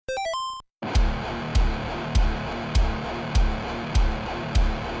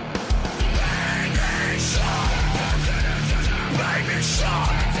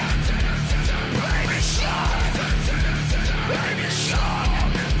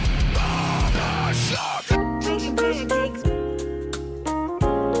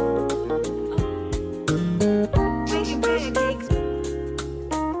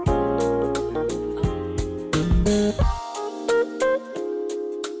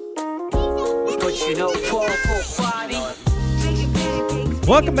But you know, party.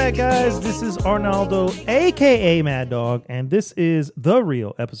 Welcome back, guys. This is Arnaldo, aka Mad Dog, and this is The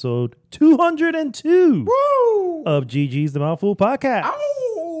Real, episode 202 Woo! of GG's The Mouthful Podcast.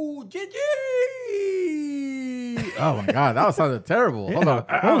 Oh, GG! Oh my God, that sounded terrible. Yeah. Hold on.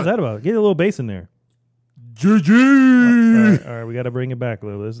 What was that about? Get a little bass in there. GG! All right, we got to bring it back a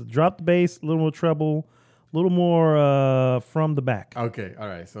little. Let's drop the bass, a little more treble, a little more from the back. Okay, all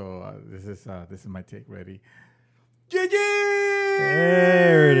right. So this is my take. Ready? GG!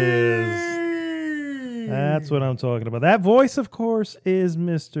 There it is. That's what I'm talking about. That voice, of course, is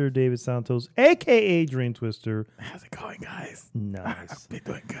Mr. David Santos, aka Dream Twister. How's it going, guys? Nice. Been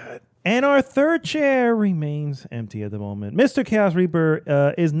doing good. And our third chair remains empty at the moment. Mr. Chaos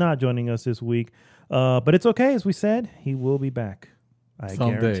Reaper is not joining us this week, but it's okay. As we said, he will be back. I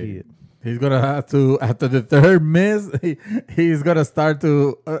guarantee it. He's gonna have to, after the third miss, he's gonna start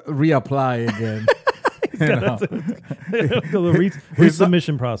to reapply again. The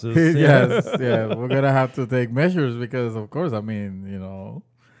resubmission process. Yes, yeah. We're gonna have to take measures because, of course, I mean, you know,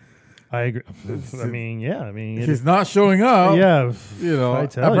 I agree. I mean, he's not showing up. Yeah, you know. I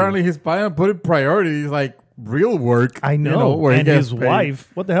tell Apparently, you. he's putting priorities like real work. I know. You know, where and he gets his paid. wife.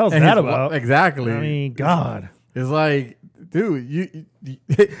 What the hell is And that his about? Exactly. I mean, God. It's like, dude, you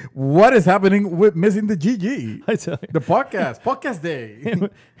what is happening with missing the GG? I tell you. The podcast day.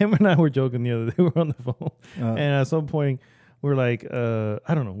 Him and I were joking the other day. We were on the phone. And at some point, we're like, I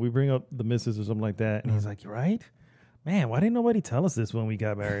don't know. We bring up the missus or something like that. And he's like, "You're right? Man, why didn't nobody tell us this when we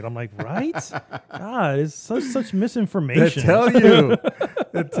got married?" I'm like, right? God, it's such misinformation. They tell you.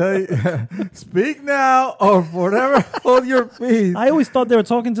 Speak now or forever hold your peace. I always thought they were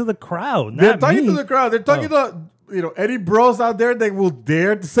talking to the crowd. They're Not talking me. to the crowd. They're talking to, you know, any bros out there that will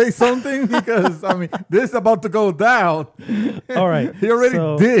dare to say something because, I mean, this is about to go down. All right. He already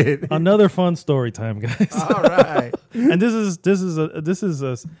did. Another fun story time, guys. All right. And this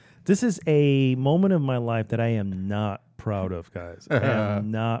is a moment of my life that I am not proud of, guys. I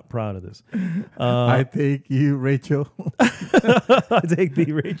am not proud of this. I take you, Rachel. I take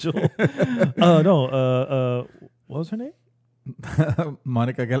thee, Rachel. What was her name?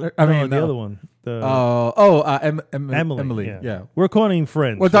 Monica Geller. The other one. Emily. Yeah. We're calling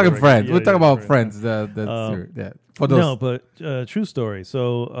friends. We're talking friends. Yeah, We're talking about friends. friends. Yeah. For No, those. but true story.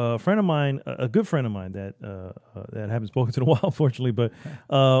 So a friend of mine, a good friend of mine that haven't spoken to in a while, unfortunately, but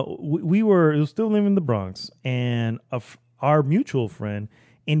we were still living in the Bronx, and our mutual friend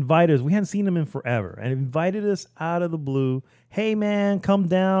invited us. We hadn't seen him in forever, and invited us out of the blue. Hey, man, come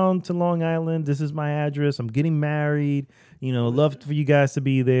down to Long Island. This is my address. I'm getting married. You know, love for you guys to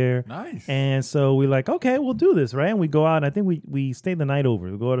be there. Nice. And so we're like, okay, we'll do this, right? And we go out, and I think we stayed the night over.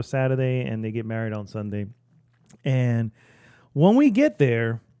 We go out on Saturday, and they get married on Sunday. And when we get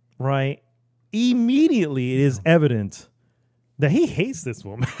there, right, immediately it is evident that he hates this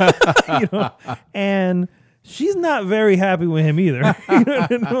woman, you know, and she's not very happy with him either. You know,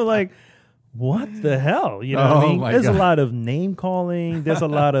 and we're like, what the hell? You know what I mean? There's a lot of name calling. There's a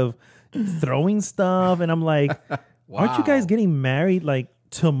lot of throwing stuff. And I'm like, aren't you guys getting married like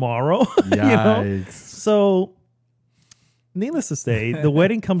tomorrow? You know? So needless to say, the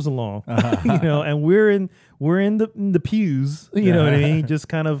wedding comes along, you know, and we're in the pews, you know what I mean? Just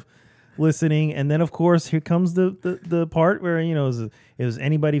kind of listening. And then, of course, here comes the part where, you know, does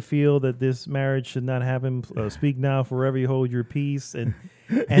anybody feel that this marriage should not happen? Speak now, forever you hold your peace. And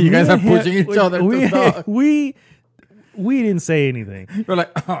you guys are pushing each other to talk. We didn't say anything. We're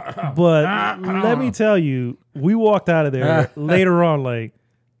like, but let me tell you, we walked out of there later on like,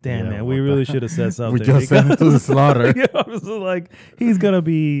 damn, man, we really should have said something. We just sent him to the slaughter. You know, I was like, he's going to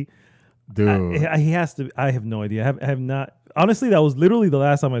be... Dude. He has to... I have no idea. I have not... Honestly, that was literally the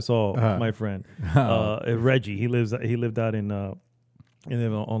last time I saw my friend, Reggie. He lived out on Long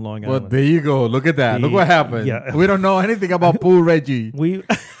Island. Well, there you go. Look at that. Look what happened. Yeah. We don't know anything about Pool Reggie.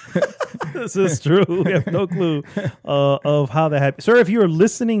 This is true. We have no clue of how that happened. Sir, if you are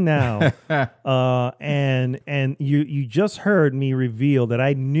listening now and you just heard me reveal that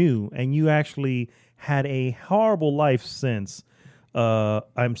I knew and you actually had a horrible life since,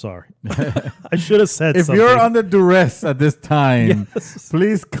 I'm sorry. I should have said if something. If you're under duress at this time,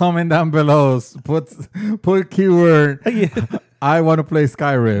 please comment down below. Put keyword, I want to play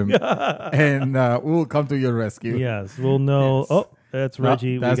Skyrim, and we'll come to your rescue. Yes, we'll know. Yes. Oh, that's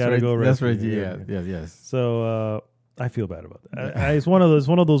Reggie. That's we got to go rescue. That's Reggie, yes. So I feel bad about that. It's one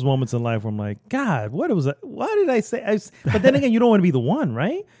of those moments in life where I'm like, God, what was that? Why did I say? But then again, you don't want to be the one,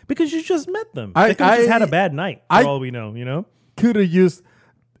 right? Because you just met them. They could have just had a bad night. For all we know, you know. Could have used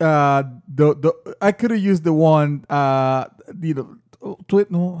I could have used the one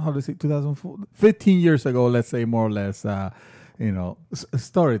no, how do you say 2004? 15 years ago, let's say more or less.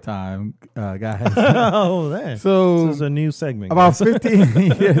 Story time, guys. Oh, that. So This is a new segment. about guys.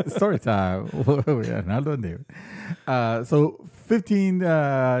 15 years, story time. Yeah, not doing it. So 15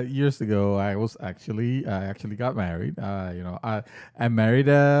 years ago, I actually got married. I married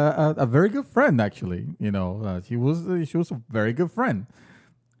a very good friend. Actually, she was a very good friend.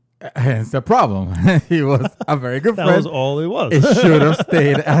 Hence the problem. He was a very good That friend. was all it was. It should have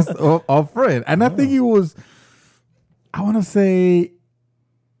stayed as a friend, and I think it was. I want to say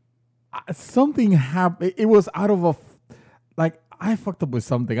something happened. It was out of I fucked up with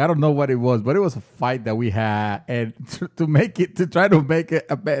something. I don't know what it was, but it was a fight that we had, and to try to make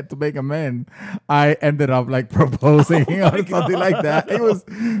a man, I ended up proposing or something like that. It was,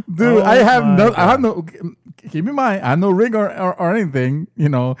 dude. I have no. Keep in mind, I have no ring or anything.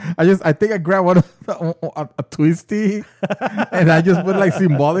 I think I grabbed a twisty, and I just put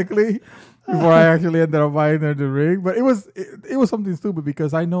symbolically. Before I actually ended up buying her the ring, but it was something stupid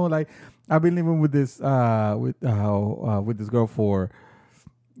because I know I've been living with this with this girl for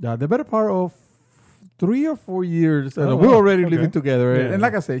the better part of 3 or 4 years, and we're already living together. Yeah. And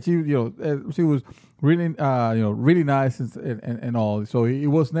like I said, she was really really nice and all. So it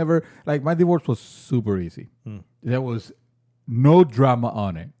was never my divorce was super easy. There was no drama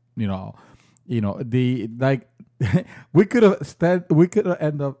on it. We could have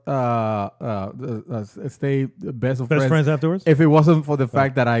end up stay best friends afterwards. if it wasn't for the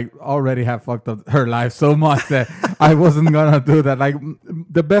fact that I already have fucked up her life so much that I wasn't gonna do that.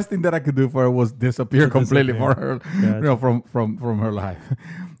 The best thing that I could do for her was disappear completely for her, Gotcha. from her life.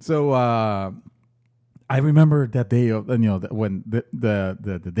 So I remember that day of when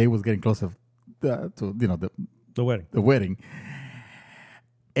the day was getting closer to The wedding. the wedding,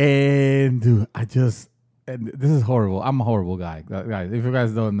 and dude, and this is horrible. I'm a horrible guy. Guys, if you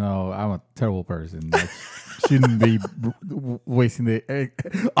guys don't know, I'm a terrible person. I shouldn't be wasting the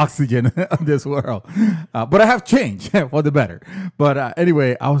oxygen of this world. But I have changed for the better. But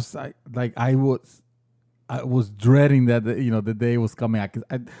anyway, I was I was dreading that the day was coming.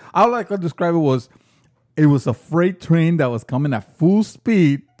 All I could describe it was a freight train that was coming at full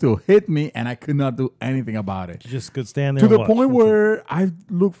speed to hit me, and I could not do anything about it. You just could stand there To and the watch. point where I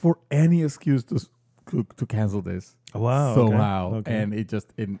looked for any excuse to cancel this. Wow. Somehow, Okay. and it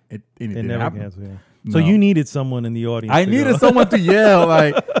didn't It never happen. canceled. Yeah. No. So you needed someone in the audience. I to needed go, someone to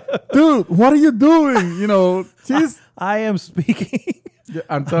yell dude, what are you doing? She's. I am speaking.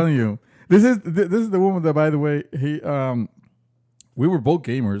 I'm telling you, this is the woman that, by the way, we were both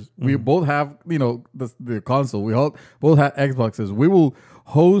gamers. We both have the console. We both have Xboxes. We will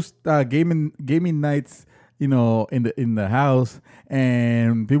host gaming nights in the house,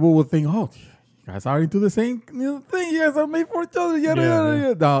 and people will think, oh, you guys are into the same thing. You guys are made for each other.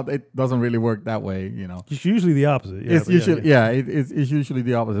 Yada. No, it doesn't really work that way. It's usually the opposite. Yeah, It's usually it's usually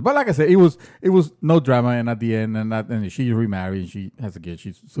the opposite. But like I said, it was no drama, and at the end, and she remarried. She has a kid.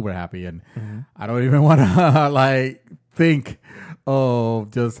 She's super happy, and I don't even want to think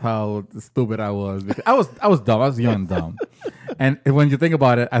of just how stupid I was. Because I was dumb. I was young and dumb. And when you think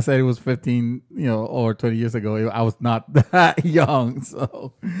about it, I said it was 15, or 20 years ago. I was not that young,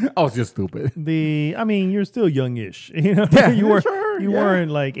 so I was just stupid. You're still youngish. You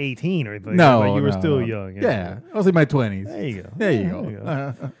weren't 18 or anything. No, you were no, still no. young. Yeah, I was in my 20s. There you go. There you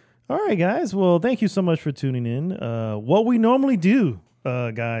go. All right, guys. Well, thank you so much for tuning in. What we normally do,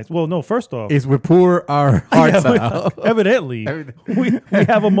 guys. Well, no. First off, Is we pour our hearts out. evidently, we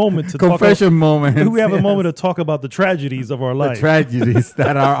have a moment to Confession moment. talk. We have a moment to talk about the tragedies of our The life. tragedies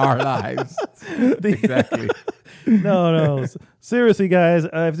that are our lives. Exactly. No. Seriously, guys,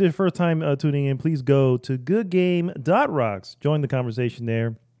 if it's your first time tuning in, please go to goodgame.rocks. Join the conversation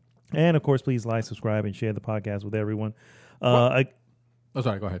there. And, of course, please like, subscribe, and share the podcast with everyone. Sorry,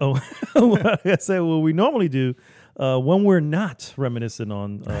 go ahead. Like I said, what we normally do when we're not reminiscing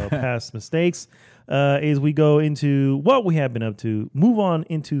on past mistakes is we go into what we have been up to, move on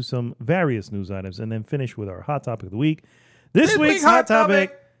into some various news items, and then finish with our hot topic of the week. This week's hot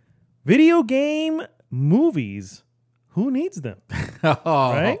topic, video game movies. Who needs them?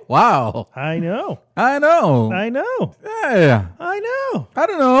 Right? Wow. I know. I know. I know. Yeah. I know. I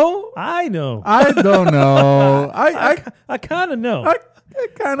don't know. I know. I don't know. I kind of know.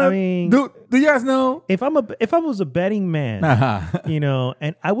 kind of. I mean, do you guys know? if I was a betting man,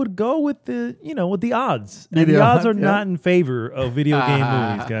 and I would go with the odds. And the odds are not in favor of video game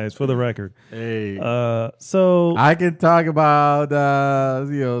movies, guys, for the record. Hey. So I can talk about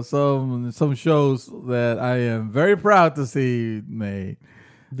some shows that I am very proud to see made.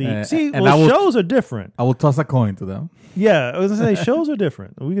 and I will- shows are different. I will toss a coin to them. Yeah, I was gonna say shows are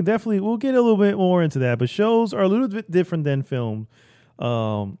different. We'll get a little bit more into that, but shows are a little bit different than film.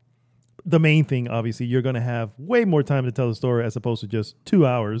 The main thing, obviously, you're gonna have way more time to tell the story as opposed to just 2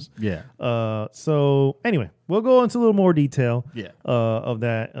 hours. Yeah. So anyway, we'll go into a little more detail. Yeah. Of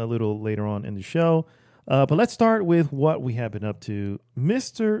that a little later on in the show. But let's start with what we have been up to,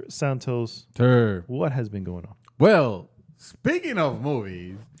 Mr. Santos. Sure. What has been going on? Well, speaking of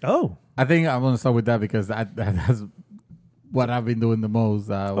movies, Oh, I think I'm going to start with that because that's what I've been doing the most.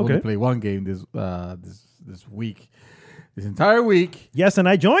 I only played one game this week, this entire week. yes, and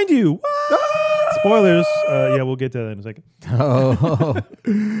I joined you. What? Spoilers. Yeah, we'll get to that in a second. Oh,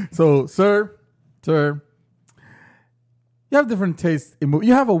 so sir, you have different tastes in movies.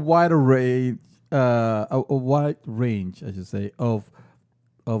 You have a wide array, a wide range, I should say, of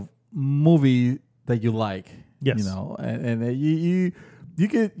movie that you like. Yes. You know, and you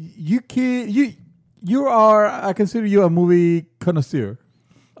are. I consider you a movie connoisseur.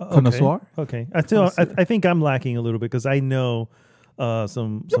 Connoisseur. Okay. I think I'm lacking a little bit because I know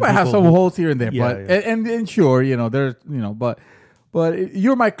some. You might have people some who- holes here and there, Yeah, but yeah. And sure, you know, there's but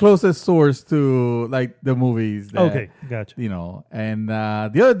you're my closest source to like the movies. That, Okay, gotcha. You know, and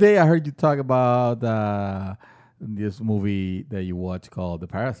the other day I heard you talk about this movie that you watched called The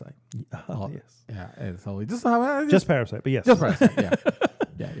Parasite. Oh, yes. Yeah, and so Just Parasite, but yes. just Parasite.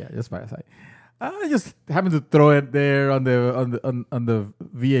 Yeah, just Parasite. I just happened to throw it there on the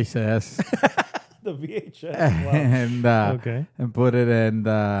VHS the VHS. Wow. and Okay. and put it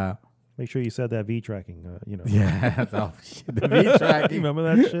and. Make sure you said that V tracking. Yeah, oh, shit. The V tracking.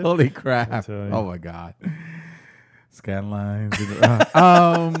 Remember that shit? Holy crap! I tell you. Oh my god, scan lines.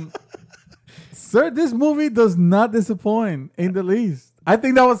 Sir, this movie does not disappoint in the least. I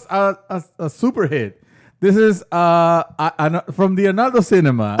think that was a super hit. This is from the Arnaldo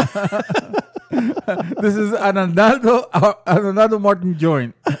Cinema. This is an Arnaldo Martin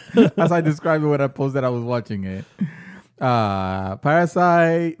joint, as I described it when I posted I was watching it.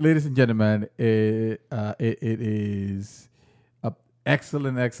 Parasite, ladies and gentlemen, it is an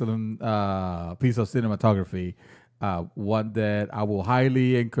excellent piece of cinematography. One that I will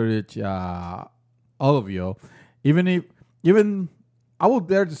highly encourage all of you, even I will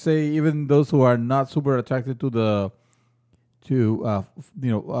dare to say even those who are not super attracted to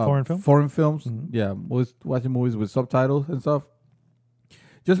foreign films. Mm-hmm. Yeah, watching movies with subtitles and stuff.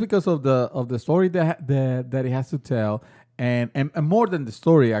 Just because of the story that it has to tell, and more than the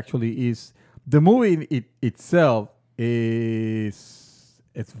story actually is the movie itself it's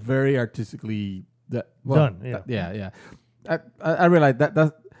very artistically done. Yeah. I realize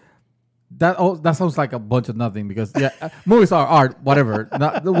that sounds like a bunch of nothing because movies are art, whatever.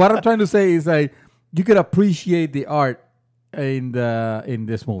 What I'm trying to say is like you could appreciate the art in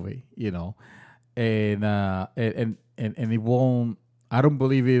this movie, you know, and it won't. I don't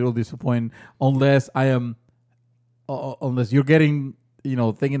believe it'll disappoint unless unless you're getting, you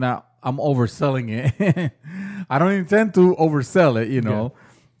know, thinking that I'm overselling it. I don't intend to oversell it, you know.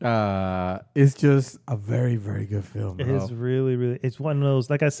 It's just a very, very good film. It bro. is really, really. It's one of those.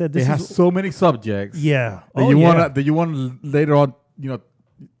 Like I said, this It has is so many subjects. yeah. That you want to later on, you know,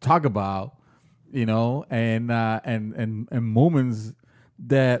 talk about, you know, and moments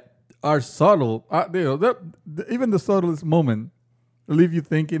that are subtle. You know, even the subtlest moment leave you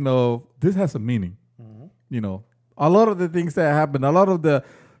thinking of this has a meaning. Mm-hmm. You know, a lot of the things that happen, a lot of the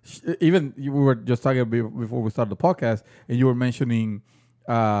even we were just talking before we started the podcast, and you were mentioning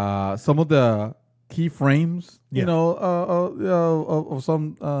some of the key frames, you know, of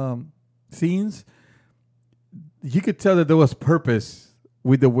some scenes. You could tell that there was purpose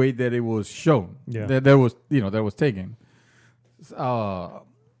with the way that it was shown. Yeah. That there was, you know, that was taken.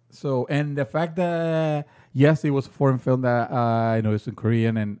 So, and the fact that yes, it was a foreign film that I know it's in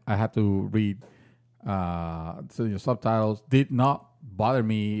Korean, and I had to read subtitles. Did not bother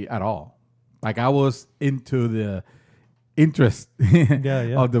me at all. Like I was into the interest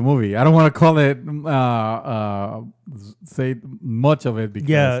of the movie. I don't want to call it say much of it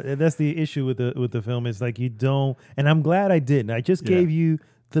because that's the issue with the film. Is like you don't, and I'm glad I didn't. I just gave you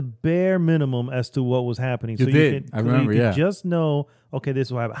the bare minimum as to what was happening. You did. I remember. You could just know. Okay, this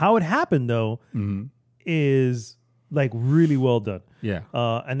is what happened. How it happened though is like really well done. Yeah.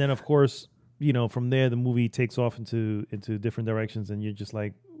 And then of course, you know, from there the movie takes off into different directions, and you're just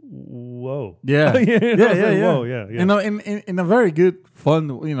like, whoa. Yeah. Whoa, yeah. You know, in a very good,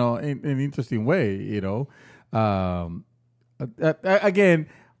 fun, you know, in an interesting way, you know. Again,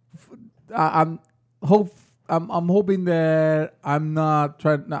 I'm I'm hoping that I'm not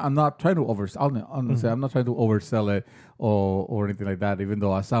trying to oversell. Honestly, I'm not trying to oversell it or anything like that. Even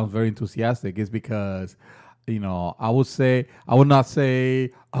though I sound very enthusiastic, it's because I would not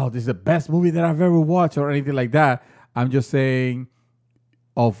say, oh, this is the best movie that I've ever watched or anything like that. I'm just saying,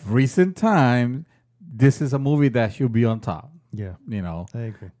 of recent time, this is a movie that should be on top. Yeah, I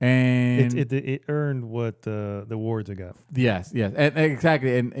agree. And it earned what the awards it got. Yes, and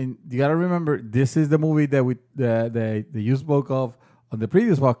exactly. And you gotta remember, this is the movie that you spoke of on the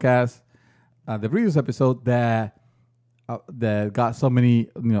previous podcast, the previous episode that got so many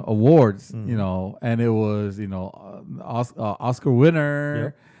awards, and it was Oscar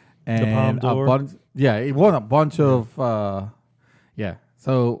winner, and the Palme d'Or. It won a bunch of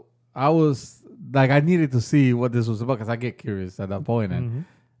So I was like, I needed to see what this was about because I get curious at that point, and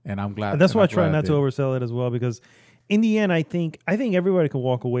I'm glad. And that's why I try not to oversell it as well, because in the end, I think everybody can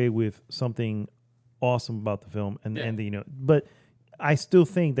walk away with something awesome about the film, but I still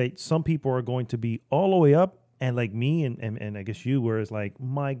think that some people are going to be all the way up, and like me and I guess you, where it's like,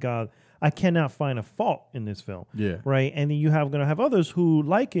 my God, I cannot find a fault in this film. Yeah. Right. And then you're going to have others who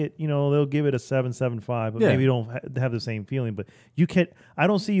like it, they'll give it a 7.75, but maybe don't have the same feeling. But I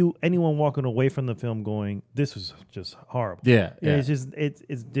don't see anyone walking away from the film going, this was just horrible. Yeah. It's just, it's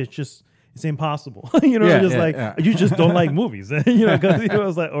impossible. You just don't like movies, because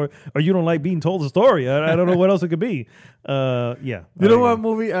it's like, or you don't like being told a story. I don't know what else it could be. You know what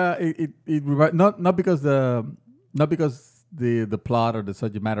movie? Not because the plot or the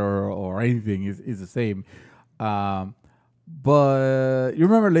subject matter or anything is the same, but you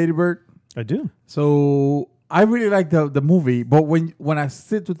remember Lady Bird? I do. So I really like the movie, but when I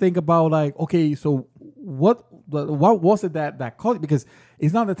sit to think about, like, okay, so what was it that caught it? Because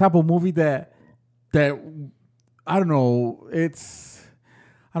it's not the type of movie that I don't know. I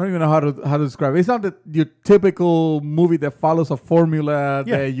don't even know how to describe it. It's not your typical movie that follows a formula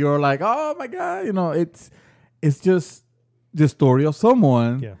that you're like, oh my God, it's just the story of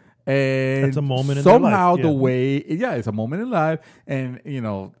someone. Yeah. And it's a moment in somehow their life. The way, it's a moment in life, and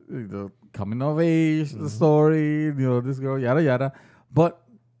the coming of age, the story, this girl, yada yada, but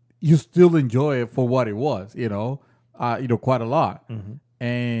you still enjoy it for what it was, quite a lot.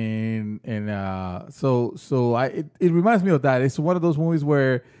 And so it reminds me of that. It's one of those movies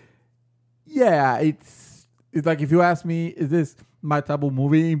where, it's like, if you ask me, is this my type of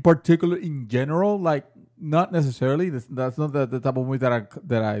movie in particular, in general? Like, not necessarily. That's not the type of movie that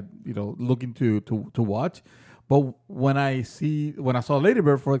I looking to watch. But when I saw Lady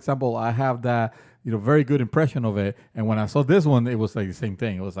Bird, for example, I have that very good impression of it. And when I saw this one, it was like the same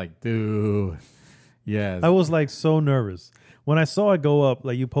thing. It was like, dude, yes. I was like so nervous when I saw it go up.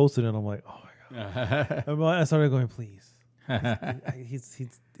 Like, you posted it, and I'm like, oh my God. I started going, please.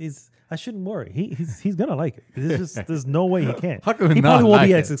 He's I shouldn't worry. He's gonna like it. There's no way he can't. How could he probably won't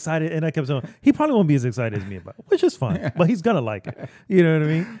be like as excited. And I kept saying, he probably won't be as excited as me about it, which is fine. But he's gonna like it. You know what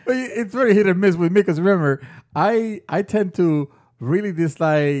I mean? But it's very hit and miss with me, because remember, I tend to really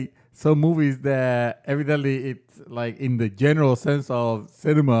dislike some movies that evidently it's like, in the general sense of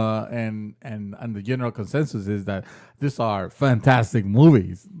cinema and the general consensus is that these are fantastic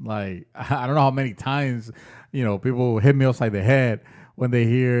movies. Like, I don't know how many times people hit me upside the head when they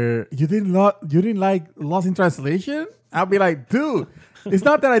hear, you didn't like Lost in Translation? I'll be like, dude, it's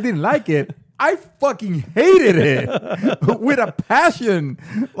not that I didn't like it. I fucking hated it with a passion.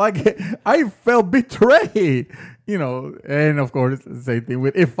 Like, I felt betrayed, and of course, the same thing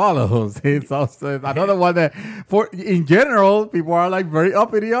with It Follows. It's also another one that, in general, people are like very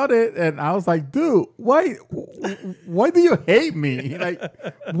uppity on it. And I was like, dude, why do you hate me? Like,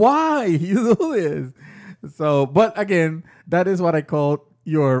 why you do this? So, but again, that is what I call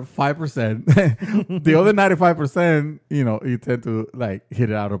your 5%. The other 95%, you tend to like hit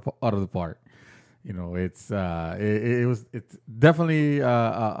it out of the park. It's definitely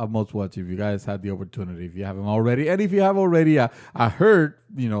a must watch if you guys had the opportunity, if you haven't already. And if you have already, I heard,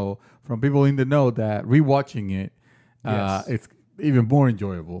 from people in the know that rewatching it, it's even more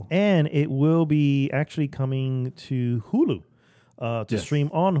enjoyable. And it will be actually coming to Hulu. To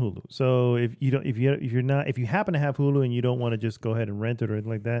stream on Hulu. So if you happen to have Hulu and you don't want to just go ahead and rent it or anything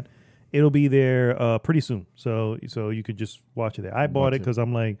like that, it'll be there pretty soon. So you could just watch it there. I bought it because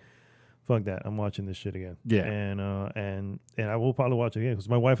I'm like, fuck that, I'm watching this shit again. Yeah. And I will probably watch it again, because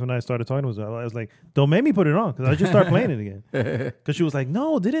my wife and I started talking. I was like, don't make me put it on, because I just start playing it again. Because she was like,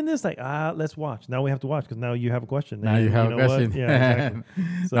 no, didn't this? Like, let's watch. Now we have to watch, because now you have a question. Now you have a question. Yeah, exactly.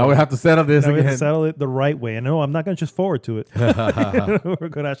 So now we have to settle this again. We have to settle it the right way. And no, I'm not going to just forward to it. We're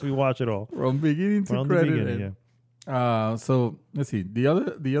going to actually watch it all from beginning to credit. Yeah. So let's see. The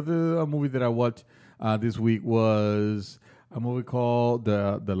other movie that I watched this week was a movie called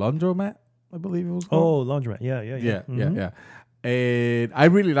the Laundromat, I believe it was called. Oh, Laundromat. Yeah, yeah, yeah. Yeah, yeah, yeah. And I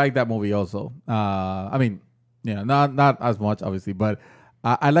really like that movie also. I mean, not as much obviously, but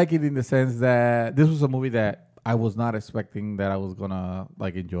I like it in the sense that this was a movie that I was not expecting that I was gonna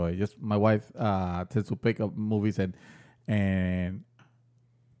like enjoy. Just my wife tends to pick up movies and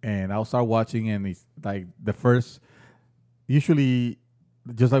I'll start watching, and it's like the first, usually,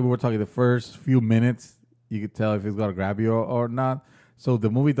 just like we were talking, the first few minutes you could tell if it's gonna grab you or not. So the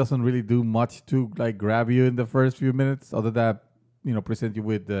movie doesn't really do much to like grab you in the first few minutes, other than present you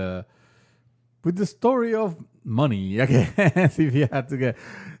with the story of money. I guess if you had to guess,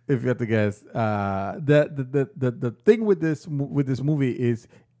 the thing with this movie is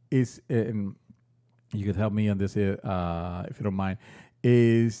and you could help me on this here, if you don't mind,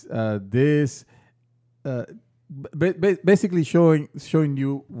 is this basically showing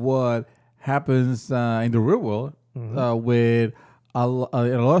you what happens in the real world with in a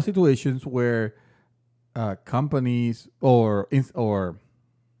lot of situations where companies or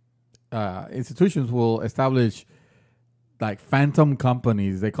institutions will establish like phantom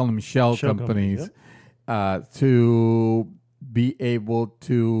companies. They call them shell companies, to be able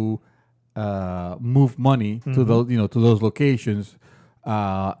to move money to those to those locations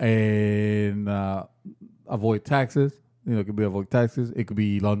and avoid taxes. It could be avoid taxes. It could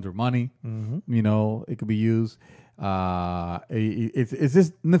be launder money. It could be used. It's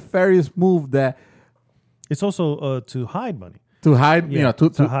this nefarious move that It's also to hide money. to hide,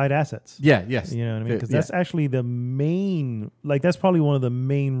 to hide assets. yeah, yes, You know what I mean? Because that's actually the main, like, that's probably one of the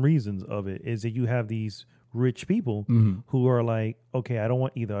main reasons of it is that you have these rich people who are like, okay, I don't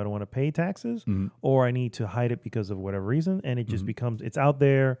want to pay taxes or I need to hide it because of whatever reason. And it just becomes, it's out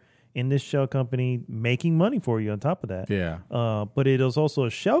there in this shell company making money for you on top of that. yeah, But it is also a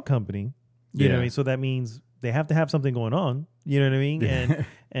shell company. You know what I mean? So that means they have to have something going on. You know what I mean?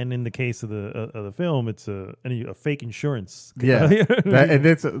 And in the case of the film, it's a fake insurance. yeah. And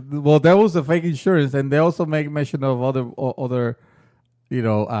it's that was a fake insurance, and they also make mention of other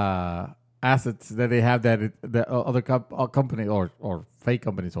assets that they have that other company or fake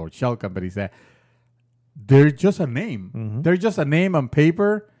companies or shell companies that they're just a name. They're just a name on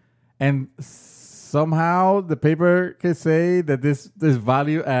paper, and somehow the paper can say that this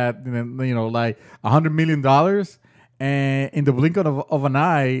value at like $100 million, and in the blink of an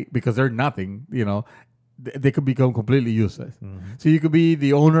eye, because they're nothing, they could become completely useless. So you could be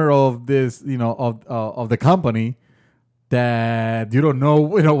the owner of this, of the company that you don't know,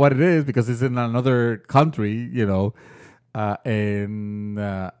 what it is because it's in another country, and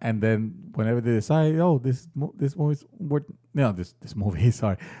then whenever they decide, this movie's worth,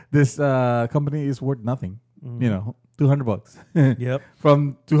 this company is worth nothing, $200 Yep.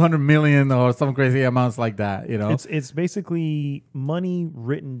 from 200 million or some crazy amounts like that, It's basically money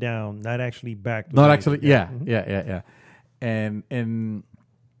written down, not actually backed. not actually, yeah. And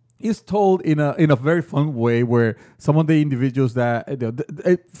it's told in a very fun way where some of the individuals that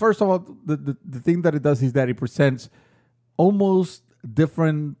first of all, the thing that it does is that it presents almost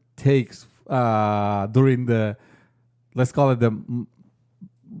different takes during the, let's call it the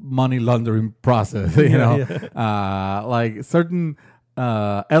money laundering process. Like certain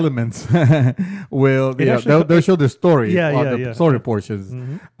elements will they'll show the story, the story portions,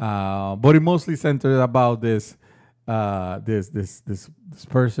 but it mostly centered about this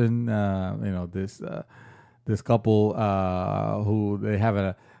person, this couple who they have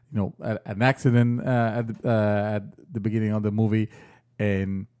an accident at the beginning of the movie,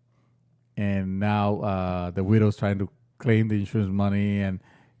 and now the widow's trying to claim the insurance money, and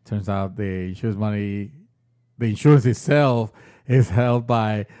it turns out the insurance itself is held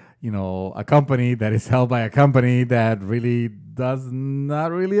by a company that is held by a company that really does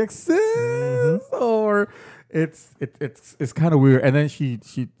not really exist, or it's kind of weird. And then she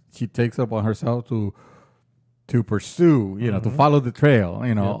takes it upon herself to pursue, to follow the trail,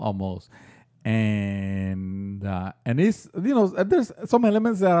 almost. And it's, there's some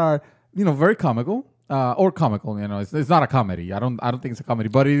elements that are, very comical, or comical, it's not a comedy. I don't think it's a comedy,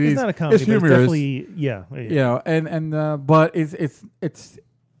 but it's not a comedy, it's humorous. But it's definitely, but it's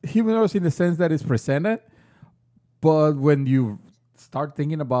humorous in the sense that it's presented, but when you start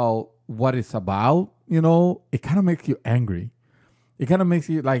thinking about what it's about, it kind of makes you angry. It kind of makes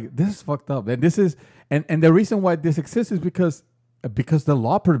you like, this is fucked up. And this is, and the reason why this exists is because the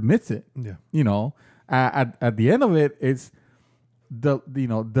law permits it. Yeah. At the end of it, it's the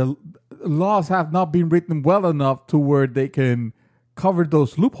laws have not been written well enough to where they can cover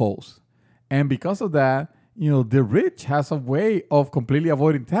those loopholes. And because of that, the rich has a way of completely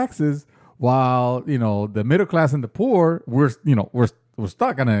avoiding taxes, while the middle class and the poor, we're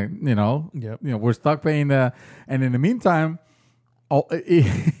stuck on a Yep. we're stuck paying the. And in the meantime,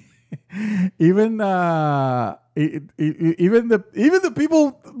 even even the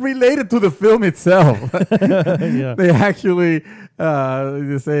people related to the film itself, Yeah. they actually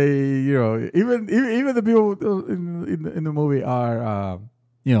they say even the people in the movie are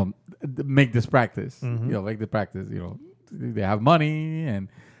make this practice, make the practice. They have money, and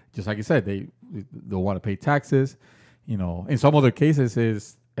just like you said, they don't want to pay taxes. In some other cases,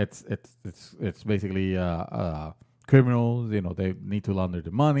 it's basically criminals. They need to launder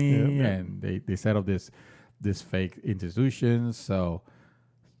the money, Yeah. and they set up this fake institutions. So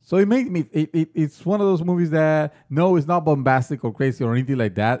it made me. It's one of those movies that it's not bombastic or crazy or anything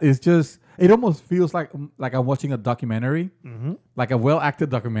like that. It's just it almost feels like I'm watching a documentary, like a well acted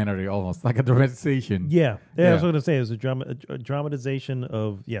documentary, almost like a dramatization. Yeah. Yeah. I was going to say it's a dramatization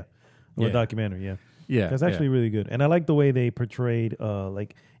of a documentary. Yeah. Yeah, That's actually really good. And I like the way they portrayed,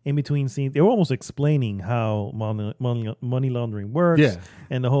 like in between scenes, they were almost explaining how money laundering works Yeah.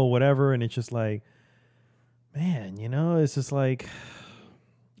 and the whole whatever. And it's just like, man, it's just like,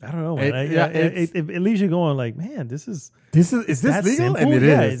 I don't know. Man. It leaves you going like, man, is this Is that this legal? simple? And it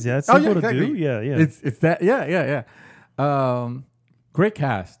Yeah, is. it's that simple to do? Yeah. It's that. Yeah. Great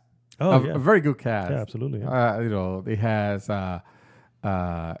cast. Oh, A very good cast. Yeah, absolutely. Yeah. It has Gary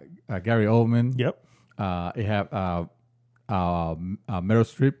Oldman. Yep. It have Meryl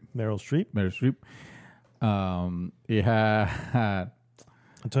Streep. Meryl Streep. It had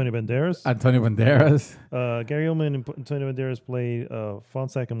Antonio Banderas. Antonio Banderas. Gary Oldman and Antonio Banderas played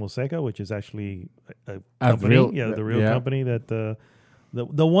Fonseca Moseca, which is actually a A company. real- the real yeah. company that the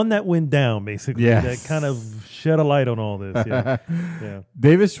one that went down, basically. Yes. That kind of shed a light on all this. Yeah. Yeah.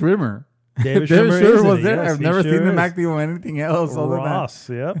 David Schwimmer. David Schwimmer is in was it, there. yes, I've he never sure seen him is. acting on anything else other than Ross.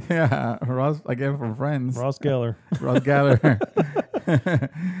 Yep. yeah, Ross again from Friends. Ross Geller. Ross Geller.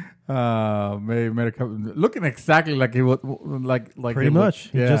 Looking exactly like he was, like Pretty he looked. much.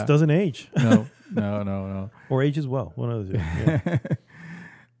 He Yeah. just doesn't age. No. Or ages well. One of the two. Yeah.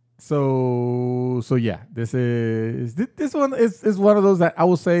 So yeah, this one is one of those that I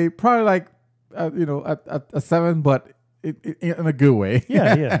would say probably like a 7, but in a good way.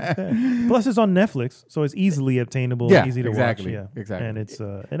 Yeah. Plus, it's on Netflix, so it's easily obtainable, Yeah, easy to exactly, watch. Yeah, exactly. And it's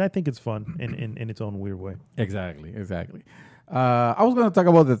and I think it's fun in its own weird way. Exactly. I was going to talk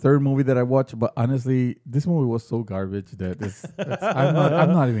about the third movie that I watched, but honestly, this movie was so garbage that I'm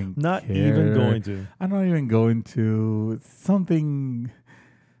not even Not care. even going to. I'm not even going to. It's something.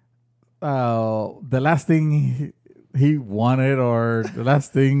 The last thing he wanted, or the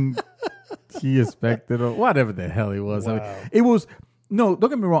last thing he expected, or whatever the hell it was. I mean, Wow. it was. No, don't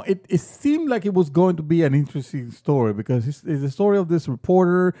get me wrong. It seemed like it was going to be an interesting story because it's the story of this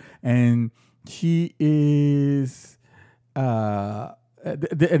reporter, and she is, and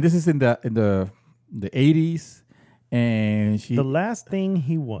this is in the 80s, and she The last thing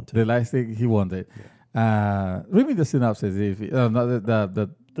he wanted. the last thing he wanted. Read me the synopsis. If the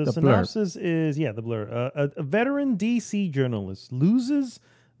The blurb. synopsis is the blur. A veteran DC journalist loses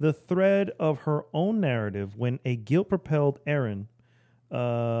the thread of her own narrative when a guilt-propelled errand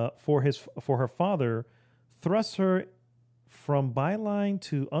for her father thrusts her from byline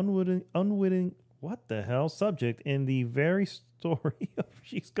to unwitting what the hell subject in the very story of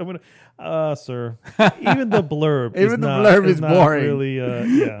she's coming. Sir, even the blurb, is not boring. Really,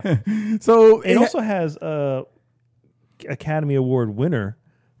 yeah. So It also has Academy Award winner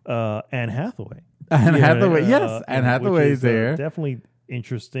Anne Hathaway. Anne Yeah, Hathaway, yes, Anne Hathaway which is there. Definitely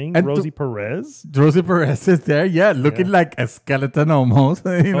interesting. And Rosie Perez. Rosie Perez is there, looking like a skeleton almost.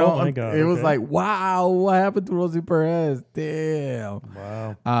 Oh my God, It was okay. like, wow, what happened to Rosie Perez? Damn.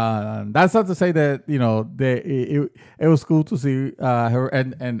 Wow. That's not to say that it was cool to see her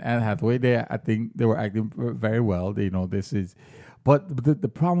and Anne Hathaway. I think they were acting very well. This is, but the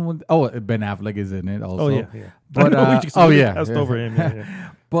problem with Ben Affleck is in it also. Oh yeah. But Passed over him. Yeah.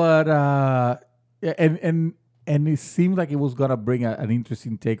 But and it seemed like it was gonna bring an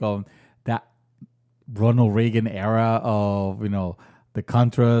interesting take on that Ronald Reagan era of the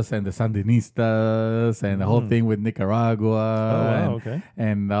Contras and the Sandinistas and the whole thing with Nicaragua. wow, okay.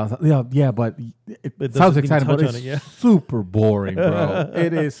 And but it It sounds doesn't even exciting, but touch it's on it, yeah. super boring, bro.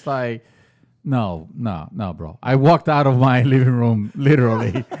 It is like. No, bro. I walked out of my living room,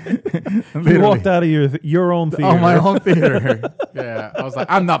 literally. You walked out of your own theater. Oh, my home theater. Yeah. I was like,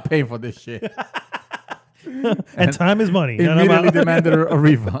 I'm not paying for this shit. and time is money. And I'm Immediately out. demanded a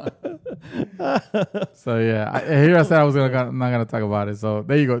refund. So yeah, here I said I was not gonna talk about it. So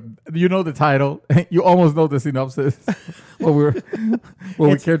there you go. You know the title. You almost know the synopsis. what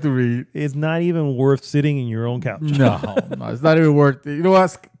we care to read. It's not even worth sitting in your own couch. No, it's not even worth it. You know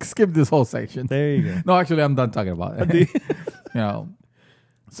what? Skip this whole section. There you go. No, actually, I'm done talking about it.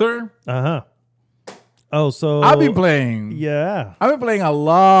 Sir. Oh, so I've been playing. Yeah. I've been playing a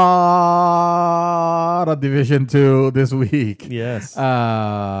lot of Division 2 this week. Yes.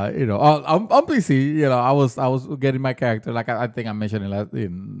 On PC. I was getting my character. Like I think I mentioned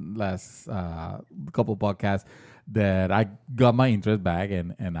in last couple podcasts that I got my interest back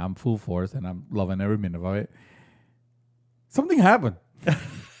and I'm full force and I'm loving every minute of it. Something happened.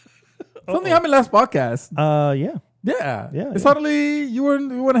 Something happened last podcast. Yeah. Yeah. Suddenly you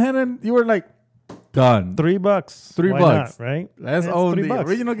went ahead and you were like, done. $3. $3, Why not, right? Let's own the $3.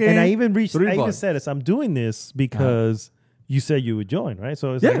 original game. And I even $3. said this. I'm doing this because you said you would join, right?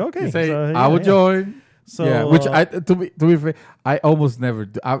 So it's like, okay. You say, so, I would join. So which I to be fair, I almost never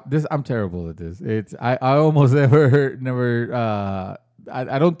do. I'm terrible at this. I almost never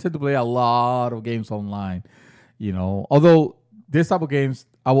I don't tend to play a lot of games online. Although this type of games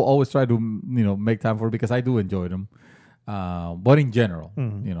I will always try to make time for it because I do enjoy them. But in general,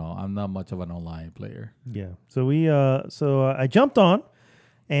 I'm not much of an online player. Yeah. So I jumped on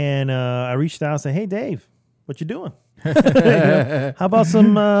and I reached out and said, "Hey, Dave, what you doing? How about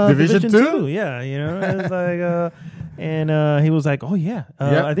some Division 2? Yeah. It's like, and he was like, "Oh yeah,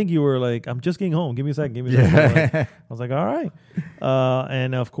 I think you were like, I'm just getting home. Give me a second. I was like, "All right."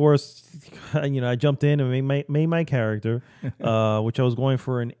 And of course, I jumped in and made my character, which I was going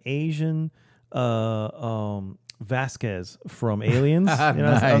for an Asian, Vasquez from Aliens.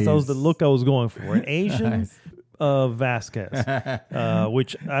 That was the look I was going for. An Asian Vasquez,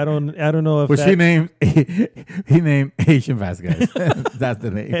 which I don't know if which he named Asian Vasquez. That's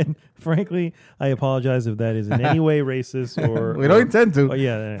the name. And frankly, I apologize if that is in any way racist or we don't intend to.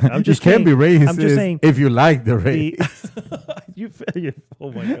 I'm just it can be racist. I'm just saying if you like the race.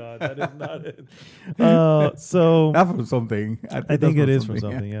 Oh my God, that is not it. So not from something. I think it is from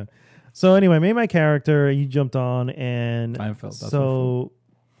something. Yeah. So anyway, I made my character. You jumped on, and so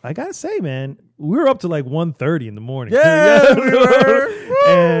I gotta say, man, we were up to like 1:30 in the morning. Yeah, we were.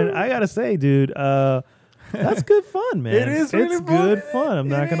 And I gotta say, dude, that's good fun, man. It is really it's good fun. I'm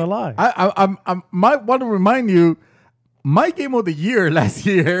not gonna lie. I might want to remind you, my game of the year last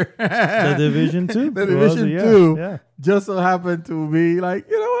year, the Division 2, the Division 2, just so happened to be like,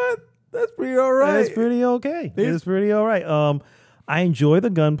 you know what? That's pretty all right. It's pretty okay. It's pretty all right. I enjoy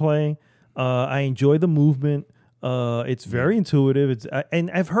the gunplay. I enjoy the movement. It's very intuitive. And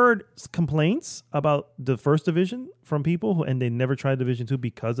I've heard complaints about the first Division from people and they never tried Division 2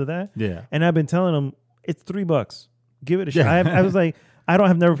 because of that. Yeah. And I've been telling them it's $3. Give it a shot. I was like,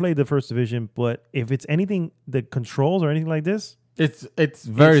 I've never played the first Division, but if it's anything, the controls or anything like this, it's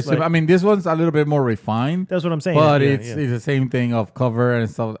very simple. I mean, this one's a little bit more refined. That's what I'm saying. But it's the same thing of cover and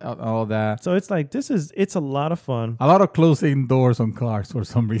stuff, all that. So it's like it's a lot of fun. A lot of closing doors on cars for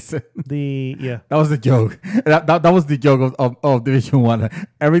some reason. That was the joke. That was the joke of Division 1.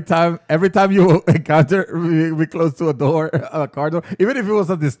 Every time you encounter we close to a car door, even if it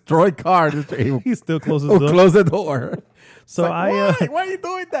was a destroyed car, he still closes the door. Close the door. So like, why are you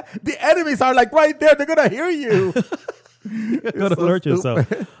doing that? The enemies are like right there. They're gonna hear you. You gotta alert yourself.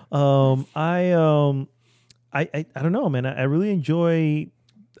 I don't know, man. I really enjoy.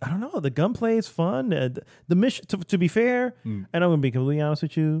 I don't know. The gunplay is fun. The mission. To be fair, and I'm gonna be completely honest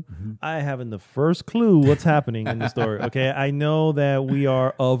with you, I haven't the first clue what's happening in the story. Okay, I know that we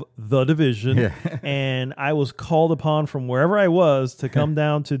are of the Division, and I was called upon from wherever I was to come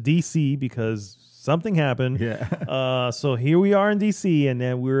down to DC because something happened. So here we are in DC, and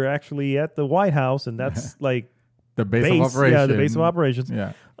then we're actually at the White House, and that's like. The base of operations. Yeah, the base of operations.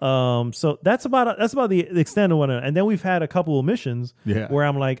 Yeah. So that's about the extent of one. And then we've had a couple of missions where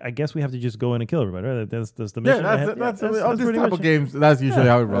I'm like, I guess we have to just go in and kill everybody. Right? That's the mission. That's this type of games. That's usually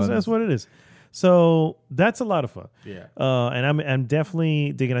how it runs. That's what it is. So that's a lot of fun. Yeah. And I'm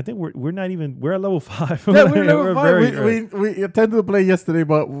definitely digging. I think we're at level 5. Yeah, we're level 5. We attempted to play yesterday,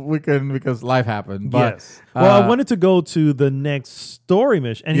 but we couldn't because life happened. But, yes. Well, I wanted to go to the next story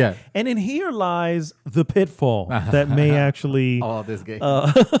mission, and in here lies the pitfall that may actually this game.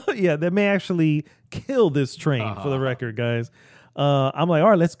 that may actually kill this train. For the record, guys. I'm like, all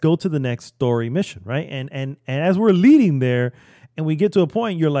right, let's go to the next story mission, right? And as we're leading there. And we get to a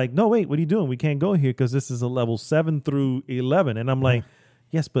point, you're like, no, wait, what are you doing? We can't go here because this is a level 7 through 11. And I'm like,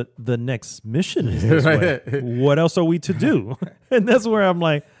 yes, but the next mission is this way. What else are we to do? And that's where I'm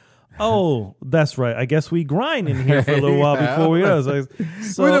like, oh, that's right. I guess we grind in here for a little while before we go.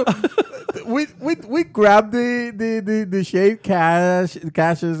 So we grab the shape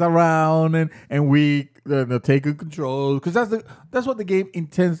caches around and we take control because that's what the game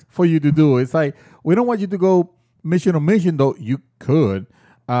intends for you to do. It's like we don't want you to go mission on mission, though you could,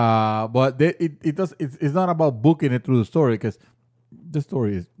 but it's not about booking it through the story because the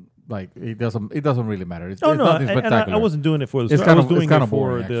story is like it doesn't really matter. It's nothing spectacular. And I wasn't doing it for the story. I was doing it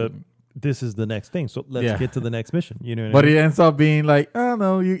for this is the next thing. So let's get to the next mission. You know what I mean? It ends up being like, I don't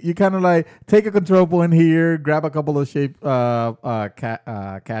know, you kind of like take a control point here, grab a couple of shape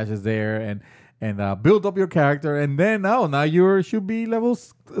caches there and build up your character. And then now you should be level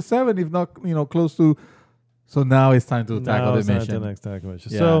 7, if not, close to. So now it's time to tackle the mission. The next tackle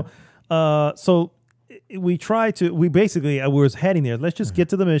mission. Yeah. So we basically was heading there. Let's just get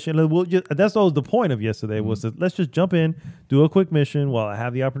to the mission. That's always the point of yesterday was that let's just jump in, do a quick mission while I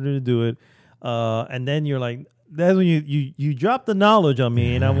have the opportunity to do it. And then you're like, that's when you drop the knowledge on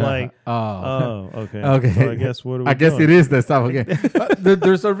me, and I'm like, okay. So I guess it is that stuff again.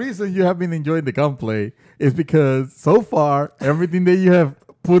 There's a reason you have been enjoying the gunplay. It's because so far everything that you have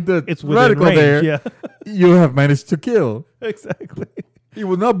put the reticle there, you have managed to kill. Exactly. It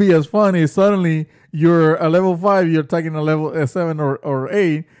would not be as fun if suddenly you're a level 5, you're taking a level 7 or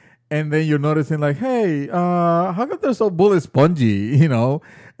 8, and then you're noticing like, hey, how come they're so bullet spongy, And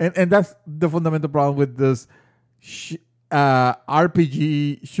that's the fundamental problem with this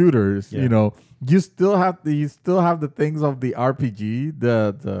RPG shooters, You still have the things of the RPG,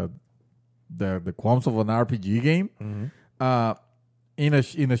 the qualms of an RPG game. Mm-hmm. In a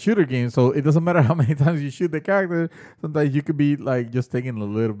shooter game, so it doesn't matter how many times you shoot the character. Sometimes you could be like just taking a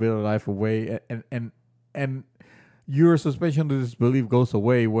little bit of life away, and your suspension of disbelief goes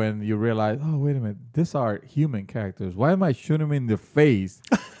away when you realize, oh wait a minute, these are human characters. Why am I shooting him in the face?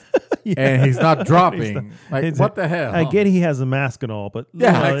 And he's not dropping. What the hell? I get he has a mask and all, but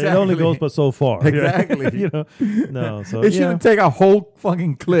exactly. It only goes but so far. Exactly. No. So it shouldn't take a whole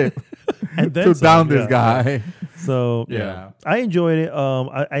fucking clip and then to down this guy. So I enjoyed it.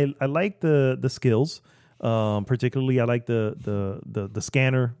 I like the skills. Particularly, I like the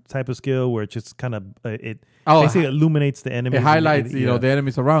scanner type of skill where it just kind of basically illuminates the enemies. It highlights the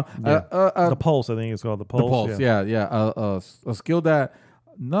enemies around. The pulse, I think it's called the pulse. A skill that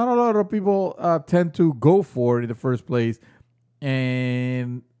not a lot of people tend to go for in the first place.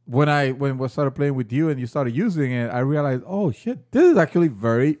 And when we started playing with you and you started using it, I realized, oh shit, this is actually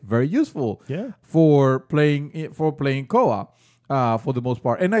very, very useful. Yeah. For playing co-op. For the most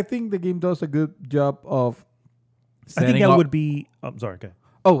part, and I think the game does a good job of. I think that would be. I'm sorry. Okay.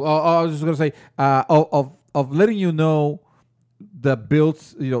 I was just gonna say of letting you know the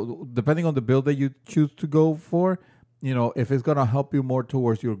builds. Depending on the build that you choose to go for, if it's gonna help you more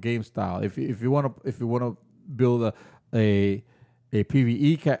towards your game style. If you wanna build a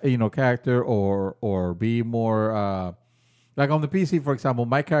PvE character or be more like on the PC, for example,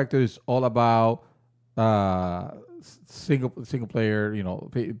 my character is all about single player,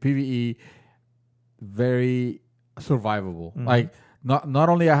 PvE, very survivable. Mm-hmm. Like not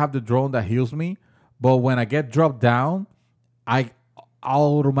only I have the drone that heals me, but when I get dropped down, I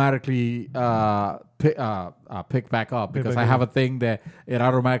automatically pick back up because I have a thing that it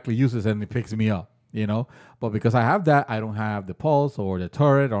automatically uses and it picks me up. But because I have that, I don't have the pulse or the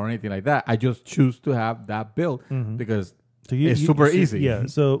turret or anything like that. I just choose to have that build because it's super easy. Yeah.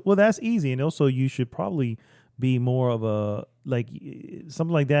 So that's easy, and also you should probably be more of a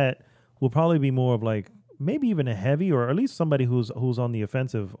something like that will probably be more of like maybe even a heavy or at least somebody who's on the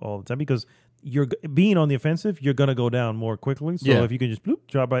offensive all the time, because you're being on the offensive, you're gonna go down more quickly. So if you can just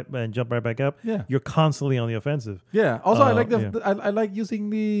drop right and jump right back up, you're constantly on the offensive. Yeah. Also, I like I like using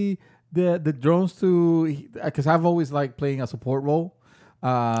the drones because I've always liked playing a support role.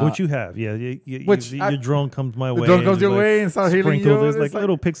 Which you have, your drone comes my way. The drone comes your way and starts healing you. There's like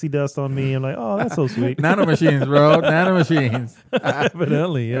little pixie dust on me. I'm like, oh, that's so sweet. Nanomachines, bro. Nanomachines.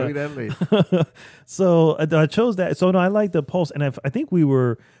 Evidently, yeah. Evidently. So I chose that. So no, I like the pulse, and I think we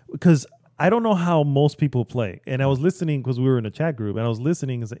were, because I don't know how most people play, and I was listening because we were in a chat group, and I was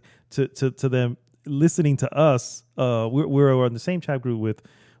listening to them listening to us. We were in the same chat group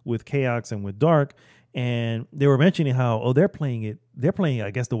with Chaos and with Dark. And they were mentioning how they're playing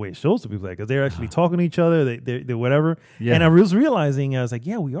I guess the way it shows to be played, because they're actually talking to each other, they whatever. And I was realizing, I was like,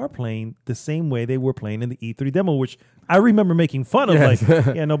 we are playing the same way they were playing in the E3 demo, which I remember making fun of.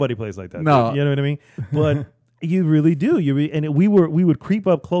 Like, nobody plays like that. No, you know what I mean? But you really do. We would creep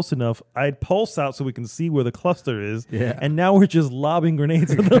up close enough. I'd pulse out so we can see where the cluster is. Yeah. And now we're just lobbing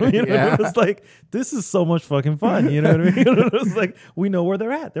grenades at them. It's like, this is so much fucking fun. You know what I mean? It's like, we know where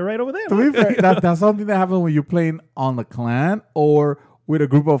they're at. They're right over there. To be fair, that's something that happens when you're playing on the clan or with a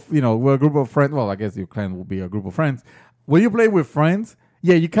group of with a group of friends. Well, I guess your clan will be a group of friends. When you play with friends,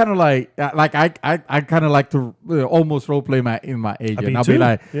 yeah, you kind of like I kind of like to almost role play in my agent. Me I'll too. be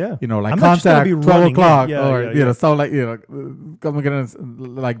like, Yeah. like I'm not just gonna contact be 12 running in. o'clock Yeah, or yeah, yeah. so like come against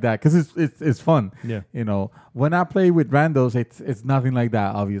like that because it's fun. Yeah. When I play with randos, it's nothing like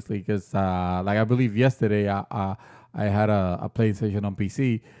that, obviously, because like I believe yesterday I had a play session on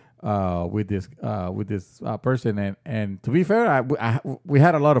PC with this person, and to be fair, we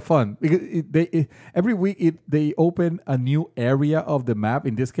had a lot of fun because every week they open a new area of the map.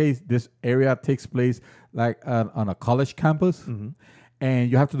 In this case, this area takes place like on a college campus,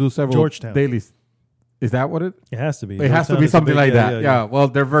 and you have to do several Georgetown. dailies. Is that what it? It has to be. It has to Georgetown be is a something big- like yeah, that. yeah, Yeah. Well,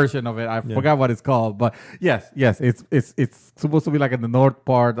 their version of it, I forgot what it's called, but yes, it's supposed to be like in the north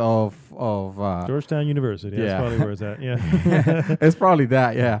part of Georgetown University. That's yeah. probably where it's at. Yeah. it's probably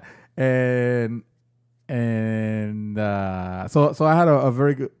that, yeah. So I had a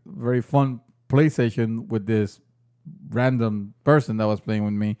very fun play session with this random person that was playing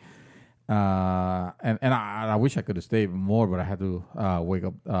with me. And I wish I could have stayed more, but I had to wake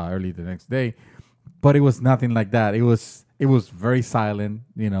up early the next day. But it was nothing like that. It was very silent.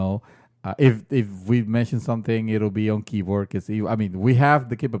 If we mention something, it'll be on keyboard because we have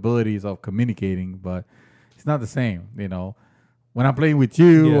the capabilities of communicating, but it's not the same. When I'm playing with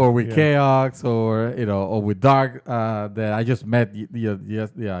you or with Chaos or with Dark that I just met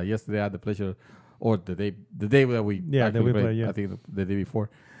yesterday, I had the pleasure, or the day that we actually played, yeah. I think the day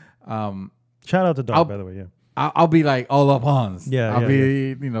before. Shout out to Doc, by the way. Yeah. I'll be like all up on. Yeah, I'll yeah,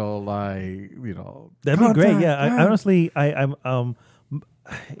 be That'd be great. contact, Yeah. I honestly, I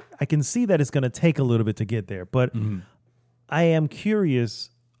can see that it's going to take a little bit to get there, but I am curious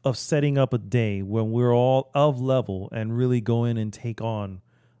of setting up a day when we're all of level and really go in and take on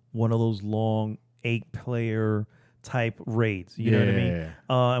one of those long 8-player type raids. You know what I mean?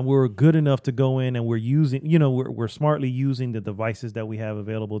 And we're good enough to go in and we're using, we're smartly using the devices that we have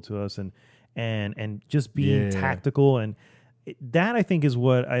available to us and just being tactical. And that I think is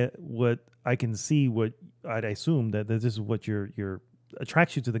what I can see, what I'd assume that this is what your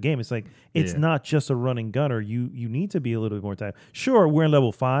attracts you to the game. It's like it's not just a run and gunner. You need to be a little bit more tactical. Sure, we're in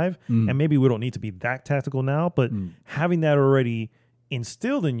level 5 and maybe we don't need to be that tactical now, but having that already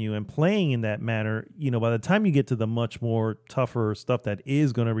instilled in you and playing in that manner, by the time you get to the much more tougher stuff that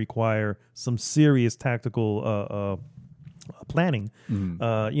is going to require some serious tactical planning,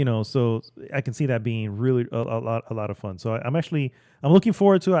 so I can see that being really a lot of fun. So I'm looking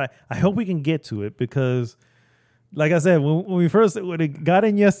forward to it. I hope we can get to it because, like I said, when it got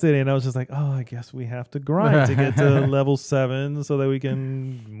in yesterday, and I was just like, oh, I guess we have to grind to get to level 7 so that we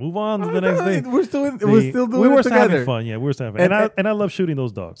can move on to the next thing. We're still doing it together. Having fun. Yeah, we were still having fun. And I love shooting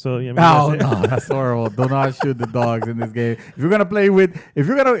those dogs. So yeah, no, that's horrible. Do not shoot the dogs in this game. If you're gonna play with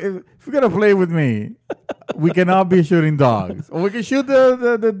me, we cannot be shooting dogs. Or we can shoot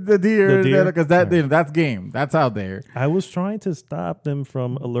the deer because that's game. That's out there. I was trying to stop them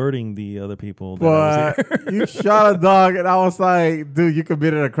from alerting the other people. But you shot a dog, and I was like, dude, you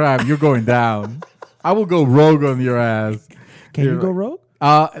committed a crime. You're going down. I will go rogue on your ass. Can you go rogue?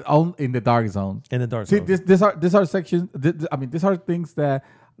 In the dark zone. In the dark See, zone. these are sections. These are things that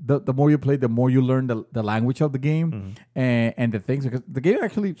the more you play, the more you learn the language of the game and the things, because the game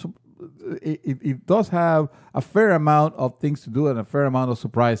actually it does have a fair amount of things to do and a fair amount of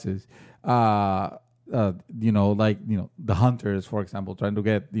surprises. The hunters, for example, trying to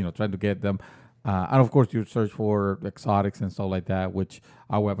get them. And of course, you search for exotics and stuff like that, which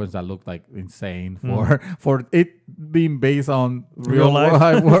are weapons that look like insane for it being based on real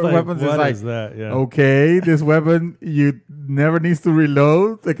life weapons. What is that? Yeah. Okay, this weapon you never needs to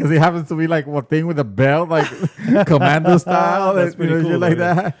reload because it happens to be like one thing with a belt, like commando style. That's pretty cool. Like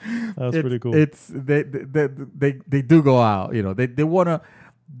that. That's pretty cool. It's they do go out. They wanna.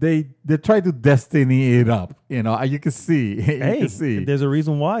 They try to destiny it up, you can see. There's a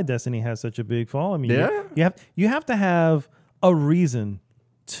reason why Destiny has such a big following. You have to have a reason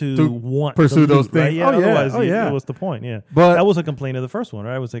to want pursue those things. Right? things. Yeah, otherwise, what's the point? Yeah, but that was a complaint of the first one.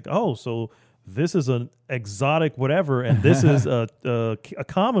 Right? I was like, oh, so this is an exotic whatever, and this is a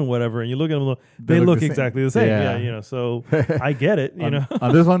common whatever, and you look at them, they look exactly the same. Yeah, so I get it.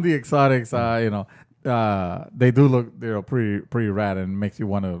 On this one, the exotics, they do look pretty rad and makes you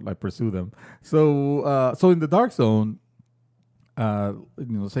want to like pursue them. So in the dark zone,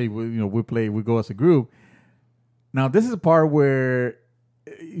 say we go as a group. Now this is a part where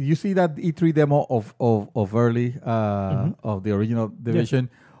you see that E3 demo of early of the original division,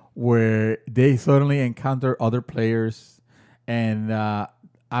 where they suddenly encounter other players, and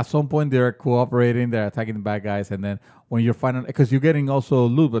at some point they're cooperating, they're attacking the bad guys, and then when you're finding, because you're getting also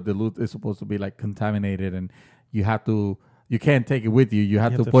loot, but the loot is supposed to be like contaminated, and you can't take it with you. You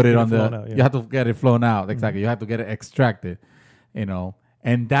have to put it on the. Out, yeah. You have to get it flown out. Exactly. You have to get it extracted.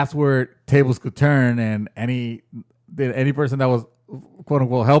 And that's where tables could turn, and any person that was quote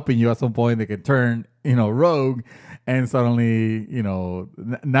unquote helping you at some point, they could turn rogue, and suddenly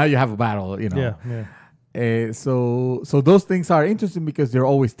now you have a battle. Yeah. So those things are interesting because they're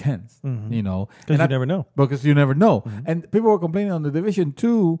always tense. Because And you never know. because you never know. And people were complaining on the Division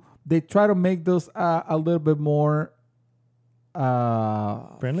 2, they try to make those a little bit more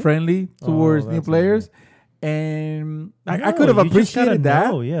friendly towards new players. And I could have appreciated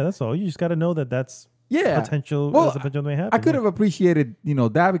that. Know. Yeah, that's all. You just got to know that's potential. Well, that's a potential may happen. I could have appreciated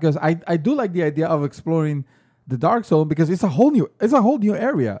that because I do like the idea of exploring the Dark Zone because it's a whole new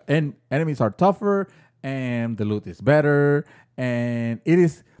area, and enemies are tougher, and the loot is better, and it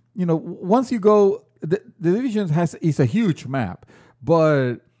is once you go, the Division is a huge map,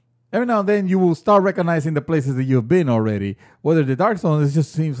 but every now and then you will start recognizing the places that you've been already. Whether the Dark Zone, it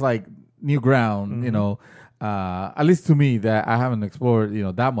just seems like new ground, at least to me, that I haven't explored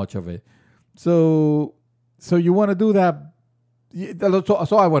that much of it. So you want to do that.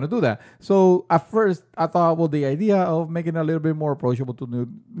 So I want to do that. So at first I thought, well, the idea of making it a little bit more approachable to new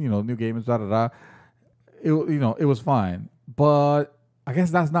gamers, it was fine. But I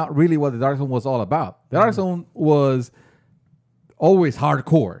guess that's not really what the Dark Zone was all about. The Dark Zone was always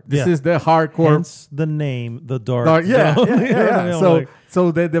hardcore. This is the hardcore. Hence the name, the Dark Zone. Yeah.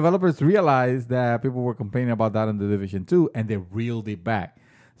 So the developers realized that people were complaining about that in the Division 2, and they reeled it back.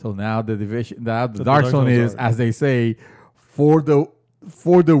 So now the Dark Zone is, as they say, for the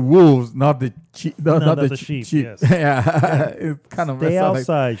wolves, not the sheep. Not the sheep. Yes. Yeah, it's kind of stay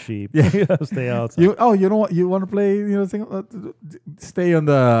outside, sheep. Yeah, stay outside. You know what? You want to play? Stay on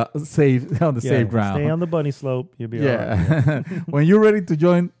the safe ground. Stay on the bunny slope. You'll be all right. When you're ready to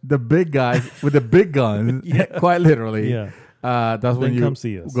join the big guys with the big guns, quite literally. Yeah. That's when you come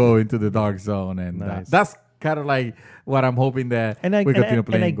see us. Go into the Dark Zone, and nice. That's kind of like what I'm hoping that we continue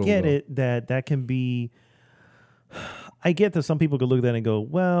playing. And I get it that can be. I get that some people could look at that and go,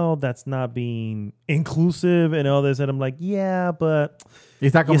 well, that's not being inclusive and all this. And I'm like, yeah, but...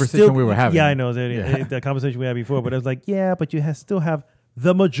 It's that conversation we were having. Yeah, I know. That conversation we had before. But I was like, yeah, but you still have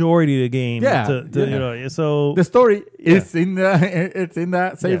the majority of the game. Yeah. So the story is in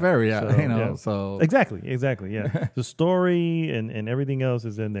that safe area. So Exactly. Yeah. The story and everything else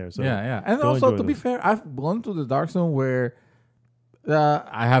is in there. So And also, to be fair, I've gone to the Dark Zone where...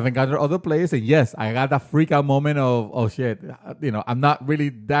 I haven't got to other players, and yes, I got that freak out moment of, oh shit, I'm not really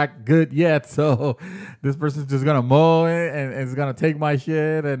that good yet, so this person's just gonna mow it and it's gonna take my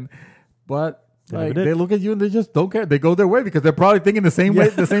shit, but like they look at you and they just don't care. They go their way because they're probably thinking the same way,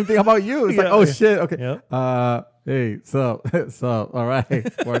 the same thing about you. It's like, oh shit, okay, hey, so all right,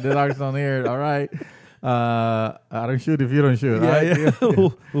 we're the Dark Zone here, all right. I don't shoot if you don't shoot.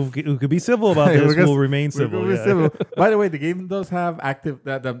 We could be civil about this. We'll remain civil. By the way, the game does have active.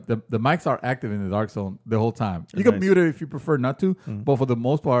 The mics are active in the Dark Zone the whole time. You can mute it if you prefer not to, but for the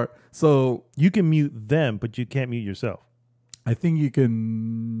most part, so you can mute them, but you can't mute yourself. I think you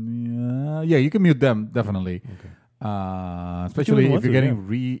can. You can mute them definitely. Okay. Especially if you're getting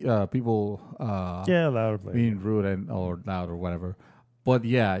people. Loud, being rude or loud or whatever. But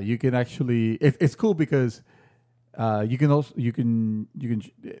yeah, you can actually. It's cool because you can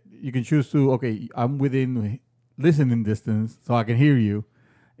choose to. Okay, I'm within listening distance, so I can hear you.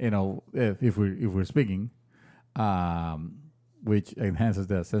 If we're speaking, which enhances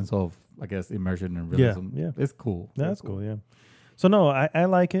the sense of, I guess, immersion and realism. Yeah. It's cool. That's cool. Yeah. So no, I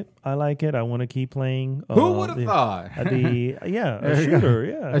like it. I want to keep playing. Who would have thought? A shooter.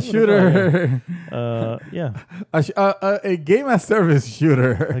 Yeah, a shooter. A game as service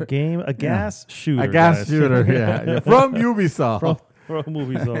shooter. A gas shooter. A gas shooter. Yeah. From Ubisoft. From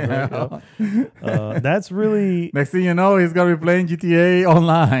Ubisoft. Right? That's really. Next thing you know, he's gonna be playing GTA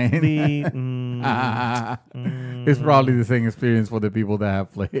Online. It's probably the same experience for the people that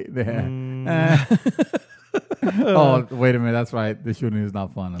have played there. Oh, wait a minute. That's right. The shooting is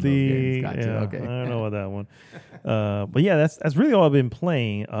not fun. Okay. I don't know about that one. But yeah, that's really all I've been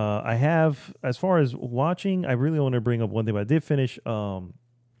playing. I have, as far as watching, I really want to bring up one thing. But I did finish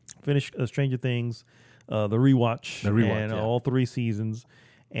Stranger Things, the rewatch, and all 3 seasons.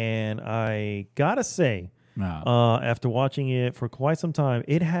 And I gotta say, after watching it for quite some time,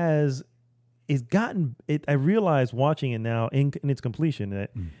 I realized watching it now in its completion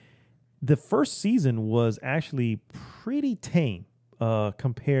that. The first season was actually pretty tame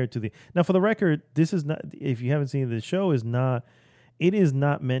compared to now, for the record, this is not, if you haven't seen it, the show is not it is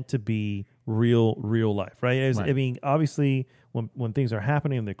not meant to be real life, right? Right. I mean, obviously, when things are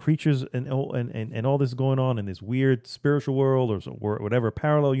happening, and the creatures and all this going on in this weird spiritual world or whatever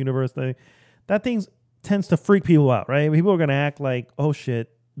parallel universe thing, that thing tends to freak people out, right? People are going to act like, oh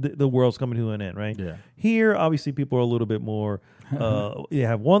shit, the world's coming to an end, right? Yeah. Here, obviously, people are a little bit more. They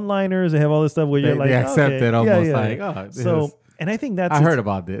have one-liners. They have all this stuff where you're like, they accept okay, it almost yeah. like, oh, this So, is- and I think that's I heard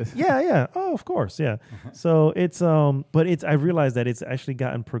about this. yeah. Oh, of course, yeah. So it's but it's I realized that it's actually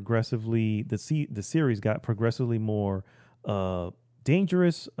gotten progressively the series got progressively more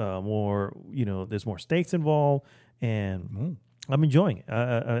dangerous, more there's more stakes involved, and I'm enjoying it.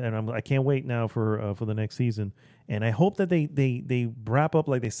 And I can't wait now for the next season. And I hope that they wrap up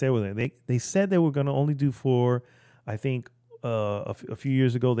like they said with it. They said they were going to only do 4. I think a few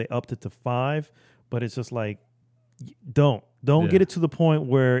years ago they upped it to 5, but it's just like don't get it to the point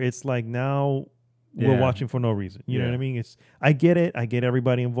where it's like now we're watching for no reason. You know what I mean? I get it. I get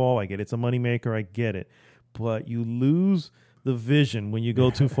everybody involved. I get it's a moneymaker. I get it. But you lose the vision when you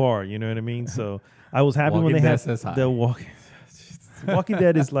go too far. You know what I mean? So I was happy when they had the Walking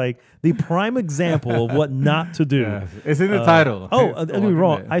Dead is like the prime example of what not to do. Yeah. It's in the title. Don't get me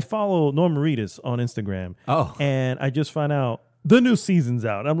wrong. I follow Norm Reedus on Instagram. Oh. And I just found out the new season's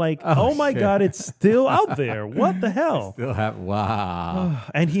out. I'm like, oh my God, it's still out there. What the hell? Still have wow.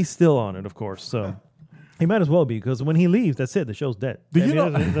 And he's still on it, of course. So he might as well be, because when he leaves, that's it. The show's dead.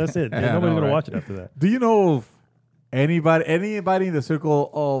 That's it. Yeah, Nobody's going right. to watch it after that. Do you know of anybody in the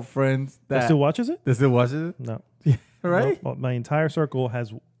circle of friends That still watches it? that still watches it? No. Right? No, my entire circle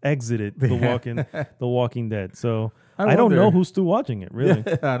has exited the Walking Dead. So I I don't know wonder. who's still watching it, really.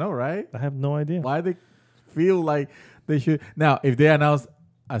 Yeah, I know, right? I have no idea. Why they feel like they should now? If they announce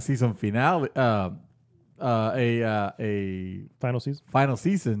a season finale, a Final season? final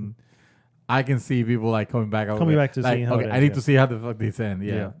season, I can see people like coming back to like, see how it I need ends, to see how the fuck this end.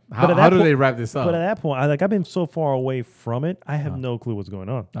 Yeah. Yeah. How, But at how that do po- they wrap this up? But at that point, I've been so far away from it, I have no clue what's going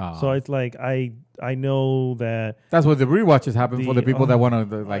on. Oh. So it's like I know that That's what the rewatches happen for the people that want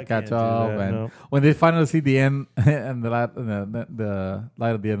to I like can't catch do up, that, and no. when they finally see the end and the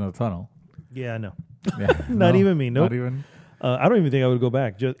light at the end of the tunnel. I know. Yeah. Not even me. Nope. Not even. I don't even think I would go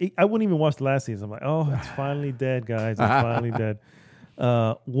back. I wouldn't even watch the last season. I'm like, oh, it's finally dead, guys. It's finally dead.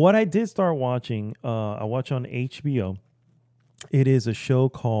 What I did start watching, I watch on HBO. It is a show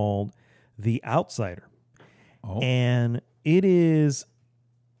called The Outsider. Oh. And it is,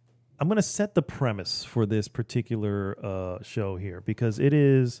 I'm going to set the premise for this particular show here, because it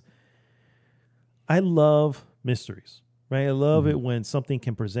is, I love mysteries, right? I love it when something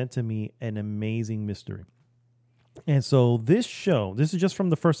can present to me an amazing mystery. And so this show, this is just from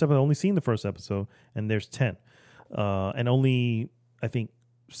the first episode. I've only seen the first episode, and there's 10. And only, I think,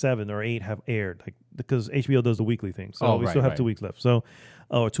 7 or 8 have aired, like, because HBO does the weekly thing. So we still have 2 weeks left. So,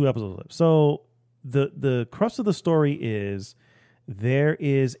 or 2 episodes left. So the crux of the story is there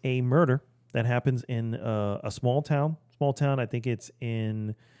is a murder that happens in a small town. Small town, I think it's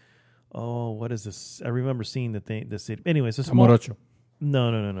in, what is this? I remember seeing the city. Anyway, it's a small... Amorocho.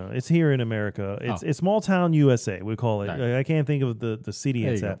 No. It's here in America. It's small town USA, we call it. Right. I can't think of the city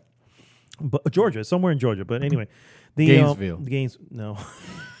There it's you at. But Georgia, somewhere in Georgia. But anyway, Gainesville. No.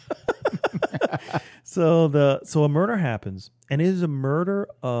 So a murder happens, and it is a murder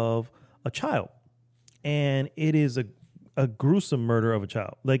of a child, and it is a gruesome murder of a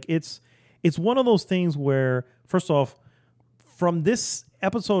child. Like it's one of those things where, first off, from this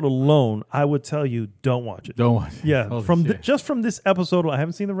episode alone, I would tell you don't watch it. Don't watch it. Yeah, Holy shit. just from this episode, I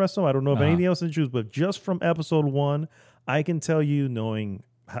haven't seen the rest of it. I don't know if anything else to choose, but just from episode 1, I can tell you, knowing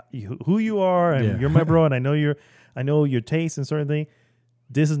who you are, and you're my bro, and I know your taste and certain things.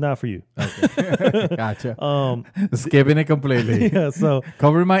 This is not for you. Okay. Gotcha. Skipping it completely. Yeah. So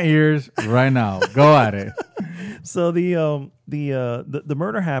Cover my ears right now. Go at it. so the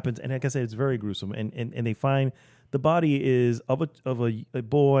murder happens, and like I said, it's very gruesome, and they find the body is of a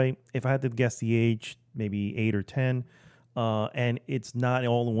boy. If I had to guess the age, maybe 8 or 10, and it's not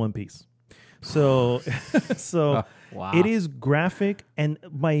all in one piece. So Wow. it is graphic, and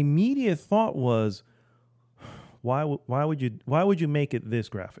my immediate thought was, why would you make it this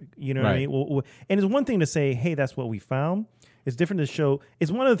graphic? You know what I Right. mean? Well, and it's one thing to say, hey, that's what we found. It's different to show.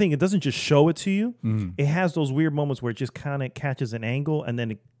 It's one other thing. It doesn't just show it to you. It has those weird moments where it just kind of catches an angle and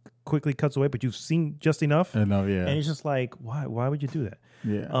then it quickly cuts away, but you've seen just enough. I know, yeah. And it's just like, why would you do that?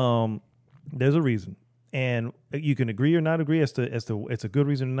 Yeah. There's a reason, and you can agree or not agree as to it's a good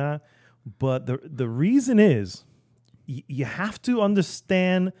reason or not. But the reason is you have to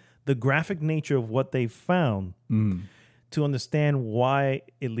understand the graphic nature of what they found to understand why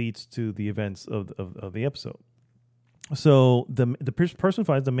it leads to the events of the episode. So the person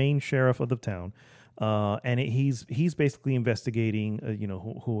finds the main sheriff of the town, and he's basically investigating,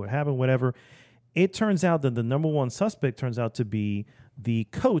 who it happened, whatever. It turns out that the number one suspect turns out to be the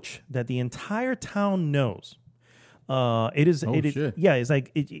coach that the entire town knows. Shit. Yeah, it's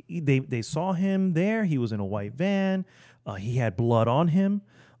like they saw him there. He was in a white van. He had blood on him.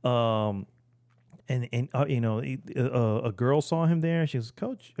 A girl saw him there. She goes,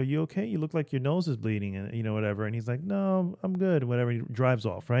 "Coach, are you okay? You look like your nose is bleeding," and whatever. And he's like, "No, I'm good." Whatever. He drives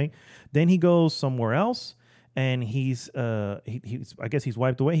off. Right. Then he goes somewhere else, and he's I guess he's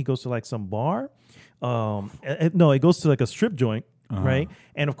wiped away. He goes to like some bar. No, he goes to like a strip joint. Right.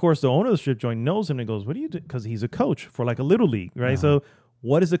 And of course, the owner of the strip joint knows him and goes, "What do you do?" Because he's a coach for like a little league. Right. So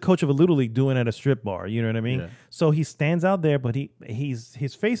what is a coach of a little league doing at a strip bar? You know what I mean? Yeah. So he stands out there, but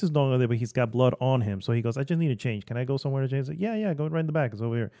his face is no longer there, but he's got blood on him. So he goes, "I just need to change. Can I go somewhere to change?" Like, yeah, go right in the back. It's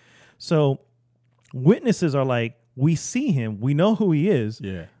over here. So witnesses are like, we see him, we know who he is,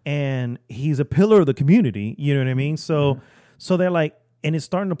 and he's a pillar of the community. You know what I mean? So they're like, and it's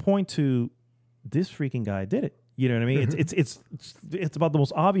starting to point to this freaking guy did it. You know what I mean? It's about the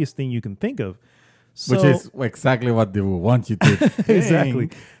most obvious thing you can think of. So, which is exactly what they will want you to. Exactly.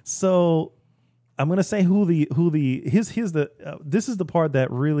 So I'm gonna say this is the part that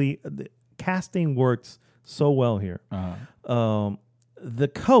really the casting works so well here.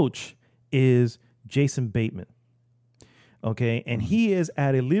 The coach is Jason Bateman. Okay, and he is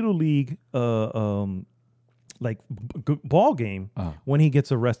at a little league ball game when he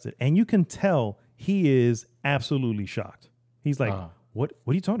gets arrested, and you can tell he is absolutely shocked. He's like, What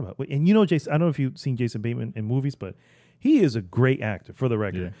are you talking about? And Jason, I don't know if you've seen Jason Bateman in movies, but he is a great actor, for the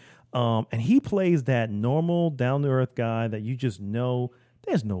record. Yeah. And he plays that normal, down-to-earth guy that you just know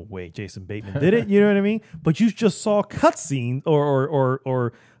there's no way Jason Bateman did it. You know what I mean? But you just saw a cutscene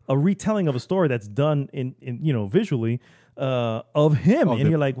or a retelling of a story that's done in visually of him. And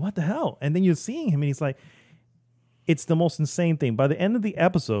you're like, what the hell? And then you're seeing him and he's like, it's the most insane thing. By the end of the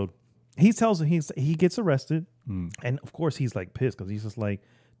episode, he tells him he gets arrested, and of course he's like pissed because he's just like,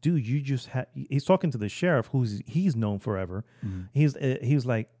 dude, he's talking to the sheriff he's known forever. He's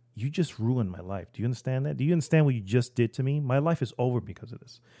like, you just ruined my life. Do you understand that? Do you understand what you just did to me? My life is over because of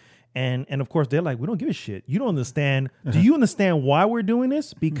this. And of course they're like, we don't give a shit. You don't understand. Do you understand why we're doing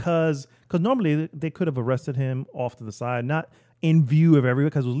this? Because normally they could have arrested him off to the side, not in view of everyone,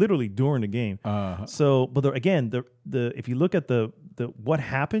 because it was literally during the game. So, but if you look at the what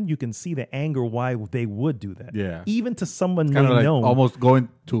happened, you can see the anger why they would do that. Yeah, even to someone they know, almost going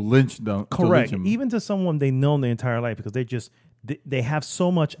to lynch them. Correct. Even to someone they know their entire life, because they have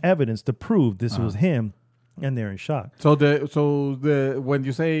so much evidence to prove this was him, and they're in shock. So when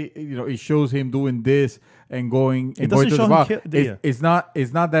you say it shows him doing this and going to the bar, it's not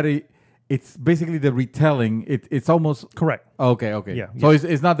that it's basically the retelling. It's almost correct. Okay. Yeah. So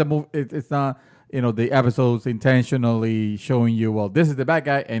it's not the movie. It's not the episodes intentionally showing you. Well, this is the bad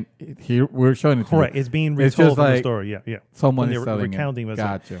guy, and here we're showing it. Correct. It's being retold from the story. Yeah. Someone is telling recounting it.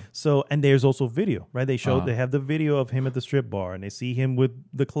 Gotcha. So and there's also video, right? They have the video of him at the strip bar, and they see him with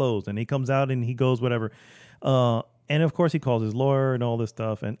the clothes, and he comes out and he goes whatever. And of course, he calls his lawyer and all this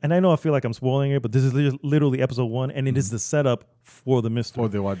stuff. And I know I feel like I'm spoiling it, but this is literally episode 1, and it is the setup for the mystery. For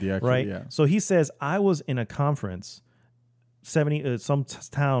the actual, right? Yeah. So he says, I was in a conference, some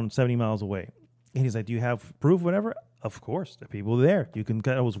town 70 miles away. And he's like, do you have proof, whatever? Of course, the people were there.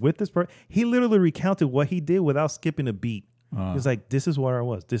 I was with this person. He literally recounted what he did without skipping a beat. He's like, this is where I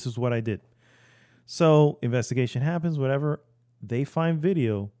was. This is what I did. So investigation happens, whatever. They find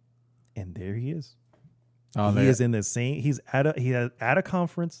video, and there he is. He is in the same. He's at a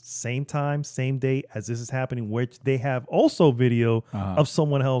conference, same time, same day as this is happening, which they have also video of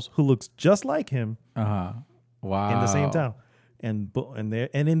someone else who looks just like him. Wow! In the same town, and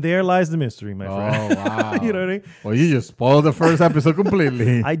in there lies the mystery, my friend. Oh wow! You know what I mean? Well, you just spoiled the first episode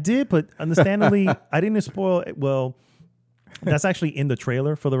completely. I did, but understandably, I didn't spoil it. Well, that's actually in the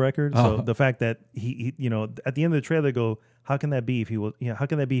trailer, for the record. So the fact that he at the end of the trailer, they go, how can that be if he was? How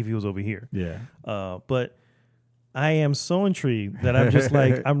can that be if he was over here? Yeah. But I am so intrigued that I'm just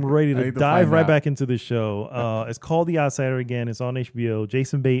like, I'm ready to dive right back into this show. It's called The Outsider again. It's on HBO.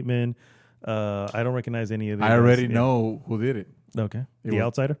 Jason Bateman. I don't recognize any of these. I already know who did it. Okay. The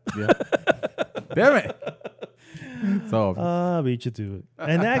Outsider? Yeah. Damn it. So I beat you to it.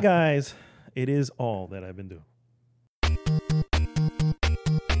 And that, guys, it is all that I've been doing.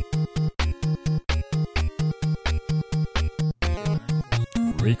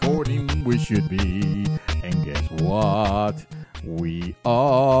 Recording we should be, and guess what? We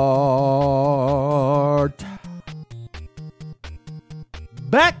are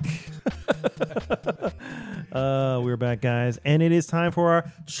back. We're back, guys, and it is time for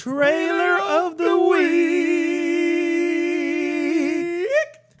our trailer of the week.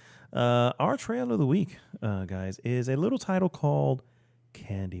 Our trailer of the week, guys, is a little title called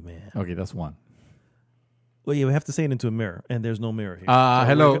Candyman. Okay, that's one. Well, yeah, we have to say it into a mirror, and there's no mirror here. So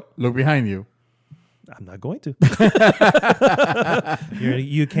Hello, look behind you. I'm not going to.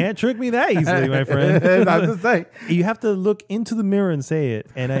 You can't trick me that easily, my friend. I'm just saying. You have to look into the mirror and say it,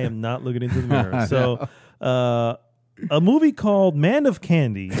 and I am not looking into the mirror. So, a movie called Man of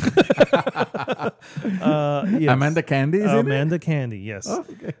Candy. Yes. Amanda Candy is in it? Amanda Candy, yes. Oh,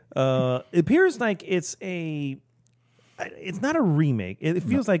 okay. It appears like it's not a remake. It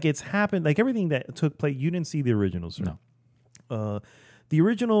feels like it's happened, like everything that took place. You didn't see the originals, sir. No. The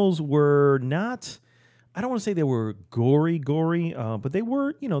originals were not, I don't want to say they were gory, but they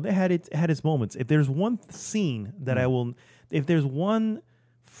were, they had its moments. If there's one scene that if there's one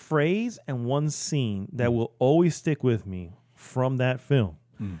phrase and one scene that will always stick with me from that film,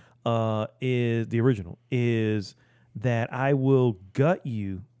 is the original, is that I will gut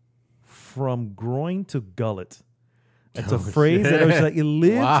you from groin to gullet. That's a phrase that was like, it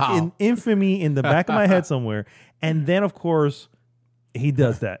lived in infamy in the back of my head somewhere. And then, of course, he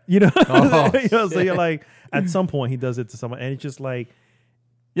does that, so you're like, at some point he does it to someone, and it's just like,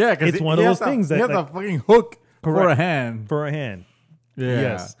 yeah, because it's one of those things that he has a fucking hook for a hand. Yeah.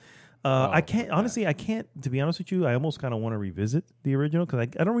 Yes. I can't, to be honest with you, I almost kind of want to revisit the original because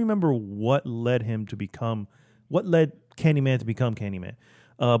I don't remember what led Candyman to become Candyman.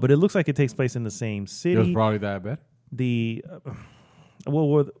 But it looks like it takes place in the same city. It was probably that bad.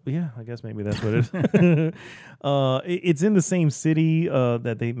 Yeah, I guess maybe that's what it is. It's in the same city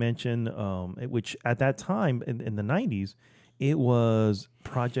that they mentioned, which at that time in the 90s, it was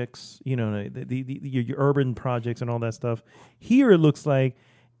projects, your urban projects and all that stuff. Here it looks like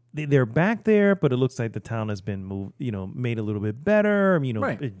they're back there, but it looks like the town has been moved, made a little bit better,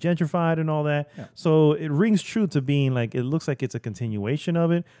 Right. gentrified and all that. Yeah. So it rings true to being like, it looks like it's a continuation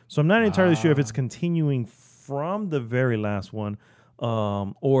of it. So I'm not entirely sure if it's continuing from the very last one,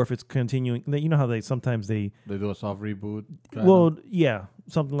 or if it's continuing. You know how they sometimes they do a soft reboot. Yeah,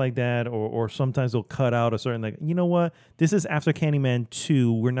 something like that, or sometimes they'll cut out a certain, like, you know what, this is after Candyman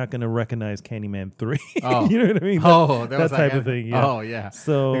 2, we're not going to recognize Candyman 3. Oh. You know what I mean? That type of thing. Yeah. Oh yeah.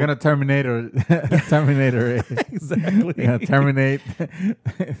 So they're gonna Terminator it. exactly. They're gonna terminate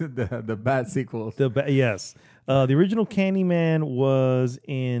the bad sequels. Yes. The original Candyman was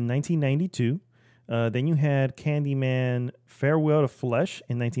in 1992. Then you had Candyman Farewell to Flesh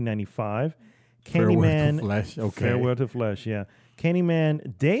in 1995. Candyman Flesh. Okay. Farewell to Flesh, yeah.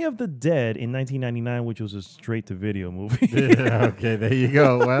 Candyman Day of the Dead in 1999, which was a straight-to-video movie. Yeah, okay, there you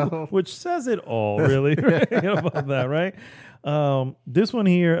go. Well, which says it all, really, right, about that, right? This one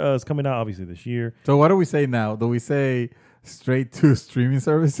here is coming out, obviously, this year. so what do we say now? Do we say straight to streaming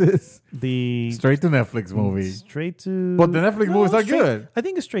services? Straight to Netflix movie. Straight to... But the Netflix movies are good. I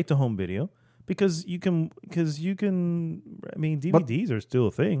think it's straight to home video. Because you can, I mean, DVDs are still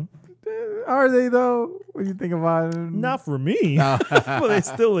a thing. Are they though? When you think about it, Not for me, but they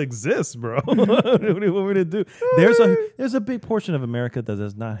still exist, bro. What do you want me to do? There's a big portion of America that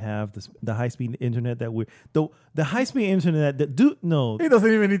does not have the high speed internet that the high speed internet that It doesn't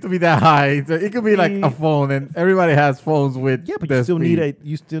even need to be that high. It could be like a phone, and everybody has phones with. Yeah, but you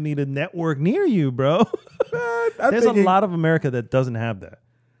still need a network near you, bro. There's a lot of America that doesn't have that.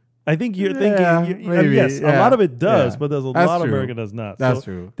 I think you're thinking, maybe, yes, a lot of it does, but there's a That's lot of true. America does not. That's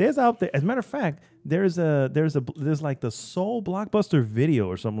true. There's out there, as a matter of fact, there's like the Soul Blockbuster Video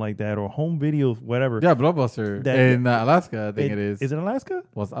or something like that, or home video, whatever. Yeah, Blockbuster in Alaska. I think it is. Is it Alaska?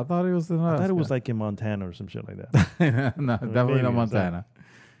 I thought it was in Alaska. I thought it was like in Montana or some shit like that. No, definitely not Montana.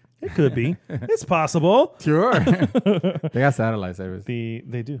 It could be. It's possible. Sure. They got satellite service. They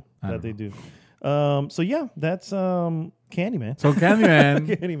do. They do. So yeah, that's Candyman. So Candyman.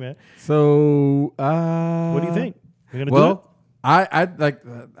 Candyman. So what do you think? We're gonna do it?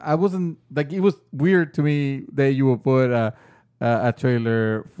 I wasn't like, it was weird to me that you would put a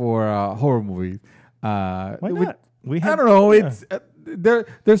trailer for horror movies. Why not? I don't know. It's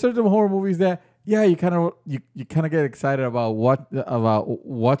there's certain horror movies that you kind of get excited about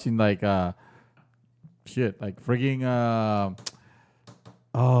watching, like shit, like frigging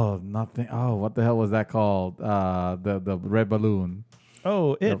nothing. Oh, what the hell was that called? The red balloon.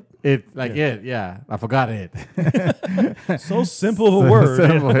 Oh, I forgot it. So simple of a word.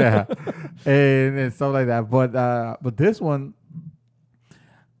 Simple, yeah, and stuff like that. But this one,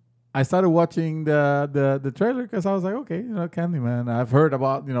 I started watching the trailer because I was like, okay, Candyman. I've heard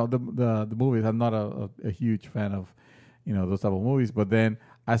about the movies. I'm not a huge fan of those type of movies, but then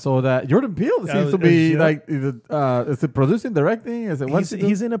I saw that Jordan Peele seems to be like, is it producing, directing? Is it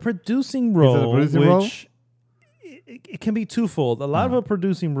he's in a producing role, which it can be twofold. A lot of a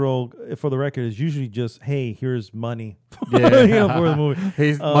producing role, for the record, is usually just, hey, here's money, for the movie.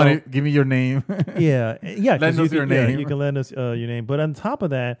 Hey, money, give me your name. yeah. Lend us your name. You can lend us your name. But on top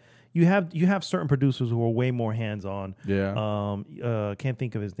of that, you have certain producers who are way more hands on. Yeah. Can't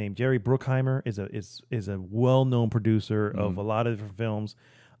think of his name. Jerry Bruckheimer is a well known producer of a lot of different films.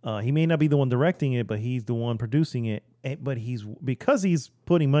 He may not be the one directing it, but he's the one producing it. But because he's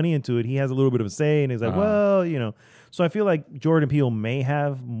putting money into it, he has a little bit of a say, and he's like, So I feel like Jordan Peele may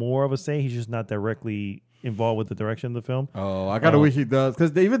have more of a say. He's just not directly involved with the direction of the film. Oh, I gotta wish he does,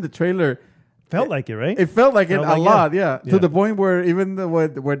 because even the trailer felt like it, right? It felt like it a lot, yeah. To the point where even where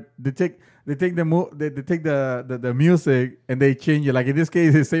they take the music and they change it. Like in this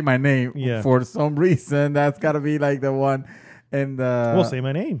case, they say my name for some reason. That's gotta be like the one. And say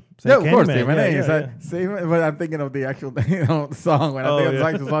my name. Of course, say my name. Say but I'm thinking of the actual song. When I think of the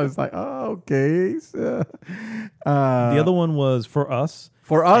actual song, it's like, okay. So, the other one was For Us.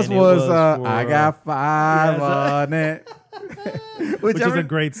 For Us was I Got Five on it. Which is a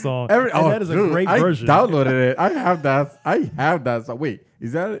great song. That is a great version. I downloaded it. I have that. So wait,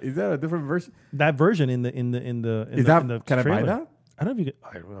 is that a different version? That version in the can I buy that? I don't know if you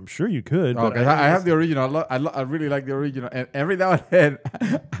could. I'm sure you could. Okay, I have the original. I really like the original. And every now and then,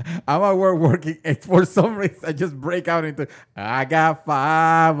 I'm at work working, and for some reason, I just break out into I Got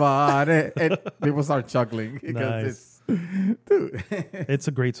Five on it. And people start chuckling. Nice. Dude. It's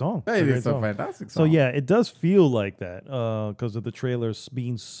a great song. It is a fantastic song. So, yeah, it does feel like that because of the trailers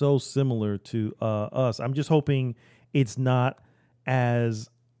being so similar to Us. I'm just hoping it's not as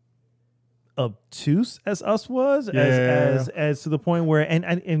obtuse as Us was, as to the point where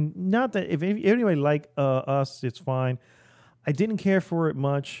and not that if anybody like Us, it's fine. I didn't care for it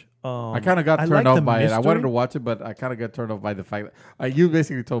much. I kind of got turned off by it. I wanted to watch it, but I kind of got turned off by the fact that you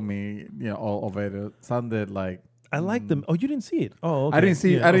basically told me, all of it. It sounded like I liked them. Oh, you didn't see it? Oh, okay. I didn't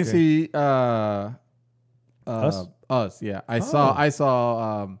see. Us. Yeah, I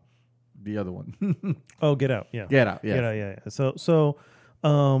saw the other one. Oh, Get Out. Yeah, Get Out. Yeah, yeah. So.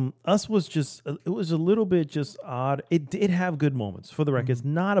 Us was just it was a little bit just odd. It did have good moments. For the record, it's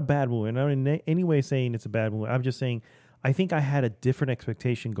not a bad movie. And I'm not in any way saying it's a bad movie. I'm just saying I think I had a different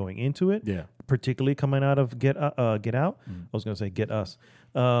expectation going into it. Yeah. Particularly coming out of Get Out. I was going to say Get Us.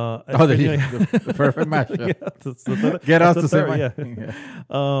 The perfect match. Get Us to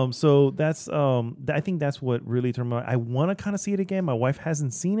say so that's I think that's what really turned me on. I want to kind of see it again. My wife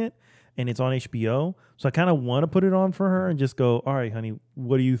hasn't seen it. And it's on HBO, so I kind of want to put it on for her and just go, all right, honey,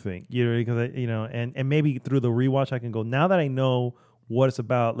 what do you think? Because and maybe through the rewatch I can go, now that I know what it's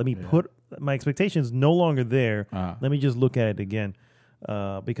about, let me put my expectations no longer there. Let me just look at it again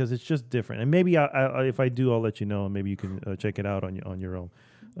because it's just different. And maybe if I do, I'll let you know, and maybe you can check it out on your own.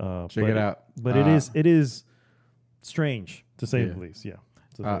 Check it out. But it is strange to say the least. Yeah.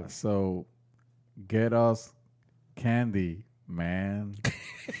 So Get Us Candy, man.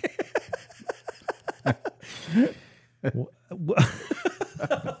 I've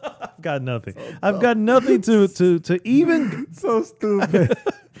got nothing. I've got nothing to even so stupid.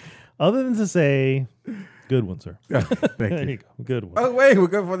 Other than to say, good one, sir. Thank you go. Good one. Oh wait, we're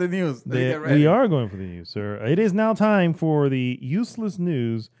going for the news. We are going for the news, sir. It is now time for the useless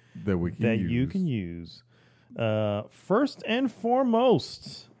news that you can use. First and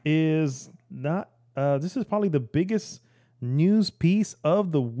foremost is not. This is probably the biggest news piece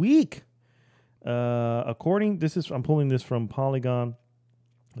of the week. I'm pulling this from Polygon.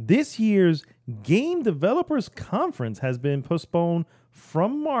 This year's Game Developers Conference has been postponed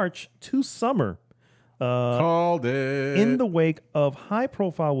from March to summer. Called it. In the wake of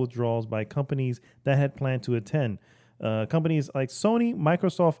high-profile withdrawals by companies that had planned to attend. Companies like Sony,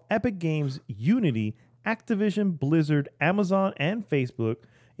 Microsoft, Epic Games, Unity, Activision, Blizzard, Amazon, and Facebook,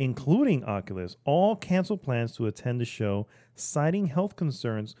 including Oculus, all canceled plans to attend the show, citing health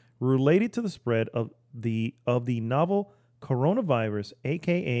concerns related to the spread of the novel coronavirus,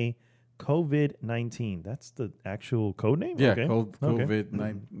 aka COVID-19. That's the actual code name? Yeah, okay.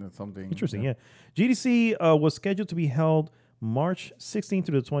 COVID-19 something. Interesting, yeah. GDC was scheduled to be held March 16th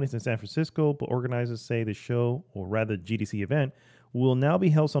through the 20th in San Francisco, but organizers say the show, or rather GDC event, will now be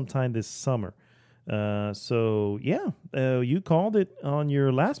held sometime this summer. You called it on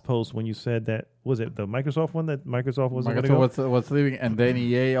your last post when you said that, was it the Microsoft one that Microsoft wasn't going to go? was leaving, and then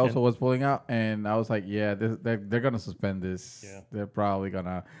EA also was pulling out, and I was like, yeah, they're going to suspend this. Yeah. They're probably going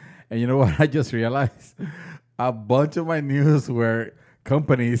to. And you know what? I just realized a bunch of my news were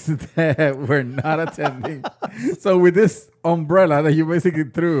companies that were not attending. So with this umbrella that you basically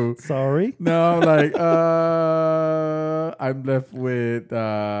threw, Sorry. no, like I'm left with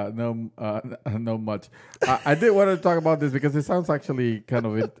no much. I did want to talk about this because it sounds actually kind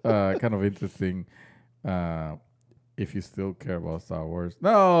of interesting. If you still care about Star Wars,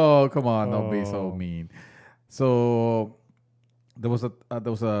 no, come on, don't be so mean. So there was a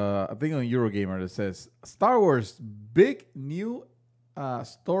thing on Eurogamer that says Star Wars big new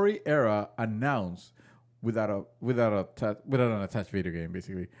story era announced without an attached video game,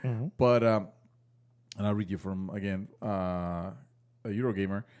 basically. Mm-hmm. But and I'll read you from again a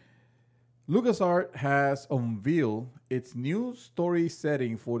Eurogamer. LucasArts has unveiled its new story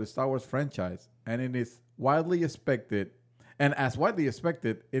setting for the Star Wars franchise, and it is widely expected. And as widely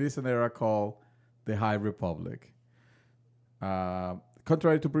expected, it is an era called the High Republic.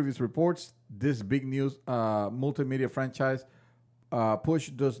 Contrary to previous reports, this big news multimedia franchise push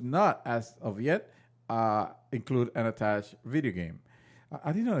does not, as of yet, include an attached video game.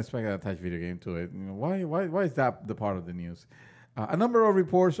 I did not expect an attached video game to it. You know, why is that the part of the news? A number of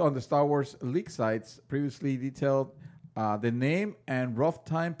reports on the Star Wars leak sites previously detailed the name and rough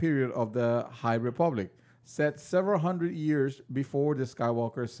time period of the High Republic, set several hundred years before the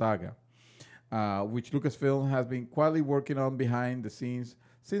Skywalker saga, which Lucasfilm has been quietly working on behind the scenes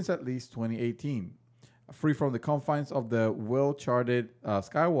since at least 2018. Free from the confines of the well-charted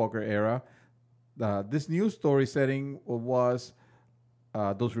Skywalker era, this new story setting was,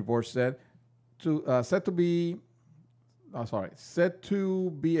 those reports said, set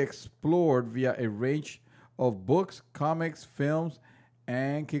to be explored via a range of books, comics, films,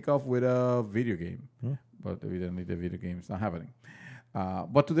 and kick off with a video game. But evidently the video game is not happening.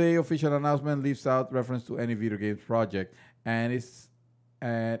 But today's official announcement leaves out reference to any video games project, and it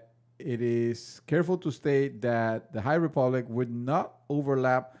is careful to state that the High Republic would not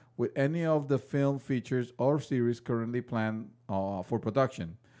overlap with any of the film features or series currently planned for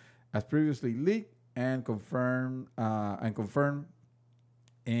production, as previously leaked and confirmed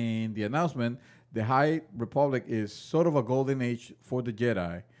in the announcement. The High Republic is sort of a golden age for the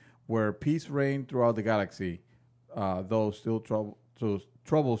Jedi, where peace reigned throughout the galaxy, though still trouble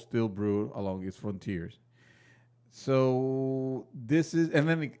still brewed along its frontiers. So this is, and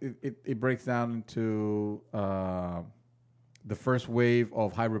then it breaks down into the first wave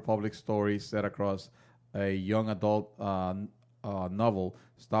of High Republic stories set across a young adult novel,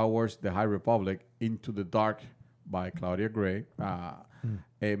 Star Wars: The High Republic Into the Dark by Claudia Gray, a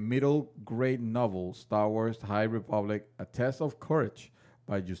middle grade novel, Star Wars: High Republic: A Test of Courage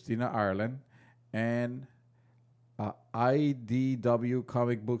by Justina Ireland, and IDW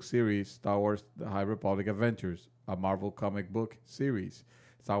comic book series, Star Wars: The High Republic Adventures, a Marvel comic book series,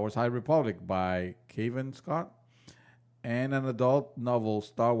 Star Wars: High Republic by Kevin Scott, and an adult novel,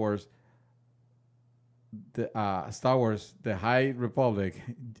 Star Wars: The High Republic,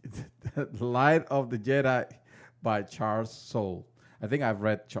 The Light of the Jedi by Charles Soule. I think I've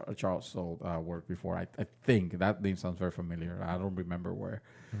read Charles Soule work before. I think that name sounds very familiar. I don't remember where.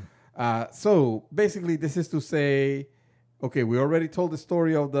 So basically, this is to say, okay, we already told the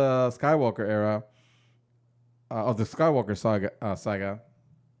story of the Skywalker era, of the Skywalker saga.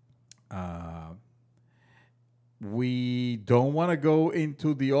 We don't want to go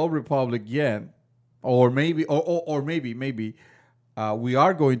into the Old Republic yet, or maybe we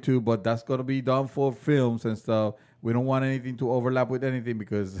are going to, but that's going to be done for films and stuff. We don't want anything to overlap with anything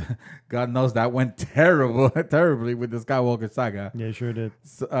because God knows that went terribly with the Skywalker saga. Yeah, sure did.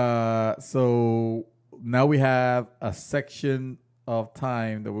 So now we have a section of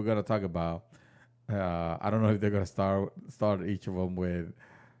time that we're going to talk about. I don't know if they're going to start each of them with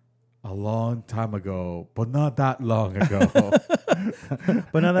a long time ago, but not that long ago.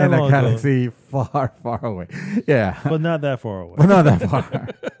 But not that in long a galaxy far, far away. Yeah. But not that far away. But not that far.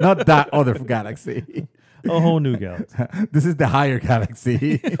 Not that other galaxy. A whole new galaxy. This is the higher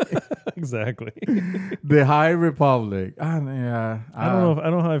galaxy. Exactly. The High Republic. I don't know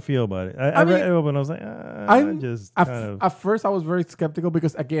how I feel about it. I read it and I was like, At first, I was very skeptical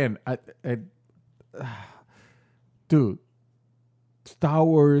because, again, dude, Star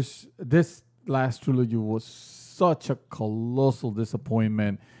Wars, this last trilogy was such a colossal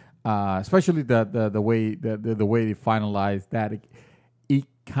disappointment, especially the way they finalized that. It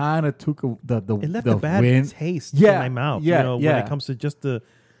kind of took it left a bad taste in my mouth. Yeah, when it comes to just the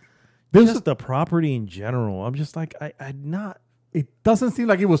property in general. I'm just like, I'm not. It doesn't seem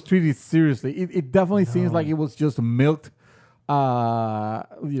like it was treated seriously. It definitely seems like it was just milked. For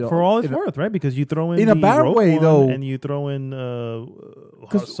all it's worth, right? Because you throw in a bad way, though, and you throw in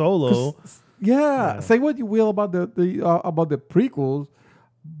Solo. Yeah, say what you will about the prequels,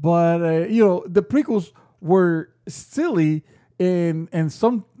 but the prequels were silly, and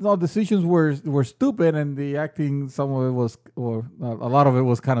some decisions were stupid, and the acting, some of it was, or a lot of it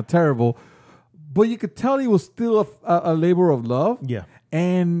was kind of terrible. But you could tell it was still a labor of love. Yeah.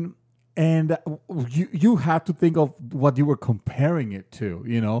 And you had to think of what you were comparing it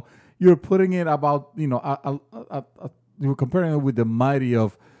to. You're putting it about you were comparing it with the mighty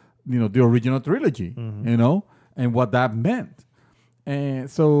of the original trilogy. And what that meant. And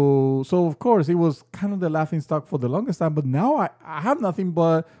so of course it was kind of the laughing stock for the longest time. But now I have nothing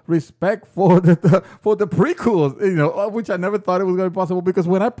but respect for the prequels. Which I never thought it was going to be possible, because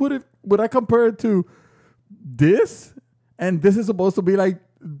when I compare it to this, and this is supposed to be like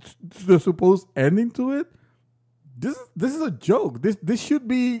the supposed ending to it, this is a joke. This should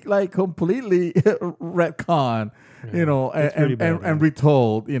be like completely retcon, and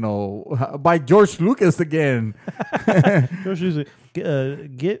retold, by George Lucas again. George Lucas,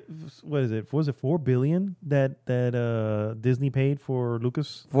 get what is it? Was it $4 billion that Disney paid for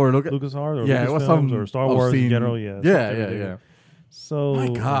LucasArts or Lucasfilms or Star Wars in general? Yeah. So my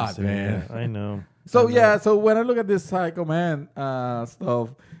God, man, I know. So when I look at this Psycho Man stuff,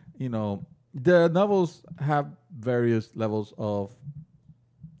 the novels have various levels of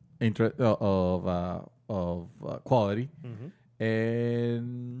interest of quality,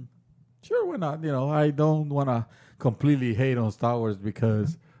 and sure, why not? I don't want to completely hate on Star Wars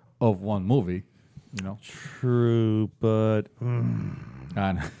because of one movie. True, but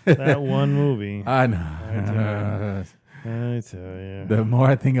I know. that one movie. I know. I tell you. The more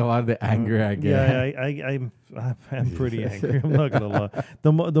I think about it, the angrier I get. Yeah, I'm pretty angry. I'm not gonna lie.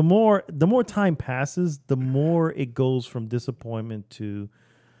 The more time passes, the more it goes from disappointment to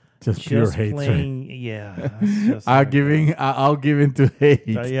just pure hatred. Plain, yeah. I'll give in to hate.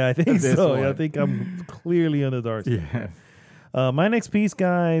 Yeah, I think so. Yeah, I think I'm clearly on the dark side. Yeah. My next piece,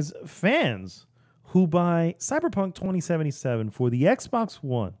 guys. Fans who buy Cyberpunk 2077 for the Xbox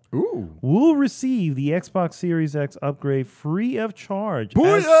One will receive the Xbox Series X upgrade free of charge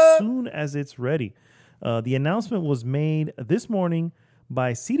as soon as it's ready. The announcement was made this morning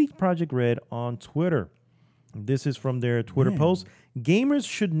by CD Projekt Red on Twitter. This is from their Twitter post. Gamers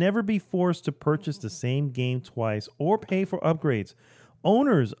should never be forced to purchase the same game twice or pay for upgrades.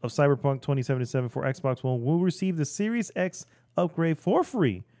 Owners of Cyberpunk 2077 for Xbox One will receive the Series X upgrade for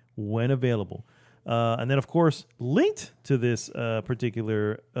free when available. And then, of course, linked to this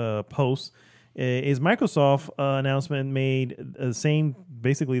particular post is Microsoft announcement made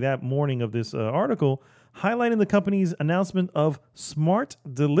basically that morning of this article, highlighting the company's announcement of Smart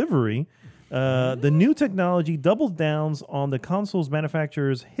Delivery. The new technology doubles down on the console's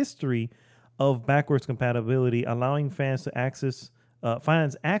manufacturer's history of backwards compatibility, allowing fans access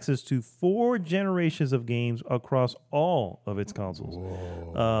to 4 generations of games across all of its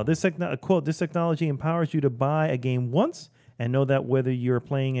consoles. This technology empowers you to buy a game once and know that whether you're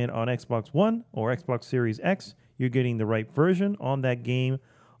playing it on Xbox One or Xbox Series X, you're getting the right version on that game.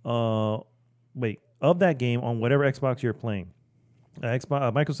 Of that game on whatever Xbox you're playing.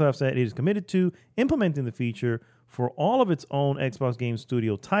 Microsoft said it is committed to implementing the feature for all of its own Xbox Game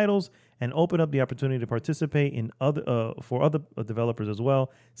Studio titles and open up the opportunity to participate in other developers as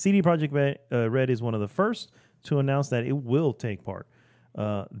well. CD Projekt Red is one of the first to announce that it will take part.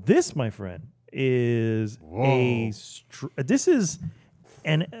 This, my friend, is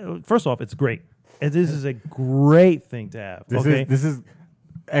first off, it's great. This is a great thing to have. This is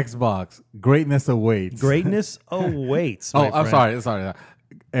Xbox. Greatness awaits. Greatness awaits. I'm sorry.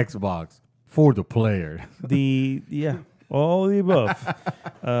 Xbox for the player. All the above.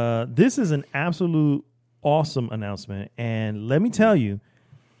 This is an absolute awesome announcement, and let me tell you,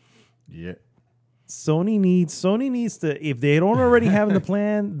 Sony needs to, if they don't already have in the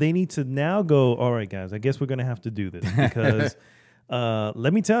plan, they need to now go, all right, guys, I guess we're gonna have to do this, because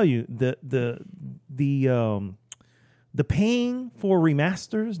let me tell you, the paying for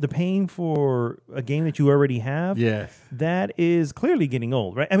remasters, the paying for a game that you already have, that is clearly getting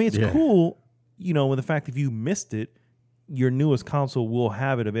old, right? I mean, it's cool, with the fact if you missed it, your newest console will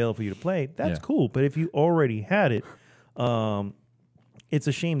have it available for you to play. That's cool. But if you already had it, it's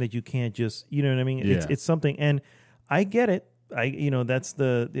a shame that you can't just, you know what I mean? Yeah. It's something, and I get it. That's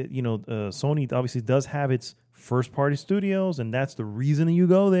Sony obviously does have its first party studios, and that's the reason you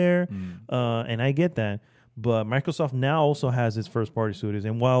go there. And I get that. But Microsoft now also has its first party studios,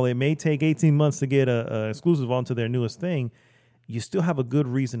 and while it may take 18 months to get a exclusive onto their newest thing, you still have a good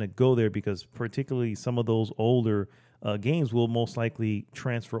reason to go there, because particularly some of those older games will most likely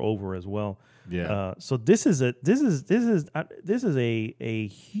transfer over as well. Yeah. So this is a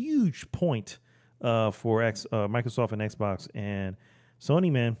huge point for Microsoft and Xbox and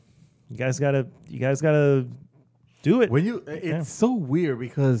Sony. Man, you guys gotta do it. When it's so weird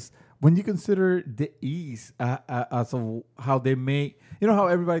because when you consider the ease as of how they make, how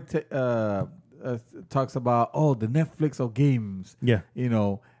everybody talks about the Netflix of games. Yeah.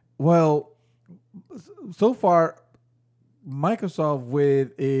 Well, so far, Microsoft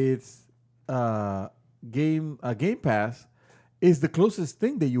with its Game Pass is the closest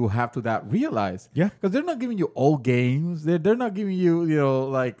thing that you have to that. Realize, because they're not giving you old games. They're not giving you,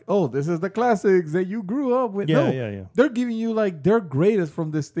 like, this is the classics that you grew up with. Yeah. They're giving you like their greatest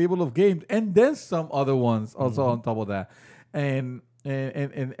from the stable of games, and then some other ones also on top of that, and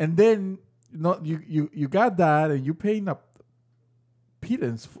then you got that, and you paying up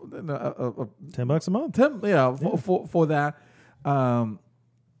pittance for $10 a month. For that.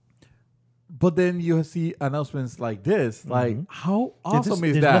 But then you see announcements like this. Like, how awesome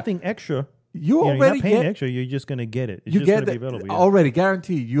is there's that? Nothing extra. You you're already not paying get extra. You're just gonna get it. It's you just get gonna be available. Yeah. already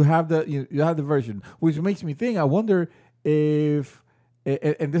guaranteed. You have the you have the version, which makes me think. I wonder if,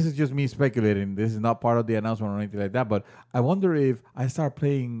 and this is just me speculating. This is not part of the announcement or anything like that. But I wonder if I start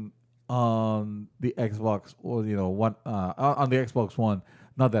playing on the Xbox or one on the Xbox One.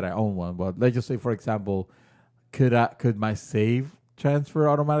 Not that I own one, but let's just say, for example, could my save transfer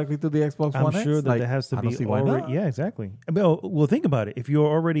automatically to the Xbox One X? I'm sure that there has to be already. Yeah, exactly. Well, think about it. If you're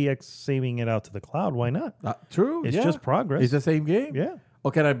already saving it out to the cloud, why not? True. It's just progress. It's the same game. Yeah. Oh,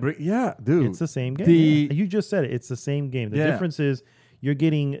 can I bring? Yeah, dude. It's the same game. You just said it. It's the same game. The difference is you're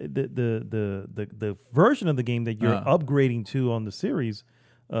getting the version of the game that you're upgrading to on the Series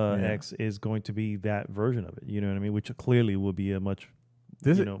X is going to be that version of it. You know what I mean? Which clearly will be a much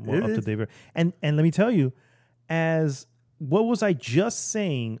more up to date. And let me tell you, as what was I just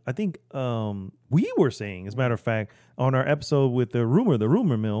saying? I think we were saying, as a matter of fact, on our episode with the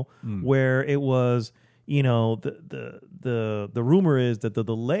rumor mill, where it was, the rumor is that the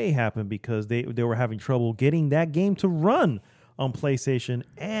delay happened because they were having trouble getting that game to run on PlayStation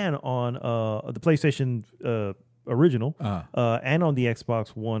and on the PlayStation original and on the Xbox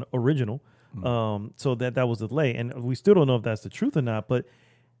One original. So that was the delay, and we still don't know if that's the truth or not. But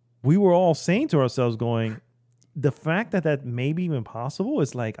we were all saying to ourselves, going, the fact that may be even possible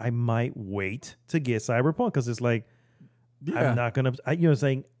is like, I might wait to get Cyberpunk because it's like, I'm not gonna,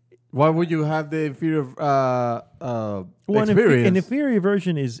 saying. Why would you have the inferior experience? An inferior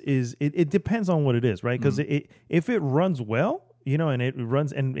version is it depends on what it is, right? Because if it runs well, and it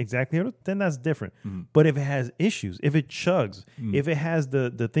runs and exactly, then that's different. But if it has issues, if it chugs, if it has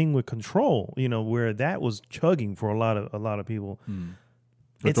the thing with control, where that was chugging for a lot of people,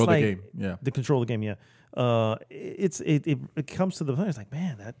 it's like the game, the control of the game, it comes to the point. It's like,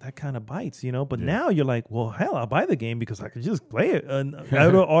 man, that kind of bites, But now you're like, well, hell, I'll buy the game because I could just play it and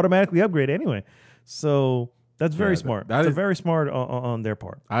it'll automatically upgrade anyway. So that's very smart. That's very smart on their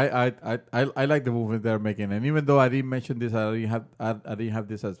part. I like the movement they're making, and even though I didn't mention this, I didn't have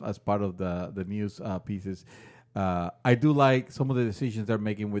this as part of the news pieces. I do like some of the decisions they're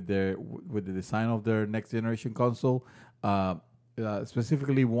making with the design of their next generation console.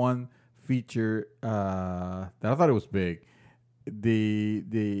 Specifically, one feature that I thought it was big,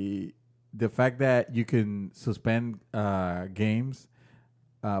 the fact that you can suspend games,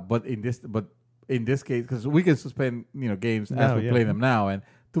 but in this case, because we can suspend games as we play them now, and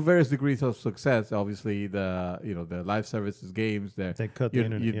to various degrees of success. Obviously, the live services games, they cut the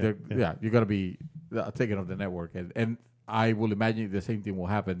internet. You're gonna be taken off the network, and I will imagine the same thing will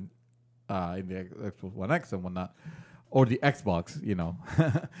happen in the Xbox One X and whatnot, or the Xbox,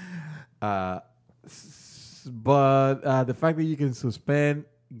 but the fact that you can suspend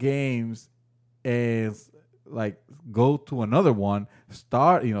games and like go to another one,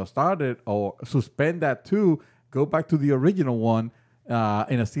 start it or suspend that too, go back to the original one in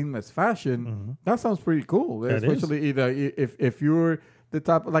a seamless fashion. That sounds pretty cool. That especially if you're the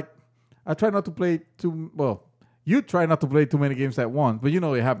type of, like, I try not to play you try not to play too many games at once, but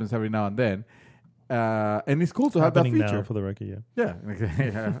it happens every now and then. And it's cool to have that feature. Now, for the record,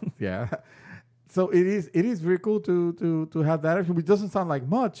 yeah. So it is very cool to have that option. It doesn't sound like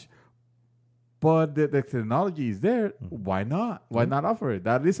much, but the technology is there. Why not? Why not offer it?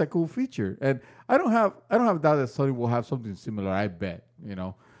 That is a cool feature, and I don't have doubt that Sony will have something similar. I bet,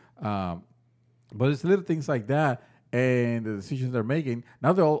 but it's little things like that, and the decisions they're making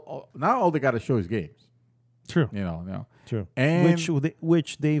now. All they got to show is games. True. True. And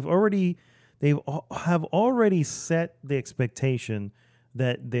which they've already set the expectation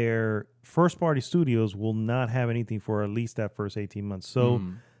that their first party studios will not have anything for at least that first 18 months. So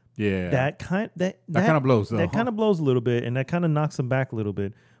yeah, that kind of blows. Though. That kind of blows a little bit, and that kind of knocks them back a little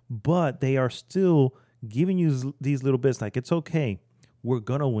bit. But they are still giving you these little bits, like it's okay, we're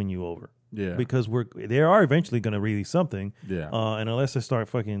gonna win you over. Yeah, because they are eventually gonna release something. Yeah, and unless they start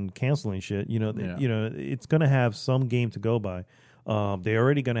fucking canceling shit, Yeah. It's gonna have some game to go by. They're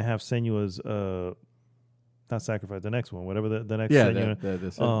already gonna have Senua's not Sacrifice, the next one, whatever the next.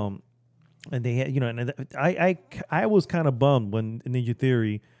 Senua. And they had, and I was kind of bummed when Ninja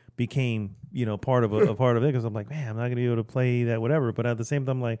Theory became, part of a part of it, because I'm like, man, I'm not gonna be able to play that, whatever. But at the same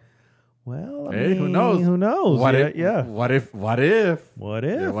time, I'm like, well, I mean, who knows? Who knows? What yeah, if? yeah. What if? What if?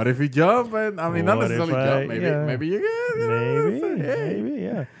 Yeah, what if you jump? And I mean, not What necessarily if jump. Maybe you get. Maybe,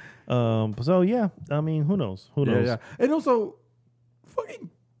 yeah. So yeah, I mean, who knows? Who knows? Yeah. And also, fucking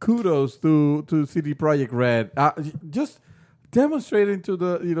kudos to CD Projekt Red, just demonstrating to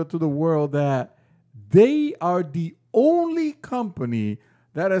the world that they are the only company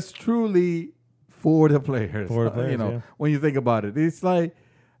that is truly for the players. For the players, yeah. When you think about it, it's like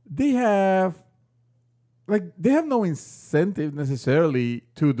they have no incentive necessarily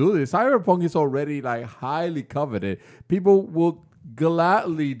to do this. Cyberpunk is already like highly coveted. People will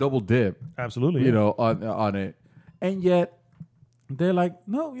gladly double dip. Absolutely, on it, and yet they're like,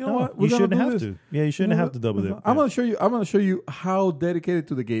 no, you know what? You shouldn't have to. Yeah, you shouldn't have to double dip. I'm gonna show you how dedicated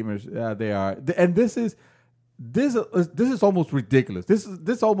to the gamers they are, and this is almost ridiculous. This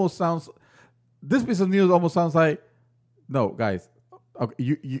piece of news almost sounds like, no, guys.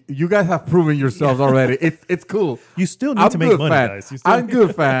 Okay, you guys have proven yourselves already. It's cool. You still need to make money, fam. guys. I'm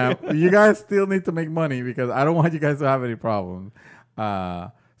good, fam. You guys still need to make money because I don't want you guys to have any problems.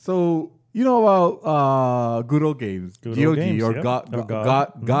 So you know about Good Old Games, Good Old GOG, Games, or yep.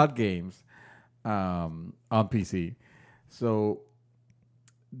 God Games on PC. So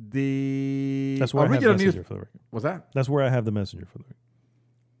that's where I have the messenger for the record. What's that? That's where I have the messenger for the record.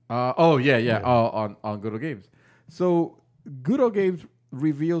 On Good Old Games. So Good Old Games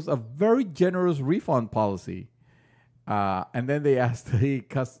reveals a very generous refund policy, and then they ask the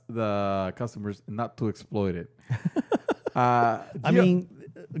customers not to exploit it. I mean,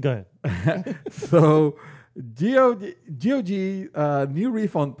 go ahead. So GOG new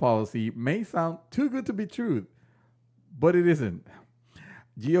refund policy may sound too good to be true, but it isn't.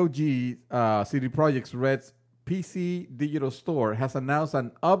 GOG CD Projekt Red's PC digital store has announced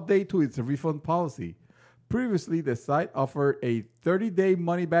an update to its refund policy. Previously, the site offered a 30-day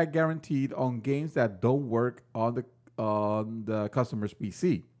money-back guaranteed on games that don't work on the customer's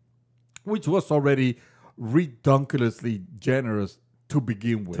PC, which was already redonkulously generous to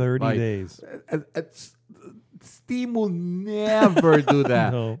begin with. 30 days. Steam will never do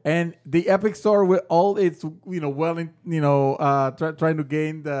that. No. And the Epic Store, with all its trying to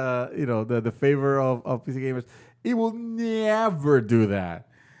gain the favor of PC gamers, it will never do that.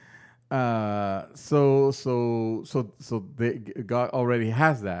 So they God already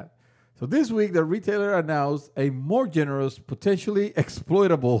has that. So this week, the retailer announced a more generous, potentially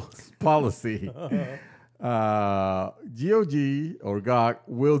exploitable policy. GOG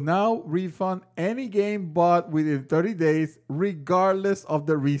will now refund any game bought within 30 days, regardless of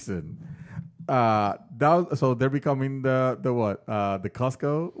the reason. So they're becoming the what? The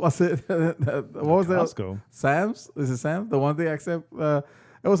Costco? Was it? What was it? Costco. Sam's? Is it Sam's? The one they accept?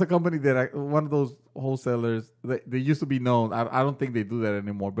 It was a company that one of those wholesalers. They used to be known. I don't think they do that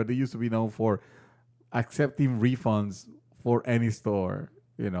anymore, but they used to be known for accepting refunds for any store.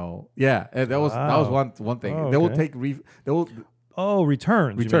 Yeah, and that was one thing. Oh, they will okay. take returns.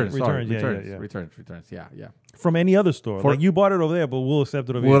 Returns. Yeah. From any other store. Like you bought it over there, but we'll accept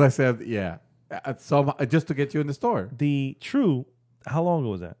it over here. We'll accept, yeah. Just to get you in the store. How long ago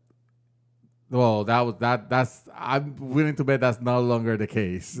was that? Well, that's I'm willing to bet that's no longer the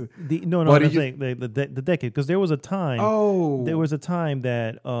case. I'm saying the decade, because there was a time. Oh, there was a time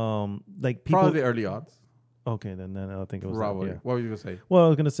that like people probably the early odds. Okay, then I think it was probably. Yeah. What were you gonna say? Well, I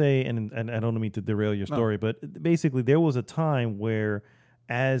was gonna say, and I don't mean to derail your story, but basically there was a time where,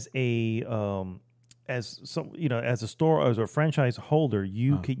 as a store, as a franchise holder,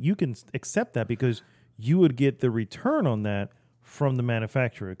 you can accept that because you would get the return on that from the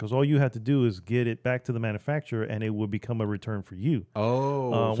manufacturer, because all you have to do is get it back to the manufacturer and it would become a return for you.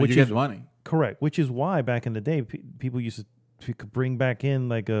 So which you get money. Correct. Which is why back in the day, people used to bring back in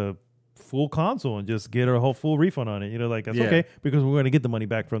like a full console and just get a whole full refund on it. That's okay, because we're going to get the money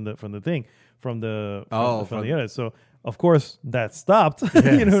back from the internet. So of course that stopped. Yes.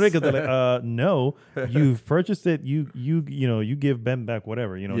 Because they're like, no, you've purchased it. You give them back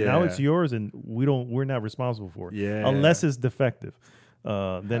whatever. Now it's yours, and we're not responsible for it unless it's defective.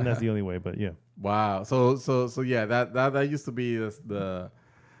 then that's the only way. But yeah, Wow. So yeah, that used to be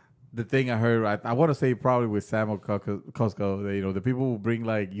the thing I heard. I want to say probably with Samuel Costco, the people will bring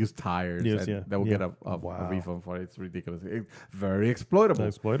like used tires Yes, and yeah, that will yeah. get a refund for it. It's ridiculous. It's very exploitable.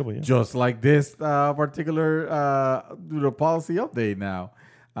 exploitable. Yeah. Just like this particular policy update now.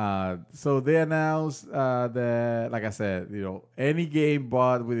 So they announced that, like I said, any game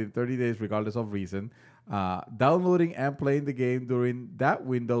bought within 30 days, regardless of reason, downloading and playing the game during that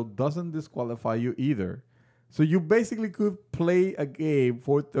window doesn't disqualify you either. So you basically could play a game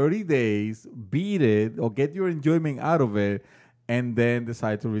for 30 days, beat it, or get your enjoyment out of it, and then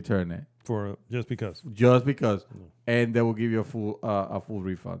decide to return it. For just because. And they will give you a full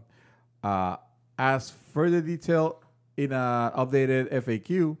refund. As further detail in an updated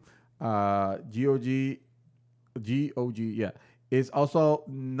FAQ, GOG, is also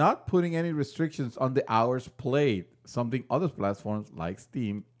not putting any restrictions on the hours played, something other platforms like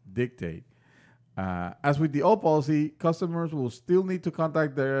Steam dictate. As with the old policy, customers will still need to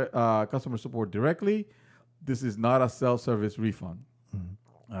contact their customer support directly. This is not a self-service refund.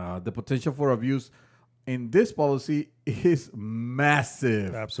 The potential for abuse in this policy is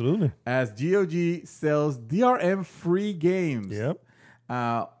massive. Absolutely. As GOG sells DRM-free games,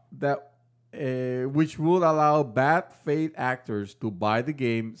 which will allow bad faith actors to buy the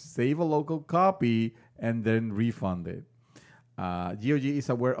game, save a local copy, and then refund it. GOG is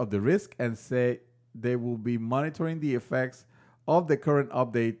aware of the risk and say they will be monitoring the effects of the current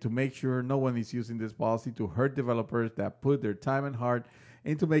update to make sure no one is using this policy to hurt developers that put their time and heart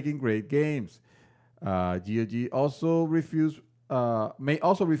into making great games. GOG also may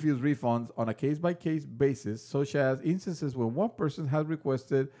also refuse refunds on a case-by-case basis, such as instances when one person has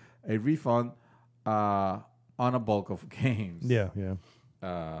requested a refund on a bulk of games. Yeah.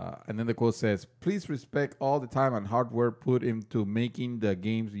 And then the quote says, "Please respect all the time and hard work put into making the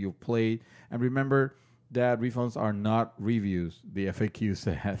games you've played. And remember that refunds are not reviews," the FAQ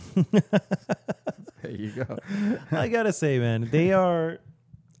says. There you go. I gotta say, man, they're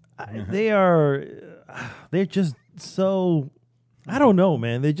just so, I don't know,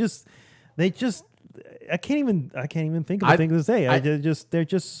 man. They just I can't even think of a thing to say. They're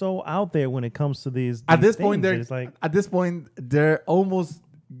just so out there when it comes to these at this things. point they're almost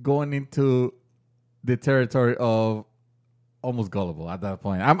going into the territory of almost gullible at that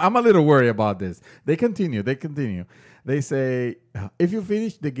point. I'm a little worried about this. They continue. They say, if you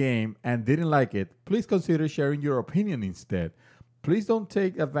finished the game and didn't like it, please consider sharing your opinion instead. Please don't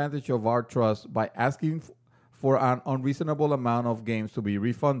take advantage of our trust by asking for an unreasonable amount of games to be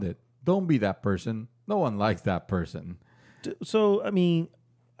refunded. Don't be that person. No one likes that person. So, I mean,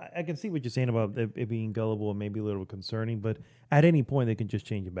 I can see what you're saying about it being gullible and maybe a little concerning, but at any point they can just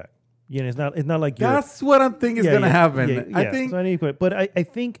change it back. It's not like that's what I'm thinking is going to happen. I think, so at any point, but I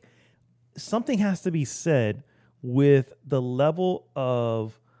think something has to be said with the level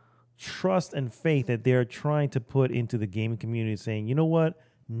of trust and faith that they're trying to put into the gaming community, saying, you know what,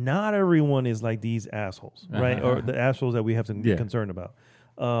 not everyone is like these assholes, right? Or the assholes that we have to be concerned about.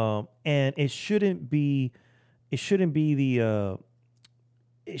 And it shouldn't be the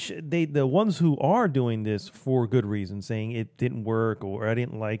ones who are doing this for good reason, saying it didn't work or I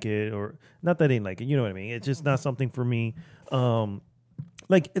didn't like it, or not that I didn't like it. You know what I mean? It's just not something for me.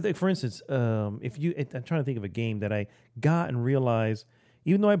 Like for instance, I'm trying to think of a game that I got and realized,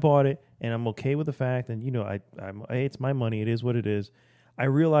 even though I bought it and I'm okay with the fact, and it's my money, it is what it is. I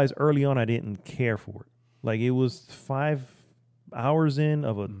realized early on I didn't care for it. Like it was 5 hours in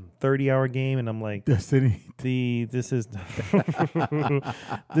of a 30-hour game, and I'm like, Destiny. This is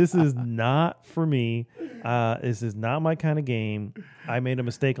this is not for me. This is not my kind of game. I made a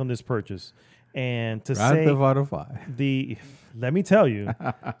mistake on this purchase, and to Grand say Theft Auto 5. let me tell you,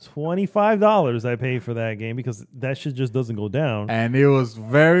 $25 I paid for that game because that shit just doesn't go down. And it was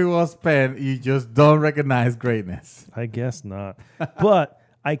very well spent. You just don't recognize greatness. I guess not, but.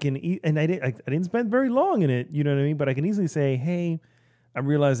 I didn't spend very long in it, you know what I mean? But I can easily say, hey, I'm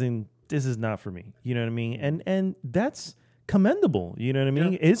realizing this is not for me, you know what I mean? And that's commendable, you know what I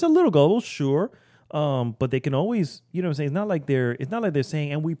mean? Yeah. It's a little gullible, sure, but they can always, you know what I'm saying? It's not like they're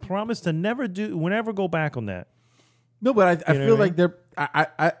saying, and we promise to never go back on that. No, but I feel like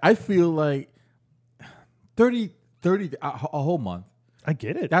I feel like 30 a whole month. I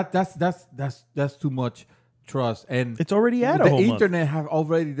get it. That's too much trust, and it's already at the internet have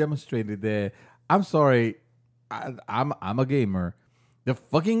already demonstrated that. I'm sorry, I'm a gamer. The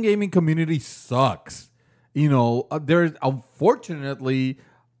fucking gaming community sucks. There's unfortunately,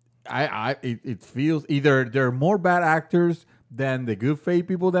 it feels either there are more bad actors than the good faith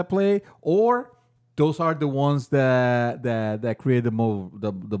people that play, or those are the ones that create the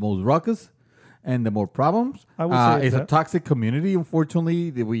most ruckus and the more problems. I would say it's a that. toxic community. Unfortunately,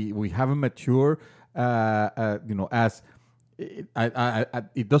 that we haven't matured. As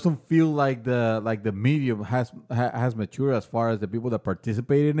it doesn't feel like the medium has matured as far as the people that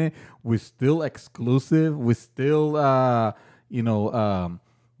participate in it. We're still exclusive. We're still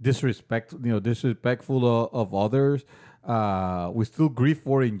disrespectful of others. We still grieve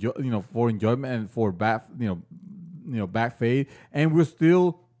for enjoyment and for bad bad faith, and we're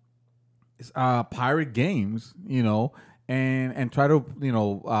still pirate games, and try to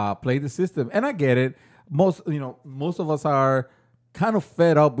play the system. And I get it. Most of us are kind of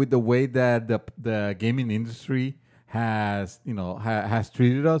fed up with the way that the gaming industry has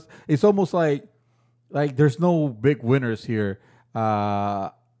treated us. It's almost like there's no big winners here.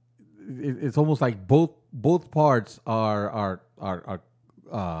 It's almost like both parts are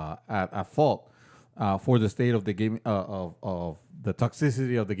at fault for the state of the game of the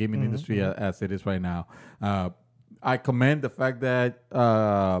toxicity of the gaming industry as it is right now. I commend the fact that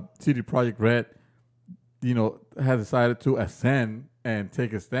CD Projekt Red, has decided to ascend and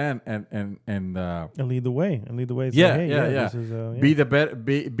take a stand and lead the way. And lead the way. Say, yeah, hey, yeah. This is, Be the better,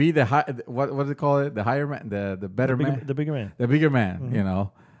 be the high. What do they call it? The higher man, the better man, the bigger man. the bigger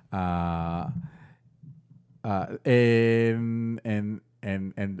man.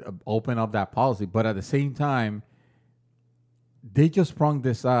 And open up that policy, but at the same time, they just sprung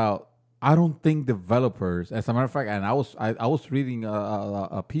this out. I don't think developers, as a matter of fact, and I was reading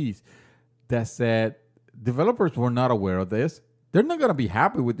a piece that said developers were not aware of this. They're not gonna be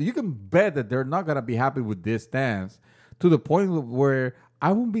happy with it. You can bet that they're not gonna be happy with this stance, to the point where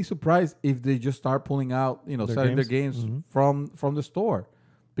I wouldn't be surprised if they just start pulling out, selling their games from the store,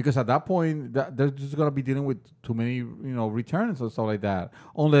 because at that point they're just gonna be dealing with too many returns or stuff like that,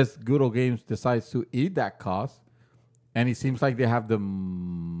 unless Good Old Games decides to eat that cost. And it seems like they have the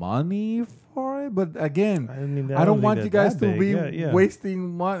money for it, but again, I don't want you guys to be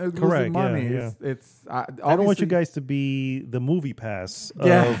wasting money. Correct. Money. Yeah. I don't want you guys to be the movie pass of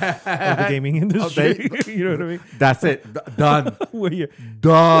the gaming industry. You know what I mean? That's it. Done.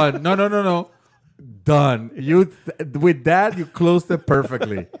 Done. No. Done. With that, you closed it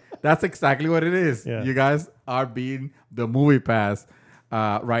perfectly. That's exactly what it is. Yeah. You guys are being the movie pass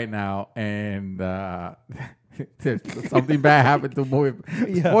right now, and. Something bad happened to Movie.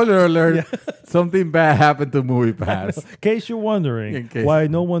 Spoiler alert! Something bad happened to Movie Pass. In case you're wondering why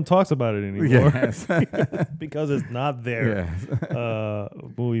no one talks about it anymore, because it's not there. Yes.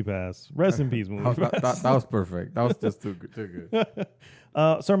 Movie Pass. Rest in peace, Movie Pass. That was perfect. That was just too good.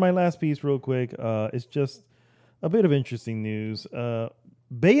 Sir, my last piece, real quick. It's just a bit of interesting news.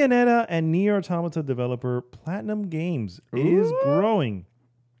 Bayonetta and Nier Automata developer Platinum Games is growing.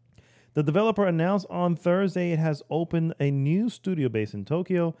 The developer announced on Thursday it has opened a new studio base in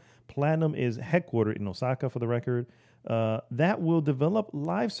Tokyo. Platinum is headquartered in Osaka, for the record. That will develop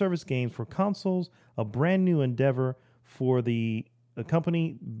live service games for consoles, a brand new endeavor for the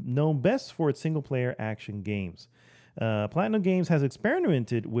company known best for its single-player action games. Platinum Games has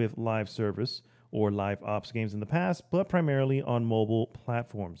experimented with live service or live ops games in the past, but primarily on mobile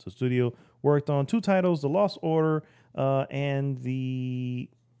platforms. The studio worked on two titles, The Lost Order and The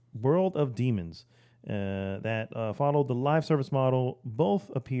World of Demons, that followed the live service model. Both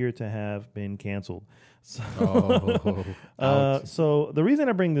appear to have been canceled. So, so the reason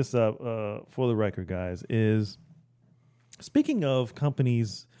I bring this up, for the record, guys, is speaking of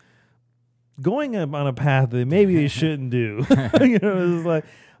companies going on a path that maybe they shouldn't do. It's like,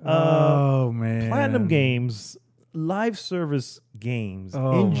 oh man, Platinum Games live service games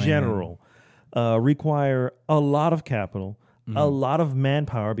in general require a lot of capital. A lot of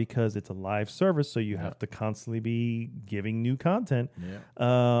manpower, because it's a live service, so you have to constantly be giving new content.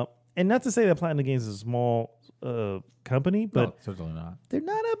 And not to say that Platinum Games is a small company, but no, certainly not. They're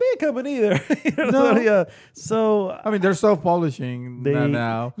not a big company either. No. So I mean, they're self-publishing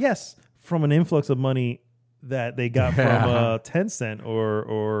now. Yes, from an influx of money that they got from Tencent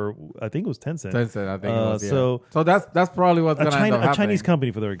or I think it was Tencent. Tencent, I think it was. So that's probably what's going to end up happening. A Chinese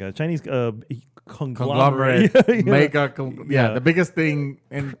company, for the record, Chinese conglomerate. The biggest thing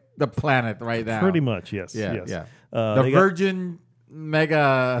in the planet right now. Pretty much, yes. The Virgin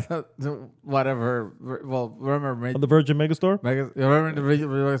Mega, whatever. Well, remember the Virgin Megastore? Remember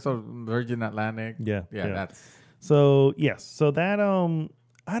the Virgin Atlantic? Yeah. That's so. Yes, so that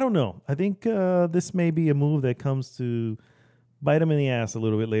I don't know. I think this may be a move that comes to bite them in the ass a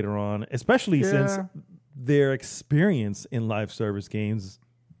little bit later on, especially since their experience in live service games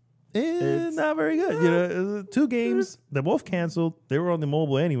is not very good. Two games, they're both canceled. They were on the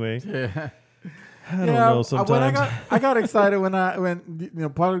mobile anyway. I don't know. When Sometimes I got excited when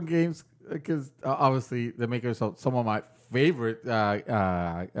part of games, because obviously the makers of some of my favorite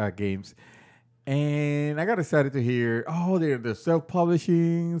games, and I got excited to hear, they're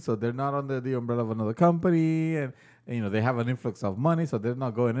self-publishing, so they're not under the umbrella of another company, and they have an influx of money, so they're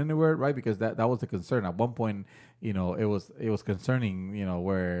not going anywhere, right? Because that was the concern at one point. It was concerning,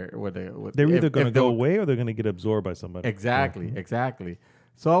 where they're either going to go away or they're going to get absorbed by somebody. Exactly.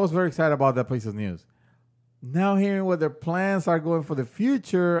 So I was very excited about that piece of news. Now hearing what their plans are going for the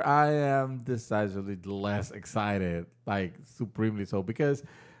future, I am decidedly less excited, like supremely so, because,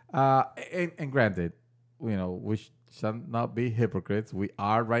 and granted, we shall not be hypocrites. We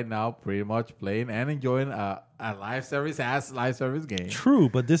are right now pretty much playing and enjoying a live service game. True,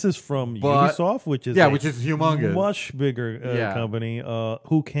 but this is from Ubisoft, which is which is humongous, much bigger company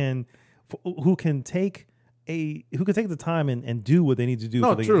who can take the time and do what they need to do.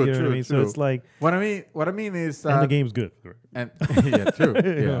 True. What I mean? So it's like what I mean is, and the game's good. And true,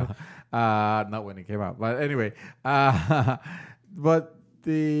 not when it came out, but anyway, but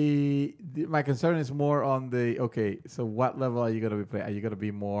my concern is more on the so what level are you going to be playing? Are you going to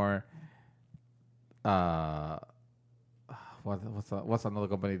be more what's another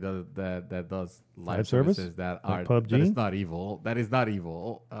company that does live services that like are PUBG? That is not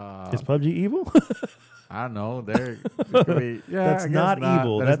evil. Is PUBG evil? I don't know. That's not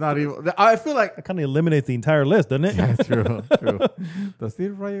evil. That's not evil. I feel like that kind of eliminates the entire list, doesn't it? Yeah, true. Does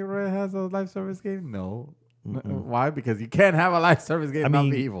Steel Red has a live service game? No. Why? Because you can't have a live service game and not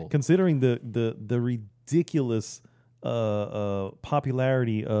be evil. Considering the ridiculous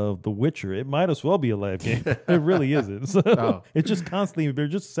popularity of The Witcher, it might as well be a live game. It really isn't. So it's just constantly, they're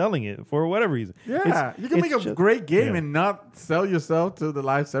just selling it for whatever reason. Yeah, you can make a great game and not sell yourself to the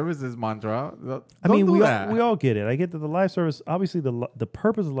live services mantra. We all get it. I get that the live service, obviously the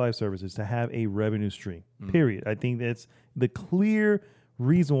purpose of live service is to have a revenue stream, period. I think that's the clear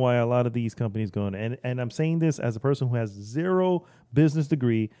reason why a lot of these companies go on. And I'm saying this as a person who has zero business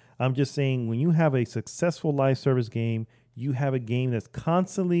degree. I'm just saying when you have a successful live service game, you have a game that's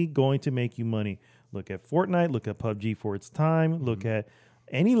constantly going to make you money. Look at Fortnite, look at PUBG for its time, look at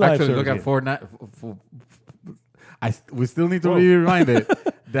any live service look game. At Fortnite. We still need to be reminded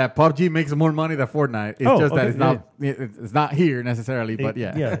that PUBG makes more money than Fortnite. It's just that it's not here necessarily, but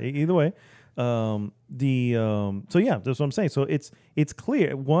either way. So yeah, that's what I'm saying. So it's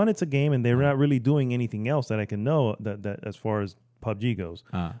clear. One, it's a game, and they're not really doing anything else that I can know that as far as PUBG goes.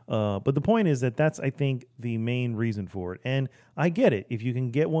 But the point is that's I think the main reason for it. And I get it. If you can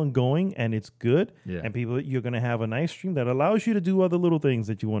get one going and it's good, and you're going to have a nice stream that allows you to do other little things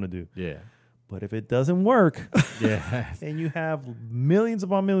that you want to do. Yeah. But if it doesn't work, and you have millions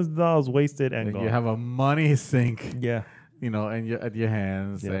upon millions of dollars wasted and gone. You have a money sink. Yeah. And you're at your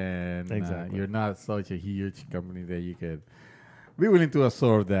hands, and exactly. You're not such a huge company that you could be willing to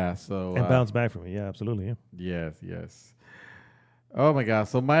absorb that. So and bounce back from it. Yeah, absolutely. Yeah. Yes. Oh my God!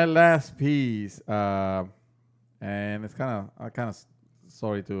 So my last piece, and it's kind of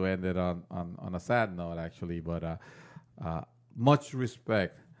sorry to end it on a sad note, actually, but much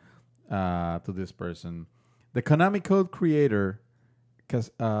respect to this person, the Konami Code creator,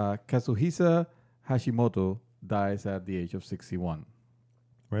 Kazuhisa Hashimoto, dies at the age of 61.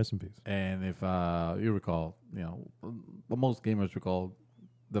 Rest in peace. And if you recall, most gamers recall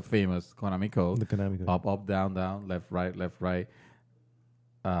the famous Konami Code. The Konami Code. Up, down, left, right,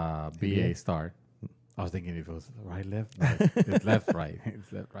 BA start. I was thinking if it was right, left, it's left, right.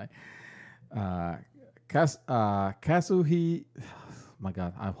 It's left, right. Kazuhi, my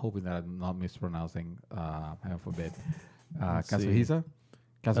God, I'm hoping that I'm not mispronouncing, heaven forbid. Kazuhisa?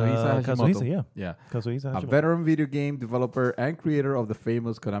 Kazuhisa Hashimoto. Yeah. Kazuhisa Hashimoto. A veteran video game developer and creator of the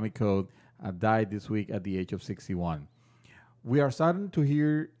famous Konami Code died this week at the age of 61. We are saddened to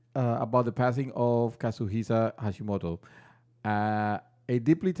hear about the passing of Kazuhisa Hashimoto, a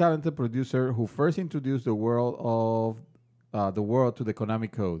deeply talented producer who first introduced the world to the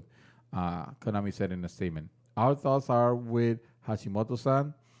Konami Code. Konami said in a statement, "Our thoughts are with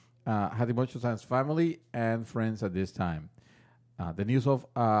Hashimoto-san's family and friends at this time." The news of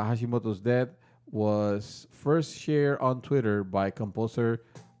Hashimoto's death was first shared on Twitter by composer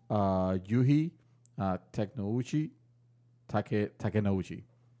Yuhi Takenouchi. Takenouchi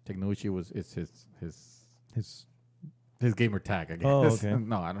was his gamer tag, I guess. Oh, okay.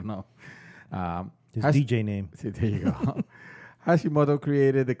 No, I don't know. His DJ name. There you go. Hashimoto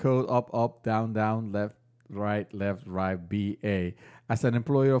created the code up, down, left, right, BA as an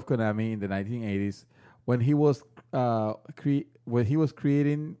employee of Konami in the 1980s when he was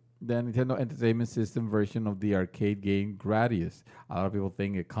creating the Nintendo Entertainment System version of the arcade game Gradius. A lot of people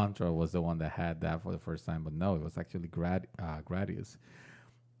think that Contra was the one that had that for the first time, but no, it was actually Gradius.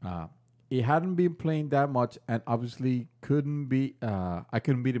 It hadn't been playing that much, and obviously I couldn't beat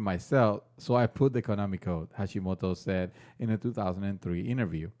it myself, so I put the Konami code, Hashimoto said in a 2003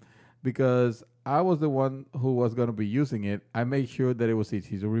 interview. Because I was the one who was going to be using it, I made sure that it was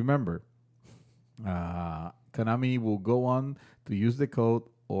easy to remember. Konami will go on to use the code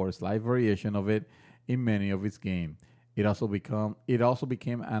or a slight variation of it in many of its games. It also became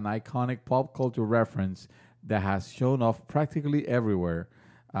an iconic pop culture reference that has shown off practically everywhere,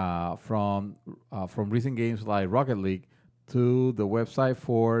 from recent games like Rocket League to the website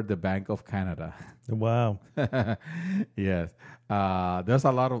for the Bank of Canada. Wow. Yes. There's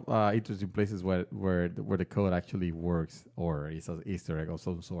a lot of interesting places where the code actually works, or it's an Easter egg of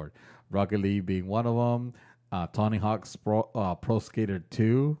some sort. Rocket League being one of them. Tony Hawk's Pro Skater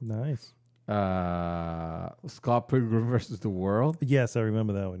 2. Nice. Scott Pilgrim versus the World. Yes, I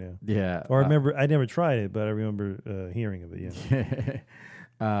remember that one. Yeah. Yeah. Or I remember I never tried it, but I remember hearing of it. Yeah.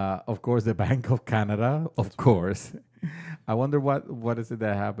 Of course, the Bank of Canada. Of course. I wonder what is it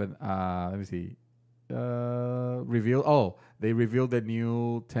that happened. Let me see. They revealed the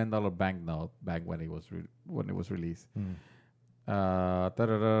new $10 banknote back when it was released.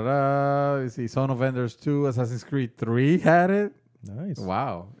 Let's see, Zone of Enders 2, Assassin's Creed 3 had it. Nice.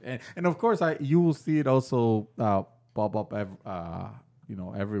 Wow. And of course, you will see it also pop up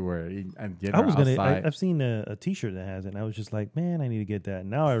everywhere and get outside. I've seen a T-shirt that has it, and I was just like, man, I need to get that.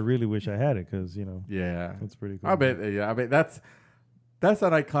 Now I really wish I had it because yeah, it's pretty cool. I bet that's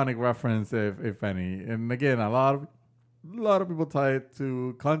an iconic reference, if any. And again, a lot of people tie it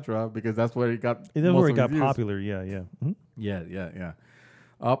to Contra because that's where it got. That's where it got popular. Yeah, yeah. Mm-hmm. Yeah.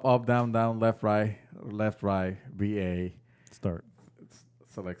 Up, down, left, right, BA. Start.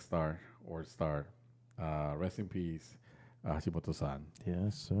 Select star or star. Rest in peace, Hashimoto-san.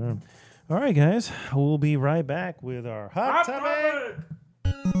 Yes, sir. All right, guys. We'll be right back with our hot topic.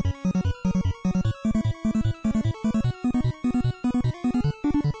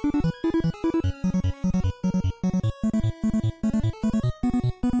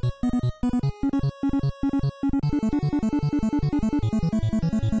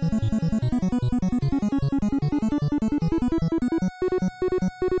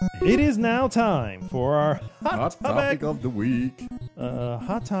 It is now time for our hot topic of the week.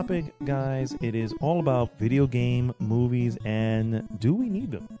 Hot topic, guys. It is all about video game movies and do we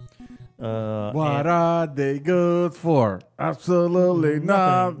need them? What are they good for? Absolutely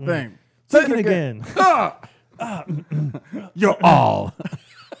nothing. Say it again. You're all.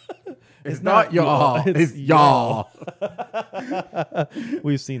 It's not your all. It's y'all.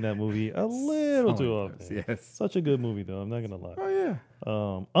 We've seen that movie a little too often. Yes. Such a good movie, though. I'm not going to lie. Oh, yeah.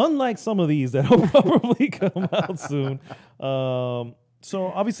 Unlike some of these that will probably come out soon. So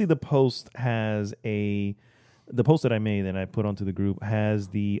obviously the post that I made and I put onto the group has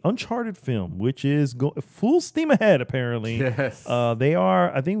the Uncharted film, which is full steam ahead, apparently. Yes. They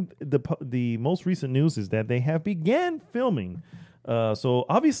are, I think the most recent news is that they have began filming. So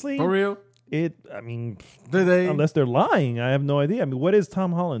obviously, for real, did they? Unless they're lying, I have no idea. I mean, what is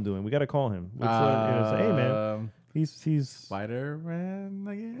Tom Holland doing? We got to call him. Say, hey man, he's Spider-Man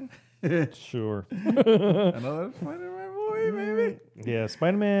again. Sure. Another Spider-Man movie, maybe. Yeah,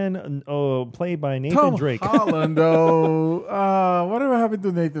 Spider-Man. Played by Nathan Drake. Tom Holland, though. Whatever happened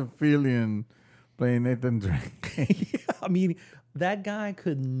to Nathan Fillion playing Nathan Drake? I mean, that guy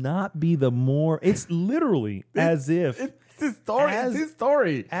could not be the more. It's literally as if. It's his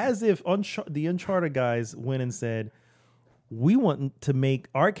story. As if the Uncharted guys went and said, we want to make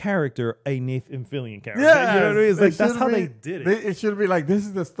our character a Nathan Fillion character. Yeah, you know what I mean? It's like, that's how they did it. It should be like, this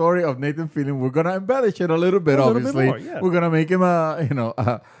is the story of Nathan Fillion. We're gonna embellish it a little bit, obviously. Bit more, yeah. We're gonna make him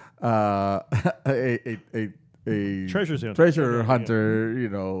a treasure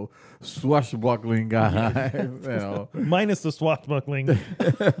hunter, swashbuckling guy, minus the swashbuckling.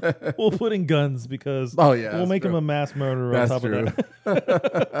 We'll put in guns because we'll make him a mass murderer on top of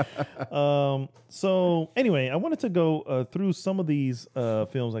that. So anyway, I wanted to go through some of these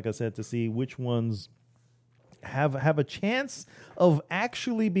films, like I said, to see which ones have a chance of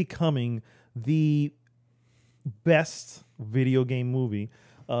actually becoming the best video game movie,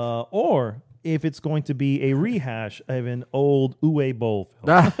 or if it's going to be a rehash of an old Uwe Boll film.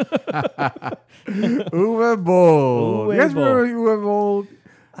 Uwe Boll. You guys remember Uwe Boll?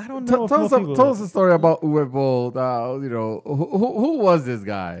 I don't know. Tell us a story about Uwe Boll. Who was this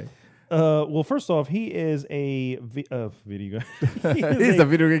guy? Well, first off, he is a video game. He's a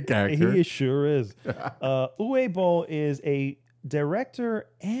video game character. He sure is. Uwe Boll is a director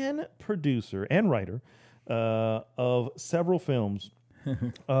and producer and writer of several films.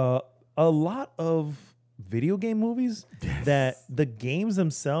 A lot of video game movies that the games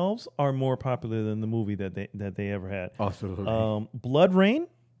themselves are more popular than the movie that they ever had. Absolutely. Blood Rain.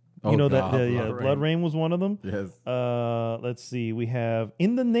 You know God, that Blood Rain was one of them. Yes. Let's see. We have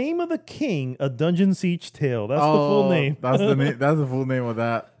In the Name of the King, a Dungeon Siege Tale. That's the full name. That's the that's the full name of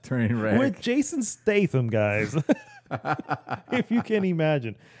that train wreck. With Jason Statham, guys. If you can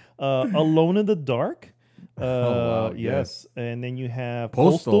imagine. Alone in the Dark. wow, yes. And then you have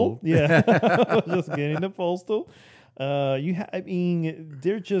Postal. Yeah. I was just getting to Postal. I mean,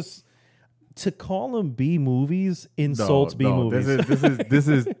 they're just, to call them B movies insults B movies. This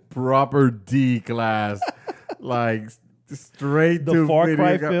is proper D class, like straight The to Far video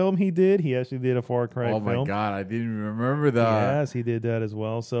Cry game. film he did. He actually did a Far Cry Oh film. my god, I didn't even remember that. Yes, he did that as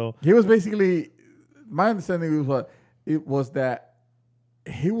well. So He was basically, my understanding was that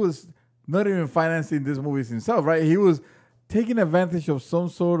he was not even financing these movies himself, right? He was taking advantage of some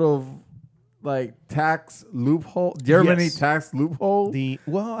sort of like tax loophole, Germany Yes. tax loophole I don't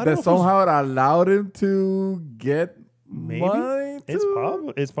know that if it was- somehow it allowed him to get maybe money.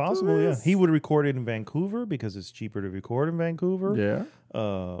 it's possible. Yeah, this. he would record it in Vancouver because it's cheaper to record in Vancouver. Yeah.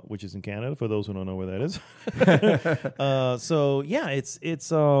 Which is in Canada for those who don't know where that is. So yeah, it's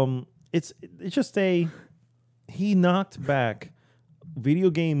just he knocked back video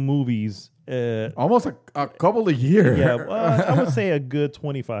game movies. Almost a couple of years. Yeah, well, I would say a good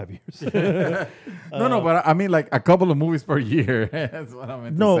 25 years. No, but I mean like a couple of movies per year. That's what I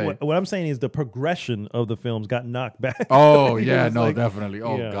meant to No, say. what I'm saying is the progression of the films got knocked back. Oh yeah, It's no, like- definitely.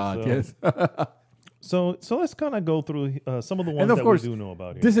 Oh yeah, god, so- yes. So let's kind of go through some of the ones And of that course, we do know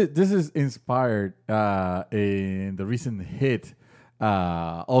about here. This is inspired in the recent hit,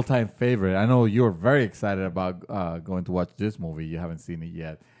 all time favorite. I know you're very excited about going to watch this movie. You haven't seen it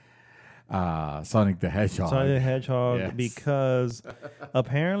yet. Sonic the Hedgehog. Sonic the Hedgehog, Yes. because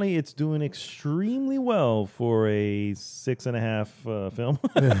apparently it's doing extremely well for a 6.5 film.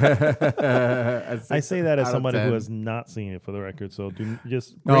 I say that as somebody who has not seen it, for the record. So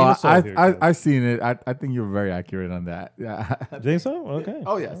just No, grain of salt here, guys. I've seen it. I think you're very accurate on that. Yeah. Think so? Okay.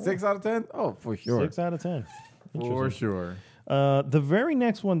 Oh yeah, 6 out of 10. Oh, for sure. 6 out of 10. For sure. The very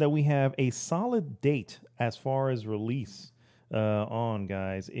next one that we have a solid date as far as release on,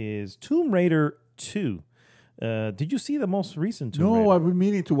 guys, is Tomb Raider 2. Did you see the most recent Tomb Raider? No, I've been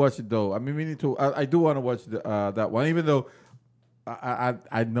meaning to watch it though. I've been meaning to. I do want to watch that one, even though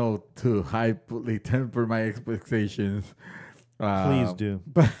I know to hyperly temper my expectations. Please do.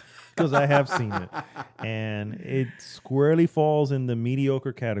 Because I have seen it. And it squarely falls in the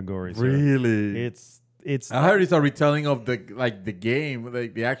mediocre category. Sir. Really, It's I heard it's a retelling of the game,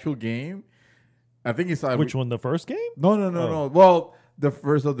 like the actual game. I think it's which one? The first game? No. Well, the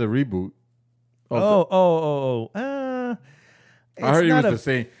first of the reboot. I heard it was the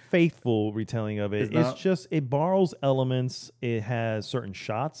same. faithful retelling of it. It's It's not? just it borrows elements. It has certain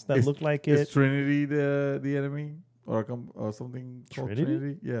shots that look like Is it. Trinity the enemy or something called Trinity?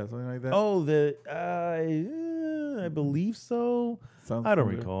 Trinity? Yeah, something like that. Oh, I believe so. Sounds I don't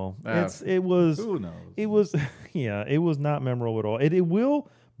familiar. recall. Ah, It was Who knows? it was it was not memorable at all. It will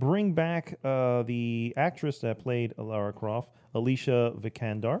bring back the actress that played Lara Croft, Alicia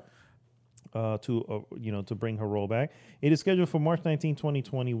Vikander, to bring her role back. It is scheduled for March 19,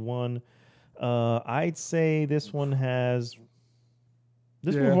 2021. I'd say this one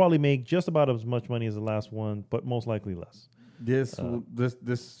will probably make just about as much money as the last one, but most likely less. This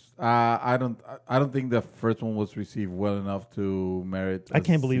I don't think the first one was received well enough to merit. I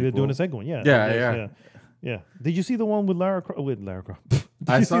can't believe they're sequel. doing a second one. Yeah. Yeah. Yeah. Did you see the one with Lara Croft? Did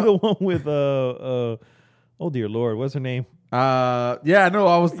I you saw- see the one with oh dear Lord, what's her name? Yeah, no,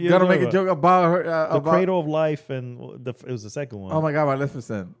 I was You gonna know make a what? joke about her. The about, Cradle of Life, and it was the second one. Oh my god,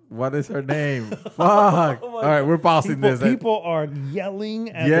 Maleficent. What is her name? Fuck. All right, we're pausing this. People are yelling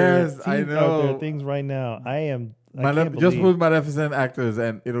at Yes, their, I at know. their things right now. I can't Just believe put Maleficent actors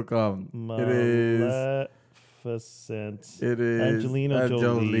and it'll come. Maleficent. It is Angelina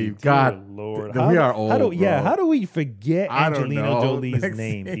Jolie. Dear God, Lord, we are old. How do we forget I don't Angelina know. Jolie's Next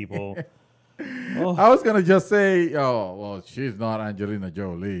name, thing. people? I was gonna just say, oh well, she's not Angelina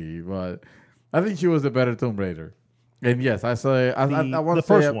Jolie, but I think she was a better Tomb Raider. And yes, I say I want the to say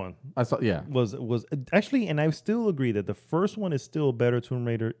first one I saw, yeah. was actually, and I still agree that the first one is still a better Tomb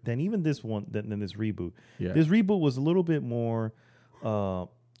Raider than even this one than this reboot. Yeah. This reboot was a little bit more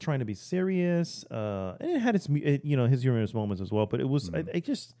trying to be serious, and it had its his humorous moments as well. But it was I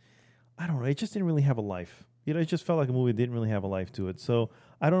don't know, it just didn't really have a life. It just felt like a movie that didn't really have a life to it. So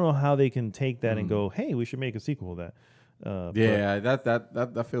I don't know how they can take that and go, hey, we should make a sequel of that. Yeah,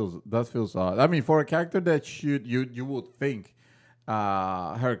 that feels odd. I mean, for a character that you would think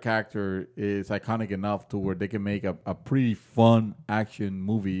her character is iconic enough to where they can make a pretty fun action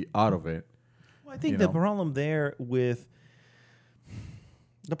movie out of it. Well, I think you the know. problem there with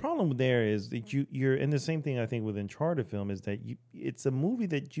the problem there is that you're and the same thing I think with Uncharted film is that it's a movie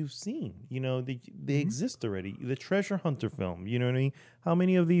that you've seen. You know, they exist already. The Treasure Hunter film. You know what I mean? How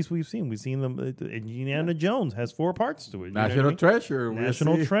many of these we've seen? We've seen them. Indiana Jones has 4 parts to it. You know what I National mean? Treasure.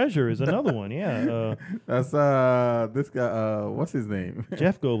 National Treasure is another one. Yeah. That's this guy. What's his name?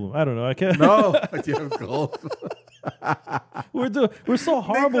 Jeff Goldblum. I don't know. I can't. No, Jeff Goldblum. We're so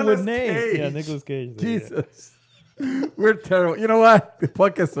horrible Nicolas with names. Cage. Yeah, Nicolas Cage. Yeah. Jesus. We're terrible. You know what? The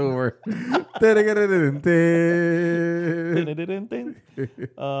podcast's over.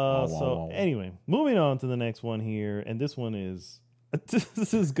 So anyway, moving on to the next one here, and this one is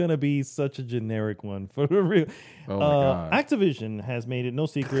this is gonna be such a generic one for the real. Oh my God. Activision has made it no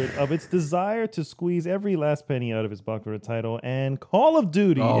secret of its desire to squeeze every last penny out of its popular title, and Call of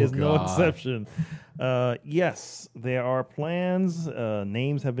Duty Oh is no God. exception. Yes, there are plans.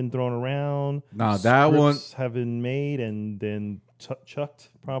 Names have been thrown around. Now, that one- Scripts have been made and then chucked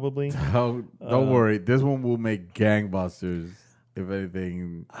probably. Don't worry. This one will make gangbusters. If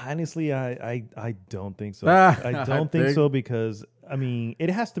anything, Honestly, I don't think so. Ah, I don't think so because I mean it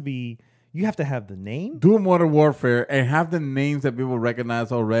has to be. You have to have the name, do Modern Warfare and have the names that people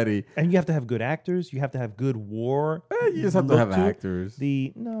recognize already. and you have to have good actors. You have to have good war. You just have to look have it. actors.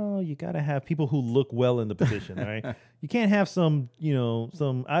 You got to have people who look well in the position. All right, you can't have some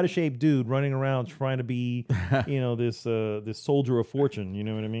some out of shape dude running around trying to be this soldier of fortune. You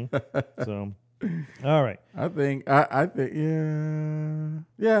know what I mean? So, all right. I think, yeah.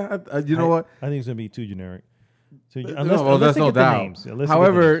 You know what? I think it's gonna be too generic. So, There's unless they no get the doubt. names. Unless they get the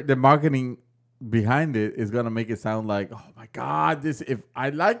However, names. the marketing behind it is gonna make it sound like, oh my God, if I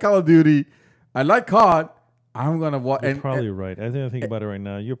like Call of Duty, I like COD, I'm gonna watch. You're probably right. I think about it right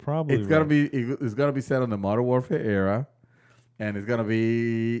now. You're probably It's gonna be set on the Modern Warfare era, and it's gonna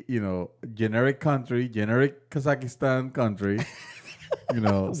be generic country, generic Kazakhstan country,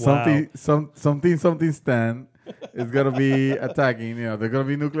 something stand. It's gonna be attacking. They're gonna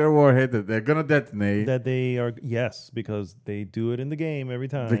be nuclear warhead that they're gonna detonate. that they are because they do it in the game every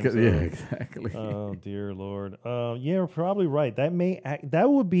time. Because, so- yeah, exactly. Oh dear Lord. Yeah, you're probably right. That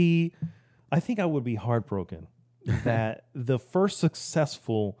would be. I think I would be heartbroken that the first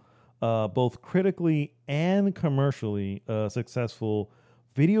successful, both critically and commercially successful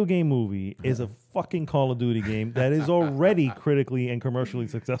video game movie is a fucking Call of Duty game that is already critically and commercially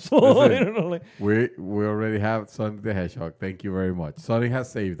successful. Listen. I don't know, like, we already have Sonic the Hedgehog. Thank you very much. Sonic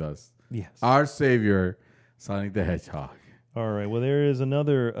has saved us. yes. Our savior, Sonic the Hedgehog. All right. Well, there is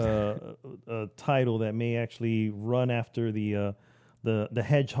another title that may actually run after the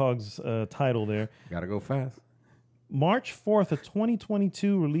Hedgehog's title there. Gotta go fast. March 4th of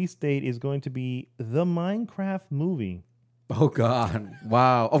 2022 release date is going to be the Minecraft movie. Oh God!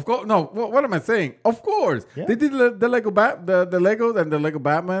 Wow. Of course. No. What am I saying? Of course. Yeah. They did the Lego the Legos and the Lego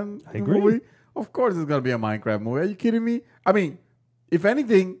Batman I agree. movie. Of course, it's gonna be a Minecraft movie. Are you kidding me? I mean, if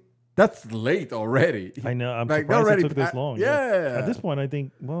anything, that's late already. I know. I'm Like, they surprised it already took this pa- long. yeah. At this point, I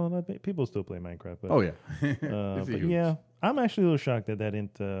think, people still play Minecraft. But, Oh yeah. but It's huge. yeah, I'm actually a little shocked that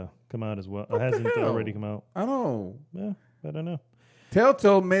didn't come out as well. Hasn't hell? already come out. I know. Yeah, I don't know.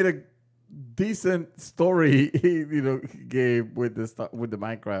 Telltale made a decent story, game with the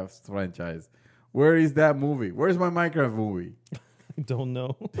Minecraft franchise. Where is that movie? Where's my Minecraft movie? I don't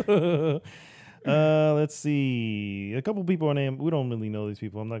know. Let's see. A couple people are named. We don't really know these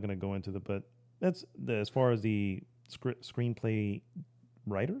people. I'm not going to go into but that's as far as the screenplay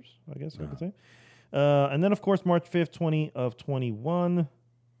writers, I guess I could say. And then, of course, March 5th, 2021.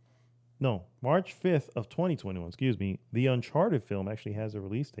 No, March 5th of 2021, excuse me. The Uncharted film actually has a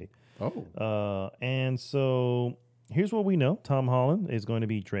release date. Oh. And so here's what we know. Tom Holland is going to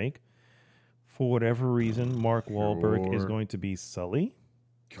be Drake. For whatever reason, Mark Wahlberg is Sure. going to be Sully.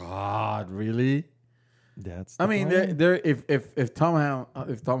 God, really? That's I the mean, plan. if Tom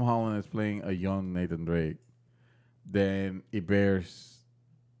Holland is playing a young Nathan Drake, then it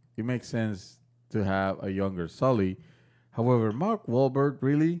makes sense to have a younger Sully. However, Mark Wahlberg,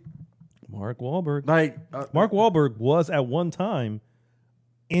 really? Mark Wahlberg. Like Mark Wahlberg was at one time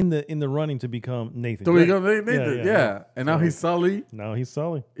in the running to become Nathan. So Drake. we go Nathan, yeah. And now So- he's Sully. Now he's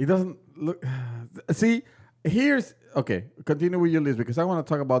Sully. He doesn't look. See, continue with your list because I want to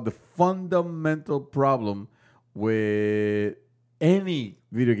talk about the fundamental problem with any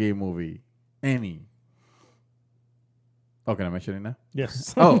video game movie. Any. Oh, can I mention it now?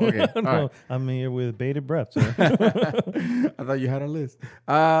 Yes. Oh, okay. No, All right. I'm here with bated breath, sir. I thought you had a list.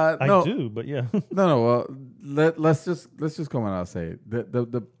 I No, do, but yeah. no. Well, let's just come out and say it.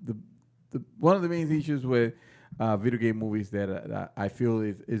 The one of the main issues with video game movies that I feel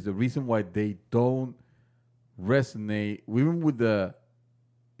is the reason why they don't resonate with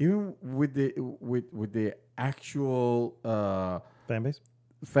the actual Fan base?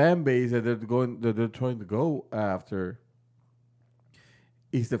 fan base that they're trying to go after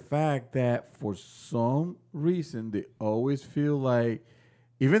is the fact that for some reason they always feel like,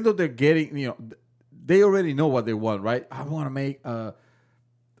 even though they're getting, they already know what they want, right? I want to make a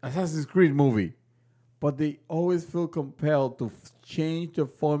Assassin's Creed movie, but they always feel compelled to change the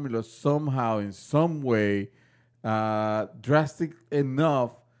formula somehow, in some way, drastic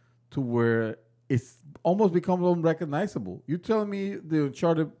enough to where it's almost becomes unrecognizable. You telling me the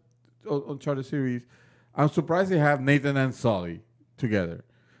Uncharted series, I'm surprised they have Nathan and Sully together.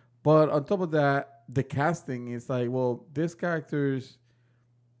 But on top of that, the casting is like, well, these characters,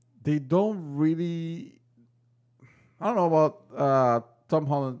 they don't really, I don't know about Tom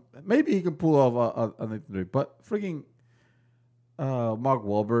Holland. Maybe he can pull off a Nathan Drake, but freaking Mark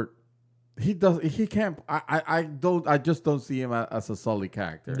Wahlberg, he can't. I just don't see him as a Sully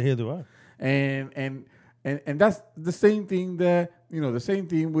character. Neither do I. And that's the same thing the same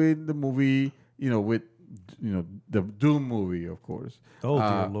thing with the movie, with the Doom movie, of course. Oh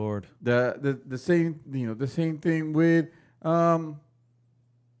dear Lord. The same thing with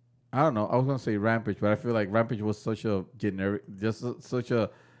I don't know. I was gonna say Rampage, but I feel like Rampage was such a generic, such a.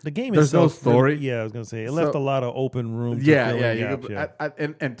 The game There's no itself, story. Yeah, I was gonna say it left a lot of open room. To Yeah, fill in yeah.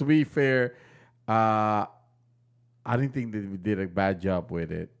 gaps, And to be fair, I didn't think that we did a bad job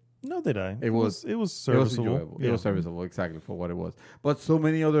with it. No, did I? It was serviceable. It was enjoyable. Yeah. It was serviceable, exactly for what it was. But so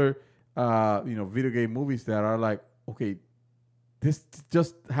many other, video game movies that are like, okay, this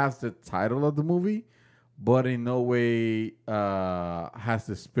just has the title of the movie, but in no way has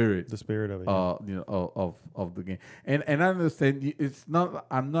the spirit. The spirit of it. Of the game. And I understand it's not.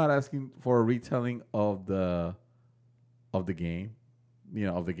 I'm not asking for a retelling of the game,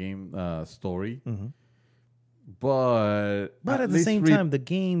 of the game story. Mm-hmm. But at the same time, the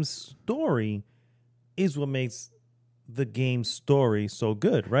game's story is what makes the game story so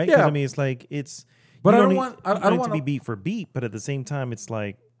good, right? 'Cause, Yeah. I mean, it's like it's. But you I don't need- want- you I don't don't need want to be to- beat for beat, but at the same time, it's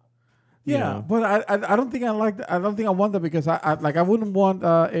like. you Yeah, know. but I don't think I like that. I don't think I want that because I wouldn't want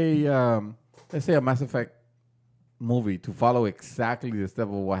let's say a Mass Effect movie to follow exactly the step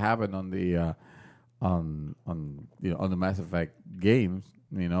of what happened on the on the Mass Effect games.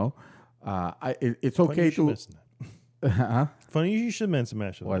 It's Funny okay you should to. mention that. Funny you should mention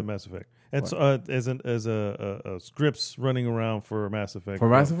the What? Mass Effect. It's as a scripts running around for Mass Effect. For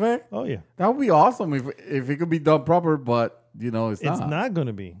Mass Effect, Oh yeah, that would be awesome if it could be done proper. But it's it's not going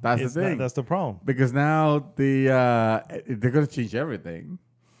to be. That's the It's not- thing. That's the problem. because now they're gonna change everything.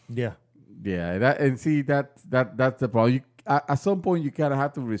 Yeah. Yeah, that's the problem. At some point you kind of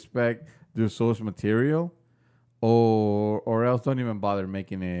have to respect the source material, or else don't even bother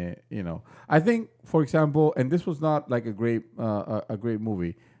making it. I think, for example, and this was not like a great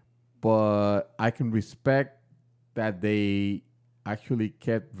movie, but I can respect that they actually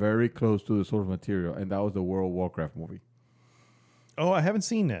kept very close to the source material, and that was the World of Warcraft movie. Oh, I haven't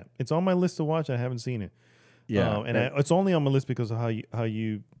seen that. It's on my list to watch. I haven't seen it. Yeah, It's only on my list because of how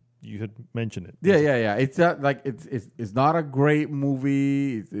you had mentioned it. yeah. It's not like it's not a great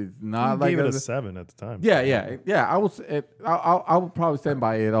movie. It's not I like gave it a 7 at the time. Yeah. I would probably stand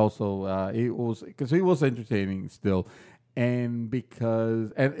by it. Also, it was because it was entertaining still, and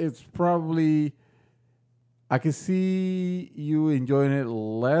it's probably I can see you enjoying it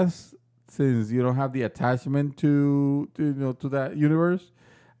less since you don't have the attachment to that universe.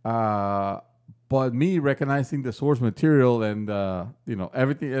 But me recognizing the source material and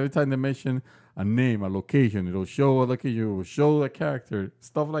everything, every time they mention a name, a location, it'll show a location, it will show a character,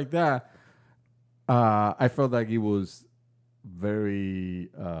 stuff like that. I felt like it was very,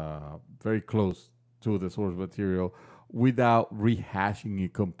 very close to the source material without rehashing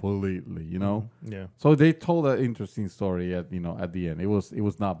it completely. Yeah. So they told an interesting story at the end. It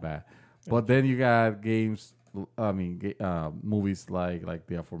was not bad. But then you got movies like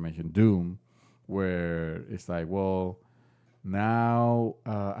the aforementioned Doom, where it's like, well, now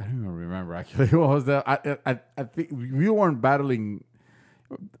I don't even remember actually what was that. I think we weren't battling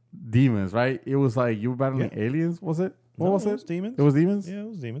demons, right? It was like you were battling aliens. Was it? What was it it? was demons. It was demons. Yeah, it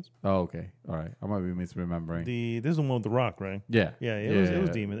was demons. Oh, okay. All right. I might be misremembering. This is the one with the Rock, right? Yeah. Yeah, it was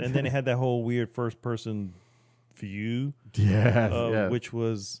demons, and then it had that whole weird first person view, Yeah. which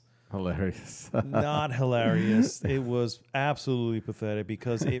was hilarious. Not hilarious. It was absolutely pathetic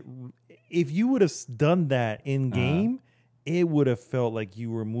because if you would have done that in game, it would have felt like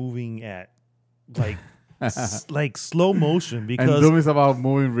you were moving at like like slow motion And because Doom is about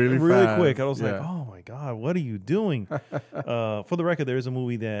moving really fast. quick. I was like, Yeah. oh my God, what are you doing? For the record, there is a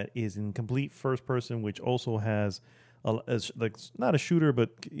movie that is in complete first person, which also has like not a shooter,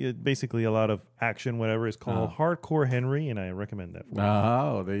 but basically a lot of action, whatever. It's called Hardcore Henry, and I recommend that for you.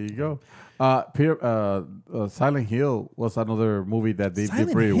 Oh, there you go. Silent Hill was another movie that they did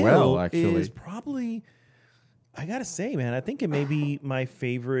Silent pretty Hill well, actually. is probably, I gotta say, man, I think it may be my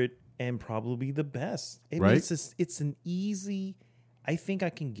favorite and probably the best. Right? It's an easy. I think I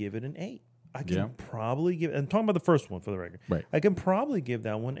can give it an 8. I can Yeah. probably give. I'm talking about the first one for the record. Right. I can probably give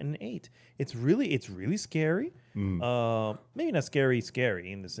that one an 8. It's really scary. Mm. Maybe not scary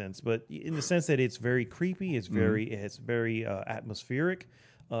in the sense, but in the sense that it's very creepy. It's very atmospheric.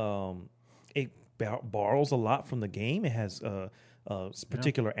 It borrows a lot from the game. It has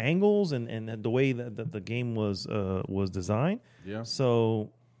particular angles and the way that the game was designed. Yeah.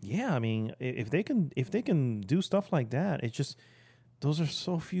 So yeah, I mean, if they can do stuff like that, it's just those are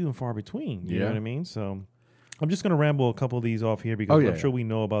so few and far between. You know what I mean? So I'm just gonna ramble a couple of these off here because I'm sure we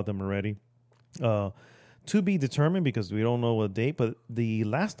know about them already. To be determined because we don't know what date, but the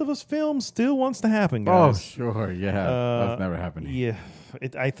Last of Us film still wants to happen, Oh, guys. sure. Yeah. That's never happening. Yeah,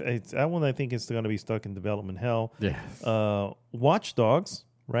 that one I think is going to be stuck in development hell. Yes. Watch Dogs,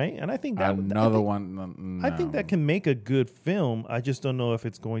 right? And I think that Another one. I think that can make a good film. I just don't know if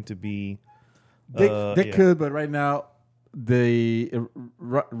it's going to be. They could, but right now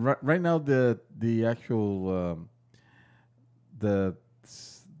right now the actual the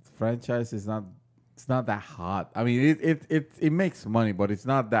franchise is not. It's not that hot. I mean, it makes money, but it's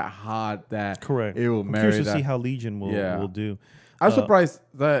not that hot that Correct. it will I'm marry curious to that. see how Legion will do. I'm surprised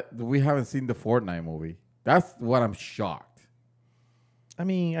that we haven't seen the Fortnite movie. That's what I'm shocked. I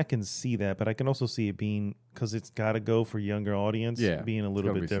mean, I can see that, but I can also see it being because it's got to go for younger audience. Yeah, being a it's little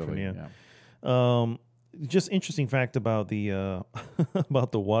gonna bit be different. silly, Yeah. Just interesting fact about the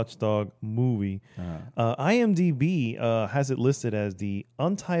about the Watchdog movie. IMDb has it listed as the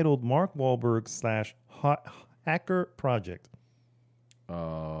untitled Mark Wahlberg / hacker project.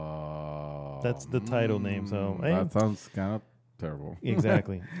 That's the title name. So hey, That sounds kind of terrible.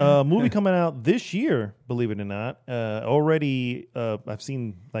 exactly. Movie coming out this year, believe it or not. Already, I've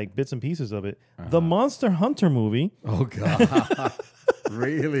seen like bits and pieces of it. The Monster Hunter movie. Oh God,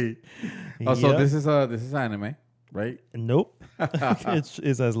 really? Oh, so Yep. this is anime, right? Nope.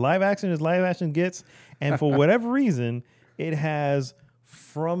 it's as live action gets. And for whatever reason, it has,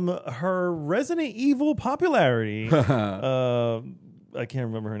 from her Resident Evil popularity, I can't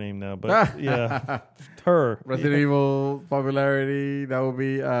remember her name now, but yeah, her. Resident Evil popularity, that would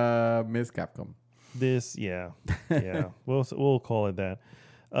be Miss Capcom. This, yeah. We'll call it that.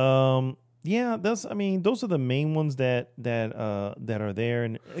 Yeah, those are the main ones that are there.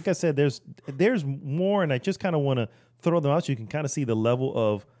 And like I said, there's more, and I just kind of want to throw them out so you can kind of see the level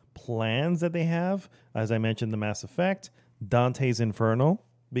of plans that they have. As I mentioned, the Mass Effect, Dante's Inferno,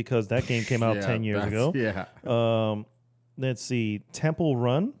 because that game came out 10 years ago. Yeah. Let's see, Temple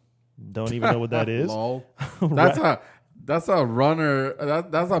Run. Don't even know what that is. Lol. That's a runner.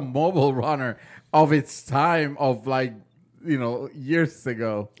 That's a mobile runner of its time of like, years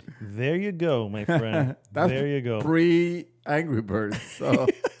ago. There you go, my friend. There you go. Pre Angry Birds. So,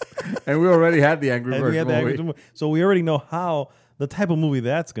 and we already had the Angry And Birds we had the movie. Angry- so we already know how the type of movie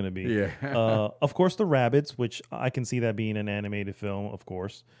that's going to be. Yeah. Of course, the Rabbids, which I can see that being an animated film, of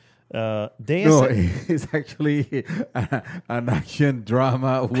course. Deus No, it's actually an action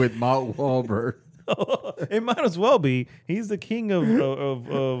drama with Mark Wahlberg. It might as well be. He's the king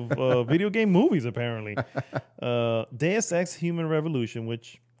of video game movies, apparently. Deus Ex Human Revolution,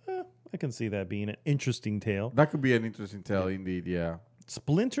 which I can see that being an interesting tale. That could be an interesting tale, indeed. Yeah.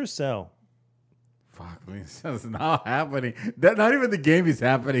 Splinter Cell. Fuck, it's not happening. Not even the game is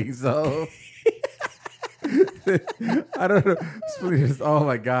happening. So I don't know. Oh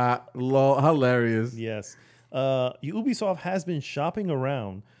my god, lol, hilarious. Yes. Ubisoft has been shopping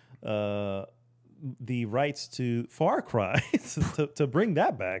around the rights to Far Cry to bring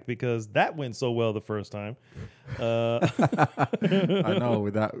that back because that went so well the first time. I know,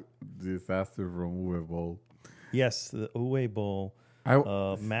 with that disaster from Uwe Boll. Yes, the Uwe Boll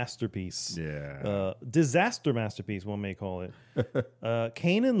masterpiece. Yeah. Disaster masterpiece, one may call it.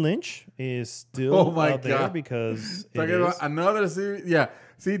 Kane and Lynch is still out there because talking about another series. Yeah.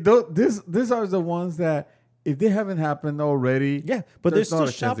 See, these are the ones that if they haven't happened already, yeah, but they're there's still not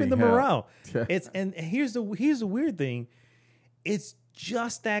a chance shopping in the hell. morale. Yeah. And here's the weird thing. It's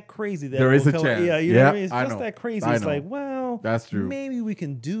just that crazy. That There it is will a come- chance. Yeah, you know what I Yeah, mean? It's I just know. that crazy. I It's know. like, well, That's true. maybe we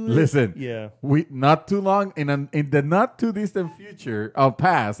can do it. Listen, Yeah. we not too long in the not too distant future,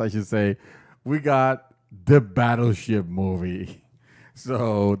 past, I should say, we got the Battleship movie.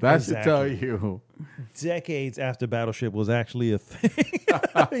 So that should tell Exactly. you. Decades after Battleship was actually a thing.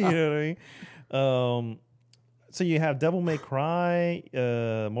 You know what I mean? So you have Devil May Cry,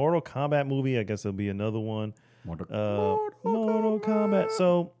 Mortal Kombat movie. I guess there'll be another one. Mortal Kombat.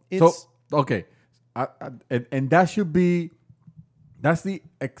 So it's Okay, and that should be that's the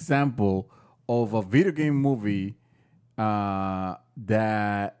example of a video game movie that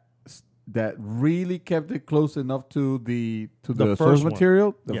really kept it close enough to the The source first one.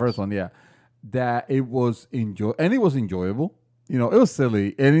 material. The Yes. first one, yeah, that it was enjoyable. You know, it was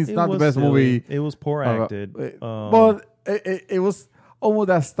silly, and it's it not the was best silly. movie. It was poor acted. But it was almost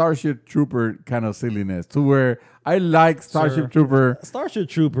that Starship Trooper kind of silliness to where I like Starship Sir. Trooper. Starship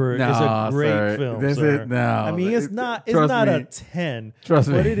Trooper is a No, great sir. film. This sir. is- no. I mean, it's It- not. It's trust not me. a 10.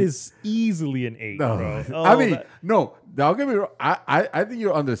 Trust but me. it is easily an 8, No. bro. I Oh, mean, that- no, don't get me wrong. I think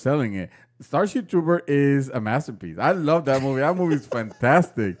you're underselling it. Starship Trooper is a masterpiece. I love that movie. That movie is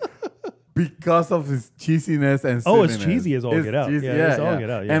fantastic because of its cheesiness and Oh, it's silliness. cheesy as all get out. cheesy, Yeah, it's all get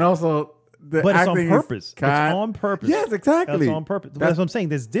out, yeah. And also, the but it's on acting is purpose. It's kind- on purpose. Yes, exactly. That's on purpose. That's what I'm saying.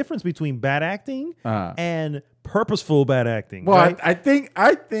 There's difference between bad acting and purposeful bad acting. Well, right? I think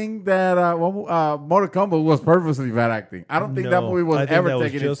that Mortal Kombat was purposely bad acting. I don't think that movie was I think ever that was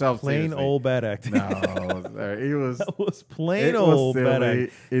taking just itself plain seriously. old bad acting. No, sir, it was. That was plain It was old bad silly acting.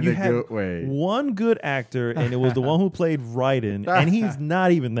 in You a had good way. one good actor, and it was the one who played Raiden, and he's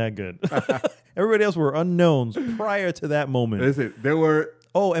not even that good. Everybody else were unknowns prior to that moment. Listen, there were.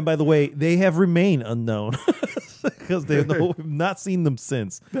 Oh, and by the way, they have remained unknown because we've not seen them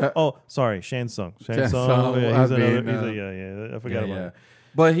since. Oh, sorry, Shang Tsung. Shang Tsung. Tsung Yeah, has he's another. been, Yeah, I forgot about it.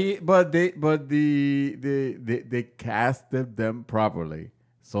 But they casted them properly.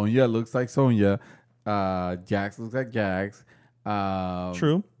 Sonya looks like Sonya. Jax looks like Jax.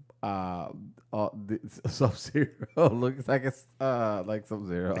 True. Sub-Zero looks like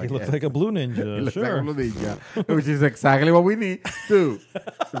Sub-Zero. He looks like a blue ninja. He looks like Sure. a blue ninja, which is exactly what we need. Dude,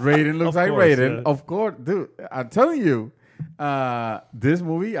 Raiden looks Of like course, Raiden. yeah. Of course, dude. I'm telling you, this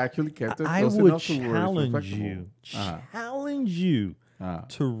movie actually kept it I close would enough to where it's challenge respectable. you,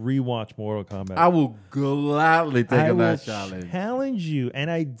 to rewatch Mortal Kombat. I will gladly take I on will that challenge. challenge you, and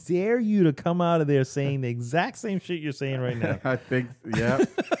I dare you to come out of there saying the exact same shit you're saying right now. I think, yeah.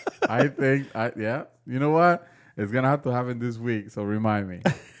 Yeah. You know what? It's going to have to happen this week, so remind me.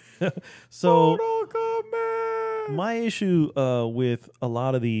 So Mortal Kombat! my issue with a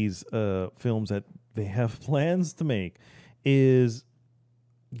lot of these films that they have plans to make is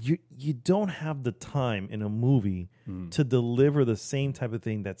you don't have the time in a movie to deliver the same type of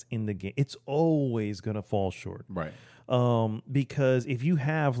thing that's in the game. It's always gonna fall short. Right. Because if you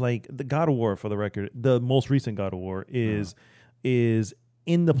have like the God of War, for the record, the most recent God of War is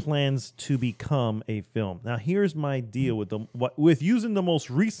in the plans to become a film. Now, here's my deal with using the most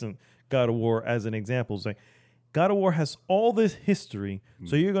recent God of War as an example. It's like God of War has all this history,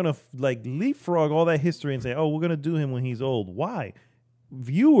 so you're gonna like leapfrog all that history and say, "Oh, we're gonna do him when he's old." Why?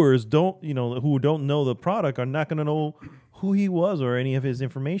 Viewers who don't know the product are not gonna know who he was or any of his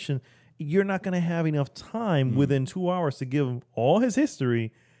information. You're not gonna have enough time within 2 hours to give him all his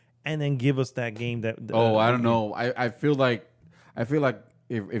history, and then give us that game that. I don't know. I feel like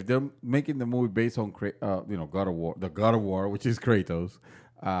if they're making the movie based on God of War, the God of War, which is Kratos,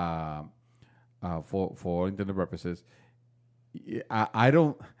 for intended purposes, I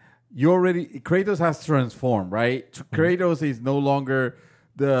don't. Kratos has transformed, right? Kratos is no longer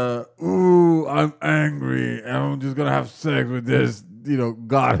I'm angry and I'm just gonna have sex with this,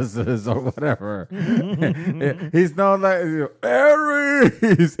 goddesses or whatever. He's not like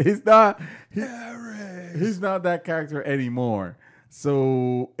Ares. He's not that character anymore.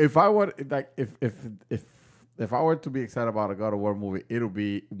 So if I were if I were to be excited about a God of War movie, it'll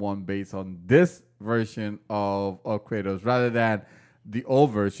be one based on this version of Kratos rather than the old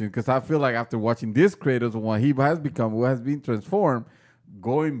version, because I feel like after watching this Kratos one, he has been transformed.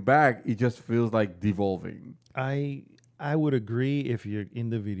 Going back, it just feels like devolving. I would agree if you're in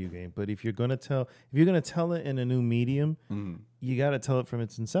the video game, but if you're gonna tell it in a new medium, you got to tell it from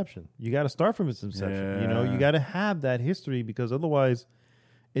its inception. You got to start from its inception. Yeah. You got to have that history, because otherwise,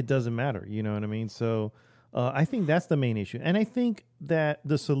 it doesn't matter. You know what I mean? So I think that's the main issue, and I think that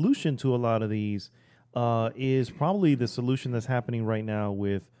the solution to a lot of these is probably the solution that's happening right now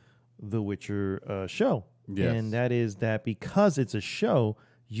with the Witcher show. Yes. And that is that because it's a show,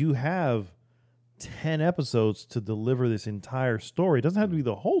 you have 10 episodes to deliver this entire story. It doesn't have to be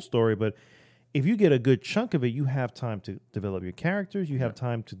the whole story, but if you get a good chunk of it, you have time to develop your characters. You have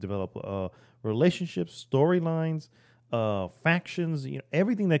time to develop relationships, storylines, factions,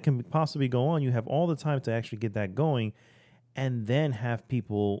 everything that can possibly go on. You have all the time to actually get that going, and then have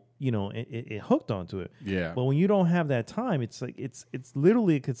people, it hooked onto it. Yeah. But when you don't have that time, it's like it's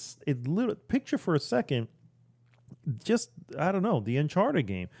literally picture for a second, just I don't know, the Uncharted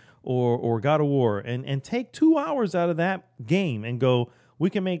game or God of War, and take 2 hours out of that game and go, we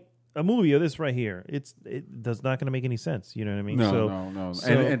can make a movie of this right here. It does not going to make any sense. You know what I mean? No. So,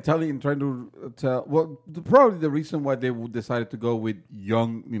 and trying to tell. Well, probably the reason why they decided to go with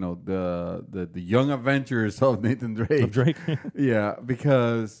young, the young adventures of Nathan Drake. Of Drake. Yeah,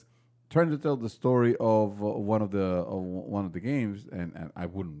 because trying to tell the story of one of the games, and I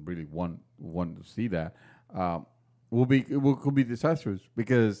wouldn't really want to see that. Could be disastrous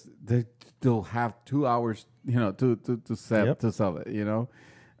because they still have 2 hours, to sell it,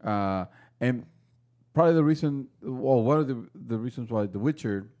 and probably the reason, one of the reasons why The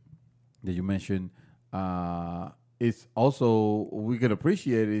Witcher that you mentioned is also we can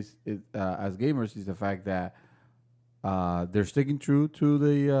appreciate as gamers is the fact that they're sticking true to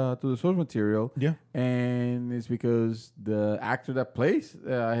the source material. Yeah, and it's because the actor that plays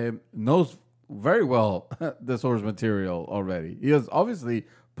him knows very well the source material already. He has obviously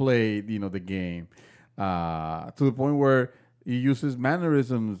played, the game to the point where he uses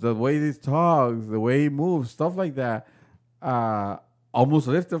mannerisms, the way he talks, the way he moves, stuff like that, almost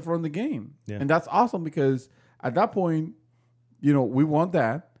lifted from the game. Yeah. And that's awesome because at that point, we want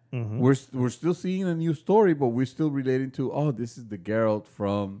that. Mm-hmm. We're still seeing a new story, but we're still relating to, this is the Geralt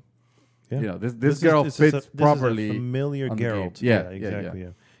from, this Geralt fits properly. This is a familiar Geralt. Yeah, exactly. Yeah.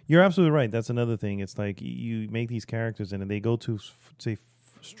 You're absolutely right. That's another thing. It's like you make these characters and they go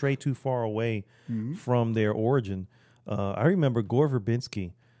stray too far away from their origin. I remember Gore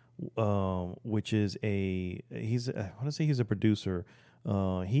Verbinski, which is I want to say he's a producer.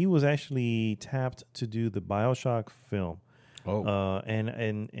 He was actually tapped to do the BioShock film. Oh.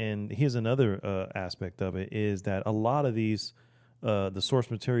 And here's another aspect of it is that a lot of these, the source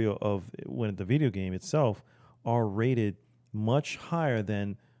material of when the video game itself are rated much higher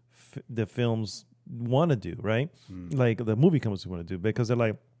than the films want to do, right? Like the movie companies want to do, because they're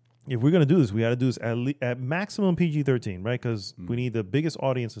like, if we're going to do this, we got to do this at maximum PG-13, right? Because we need the biggest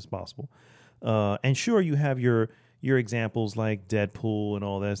audience as possible. And sure, you have your examples like Deadpool and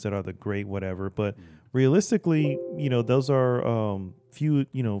all that are the great whatever, but realistically, those are few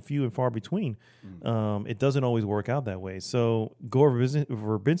and far between. It doesn't always work out that way. So Gore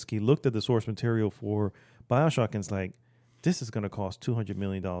Verbinski looked at the source material for BioShock and it's like, this is going to cost $200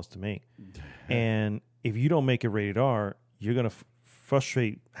 million to make. And if you don't make it rated R, you're going to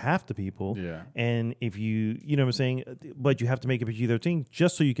frustrate half the people. Yeah. And if you know what I'm saying, but you have to make it PG-13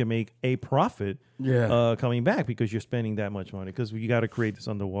 just so you can make a profit coming back, because you're spending that much money, because you got to create this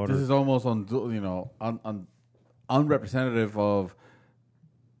underwater. This is almost unrepresentative of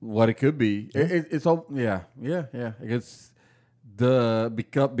what it could be. Yeah. It's all It's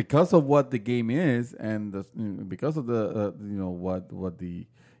because of what the game is, and because of the what the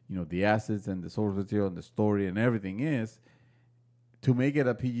assets and the source material and the story and everything is, to make it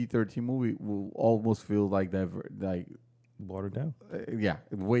a PG-13 movie will almost feel like that, like watered down.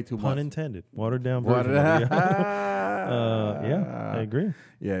 Way too much. Pun intended. Watered down version. I agree.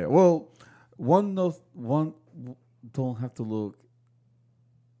 Yeah. Well, one don't have to look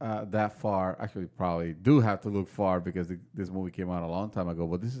that far. Actually, probably do have to look far, because this movie came out a long time ago.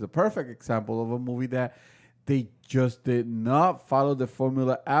 But this is a perfect example of a movie that they just did not follow the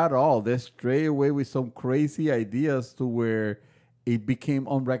formula at all. They strayed away with some crazy ideas to where it became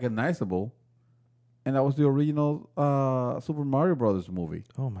unrecognizable. And that was the original Super Mario Brothers movie.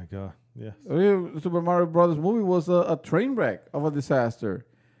 Oh, my God. Yes. Super Mario Brothers movie was a train wreck of a disaster.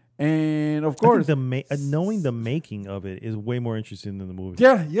 And of course, knowing the making of it is way more interesting than the movie.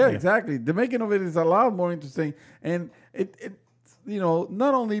 Yeah, exactly. The making of it is a lot more interesting, and it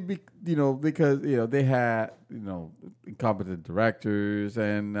not only because they had incompetent directors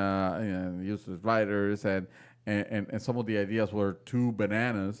and useless writers, and some of the ideas were too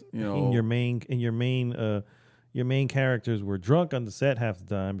bananas. And your main characters were drunk on the set half the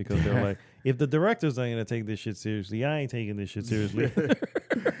time, because they're like, if the director's not going to take this shit seriously, I ain't taking this shit seriously.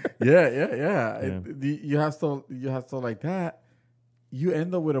 Yeah. You have to like that. You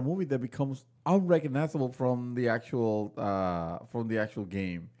end up with a movie that becomes unrecognizable from the actual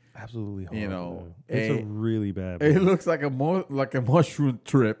game. Absolutely horrible. You know, it's a and really bad it movie. looks like a mushroom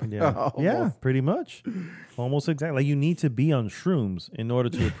trip. Yeah, yeah, Almost. pretty much, almost exactly. Like you need to be on shrooms in order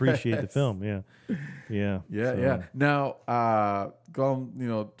to appreciate the film. Yeah, yeah, Yeah, So, yeah. Now,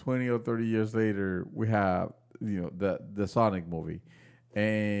 gone, 20 or 30 years later, we have, the Sonic movie,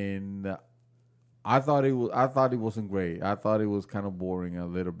 and I thought it wasn't great. I thought it was kind of boring a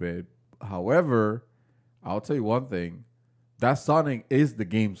little bit. However, I'll tell you one thing: that Sonic is the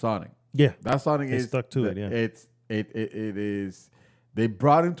game Sonic. yeah. That Sonic They is stuck to it, yeah. it is. They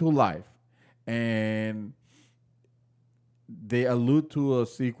brought him to life, and they allude to a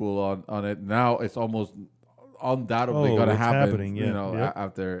sequel on it. Now it's almost undoubtedly Oh, going to it's happen. happening, yeah. Yep.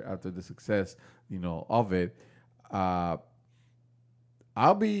 After the success, of it.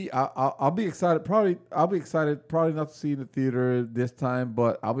 I'll be excited. I'll be excited. Probably not to see in the theater this time,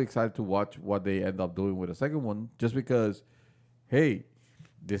 but I'll be excited to watch what they end up doing with the second one. Just because, hey,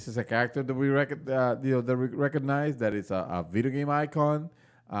 this is a character that we recognize that it's a video game icon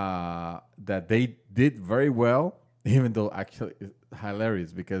that they did very well. Even though actually it's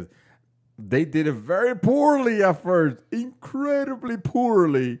hilarious because they did it very poorly at first, incredibly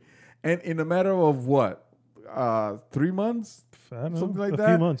poorly, and in a matter of what, 3 months, I don't know, something like a that.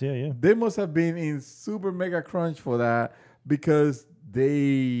 few months. Yeah, yeah. They must have been in super mega crunch for that because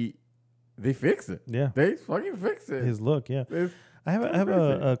they fixed it. Yeah. They fucking fixed it. His look. Yeah. It's I have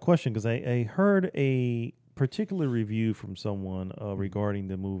crazy. a question because I heard a particular review from someone regarding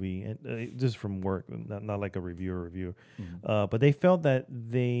the movie, and just from work, not like a reviewer. But they felt that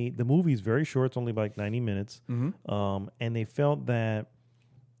the movie is very short; it's only like 90 minutes, and they felt that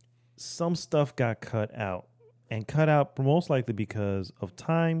some stuff got cut out, and cut out most likely because of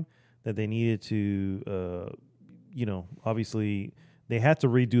time that they needed to, obviously. They had to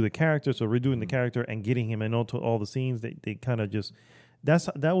redo the character, so redoing the character and getting him in all the scenes, they kind of just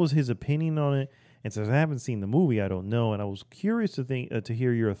that was his opinion on it. And since I haven't seen the movie, I don't know. And I was curious to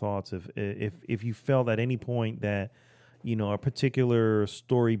hear your thoughts if you felt at any point that a particular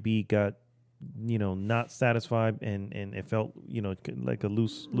story beat got not satisfied and it felt like a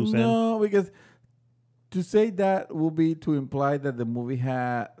loose end. No, because to say that will be to imply that the movie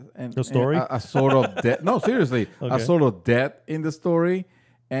had A story? a sort of death. No, seriously, a Okay. sort of death in the story,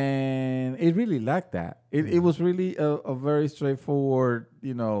 and it really lacked that. It was really a very straightforward.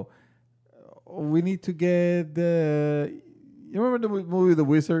 We need to get the. You remember the movie The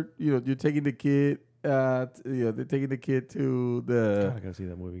Wizard? You're taking the kid. They're taking the kid to the. God, I gotta see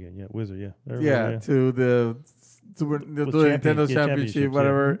that movie again. Yeah, Wizard. Yeah, I Yeah, remember, to the Nintendo Championship, championships,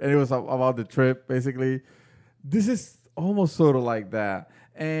 whatever, yeah. and it was about the trip, basically. This is almost sort of like that.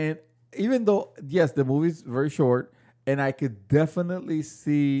 And even though, yes, the movie's very short, and I could definitely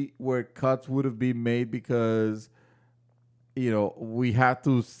see where cuts would have been made because, we had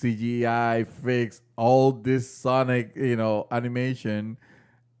to CGI fix all this Sonic, animation,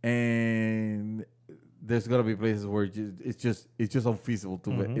 and there's gonna be places where it's just unfeasible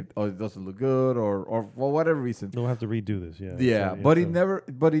to it, or it doesn't look good, or for whatever reason. They'll have to redo this. Yeah. Yeah, So, but it so- never.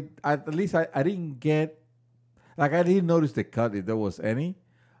 But it at least I didn't get. Like I didn't notice the cut if there was any,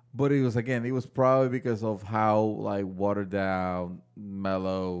 but it was probably because of how like watered down,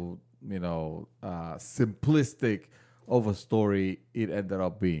 mellow, simplistic of a story it ended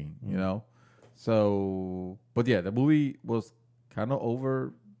up being. So, but yeah, the movie was kind of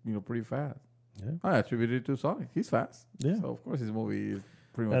over, pretty fast. Yeah. I attributed it to Sonic. He's fast. Yeah. So of course his movie is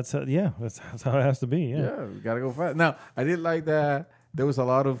pretty much. That's how it has to be. Yeah, we gotta go fast. Now, I did like that there was a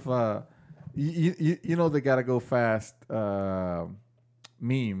lot of, they gotta go fast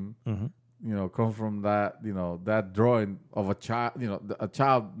meme. Come from that, that drawing of a child. A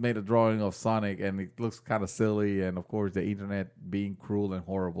child made a drawing of Sonic, and it looks kind of silly. And of course, the internet being cruel and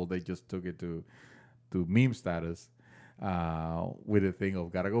horrible, they just took it to meme status with the thing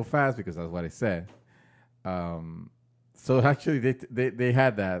of gotta go fast because that's what it said. So actually, they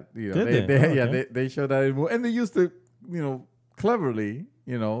had that. Did they? Oh, okay. They showed that in movie, and they used it, cleverly.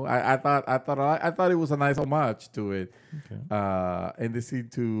 I thought it was a nice homage to it. Okay. And they seem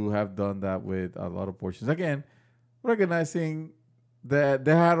to have done that with a lot of portions. Again, recognizing that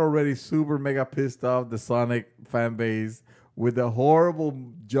they had already super mega pissed off the Sonic fan base with the horrible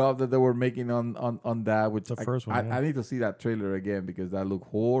job that they were making on that. Which The first one, yeah. I need to see that trailer again because that looked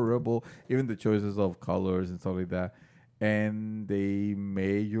horrible. Even the choices of colors and stuff like that. And they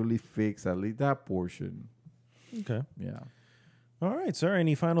majorly fix at least that portion. Okay. Yeah. All right, sir.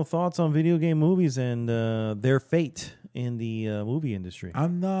 Any final thoughts on video game movies and their fate in the movie industry?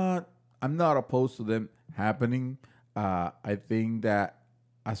 I'm not opposed to them happening. I think that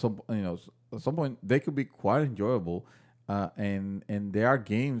at some point they could be quite enjoyable. and there are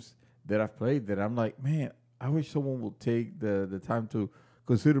games that I've played that I'm like, man, I wish someone would take the time to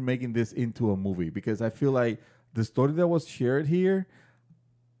consider making this into a movie, because I feel like the story that was shared here,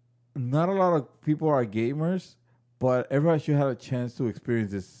 not a lot of people are gamers, but everybody should have a chance to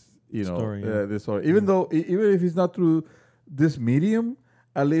experience this, Story, yeah. this story. Even though, even if it's not through this medium,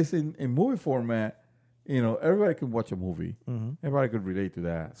 at least in movie format, everybody can watch a movie. Mm-hmm. Everybody could relate to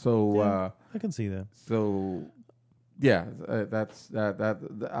that. So, I can see that. so yeah, that's that.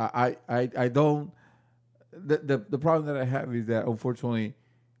 I don't. The problem that I have is that, unfortunately,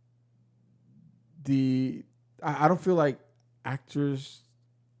 I don't feel like actors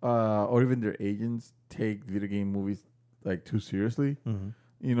or even their agents take video game movies like too seriously. Mm-hmm.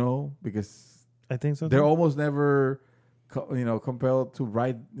 Because I think so. they're too. almost never compelled to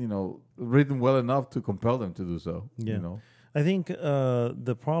write, written well enough to compel them to do so. Yeah. I think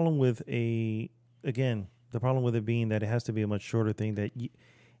the problem with the problem with it being that it has to be a much shorter thing, that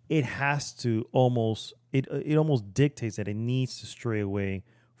it has to almost it almost dictates that it needs to stray away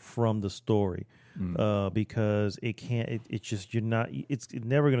from the story, because it can't. It's just it's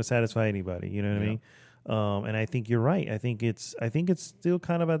never going to satisfy anybody. You know what I mean? And I think you're right. I think it's still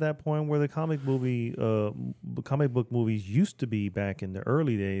kind of at that point where the comic book movies used to be back in the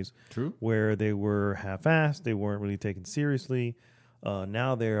early days. True. Where they were half-assed, they weren't really taken seriously.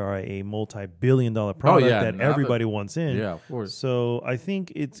 Now they are a multi-billion-dollar product that everybody wants in. Yeah, of course. So I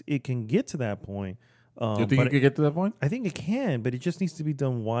think it can get to that point. Do you think it could get to that point? I think it can, but it just needs to be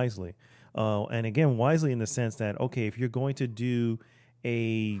done wisely. And again, wisely in the sense that, okay, if you're going to do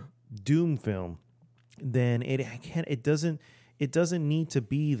a Doom film, then it doesn't need to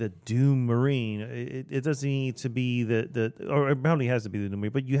be the Doom Marine. It doesn't need to be or it probably has to be the Doom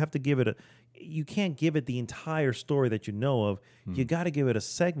Marine, but you have to give it you can't give it the entire story that you know of. You got to give it a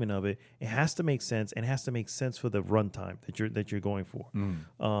segment of it. It has to make sense, and it has to make sense for the runtime that you're going for.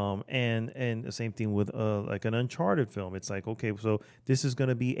 And the same thing with like an Uncharted film. It's like, okay, so this is going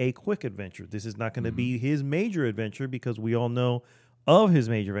to be a quick adventure. This is not going to be his major adventure, because we all know of his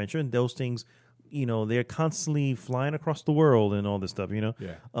major adventure, and those things, they're constantly flying across the world and all this stuff,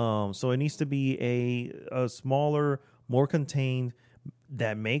 Yeah. So it needs to be a smaller, more contained,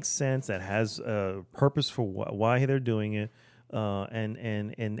 that makes sense, that has a purpose for why they're doing it,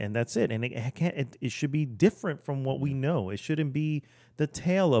 and that's it. And it should be different from what we know. It shouldn't be the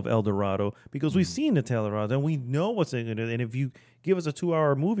tale of El Dorado, because we've seen the tale of El Dorado and we know what's in it. And if you give us a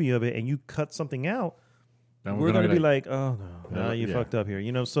 2-hour movie of it and you cut something out, Then we're going to be like, oh no, Yeah, you yeah. fucked up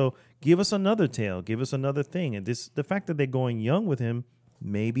here. So give us another tale, give us another thing. And the fact that they're going young with him,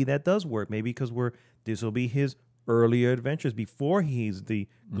 maybe that does work. Maybe because this will be his earlier adventures before he's the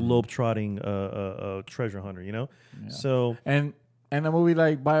globe-trotting treasure hunter. Yeah. So And a movie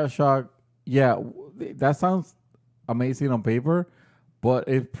like BioShock, that sounds amazing on paper, but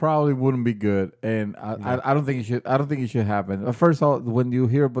it probably wouldn't be good. And I don't think it should. I don't think it should happen. First of all, when you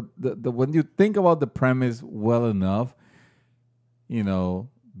hear, but when you think about the premise well enough,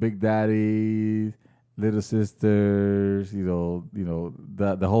 Big Daddy, Little Sisters,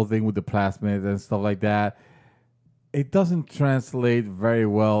 the whole thing with the plasmids and stuff like that. It doesn't translate very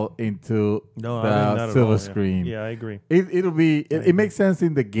well into no, I mean, not the at silver all, screen. Yeah, I agree. It'll be it makes sense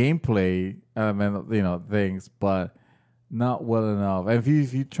in the gameplay element, things, but not well enough. And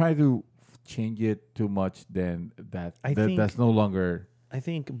if you try to change it too much, then that's no longer. I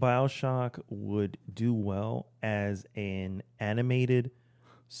think BioShock would do well as an animated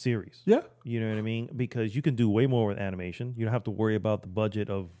series. Yeah. You know what I mean? Because you can do way more with animation. You don't have to worry about the budget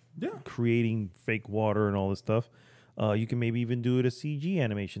of creating fake water and all this stuff. You can maybe even do it a CG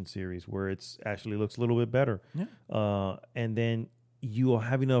animation series where it's actually looks a little bit better. Yeah. And then you'll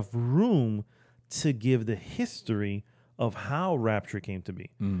have enough room to give the history of how Rapture came to be.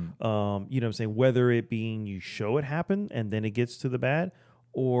 You know what I'm saying? Whether it being you show it happen and then it gets to the bad,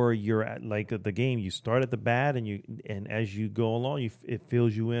 or you're at like the game, you start at the bad and as you go along, it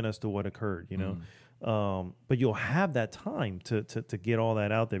fills you in as to what occurred, but you'll have that time to get all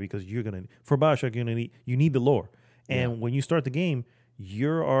that out there, because for BioShock, you need the lore. And when you start the game, you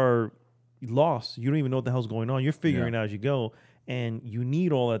are lost. You don't even know what the hell's going on. You're figuring it out as you go. And you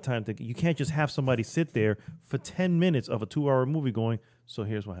need all that time you can't just have somebody sit there for 10 minutes of a 2-hour movie going, so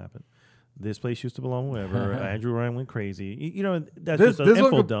here's what happened. This place used to belong wherever. Andrew Ryan went crazy. That's just an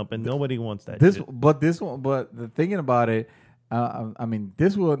info dump, and nobody wants that. But the thinking about it,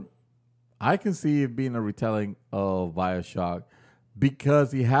 this one, I can see it being a retelling of BioShock,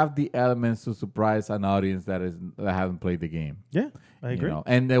 because you have the elements to surprise an audience that haven't played the game. Yeah, I agree.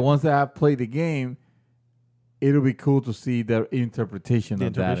 And the ones that have played the game, it'll be cool to see their interpretation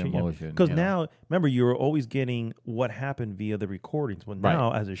of that emotion. Because you know? now, remember, you were always getting what happened via the recordings. But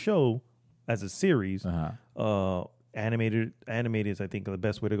now, as a show, as a series, animated is, I think, the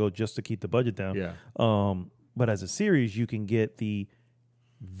best way to go just to keep the budget down. Yeah. But as a series, you can get the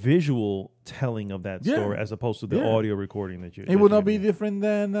visual telling of that story as opposed to the audio recording that you. It would not be different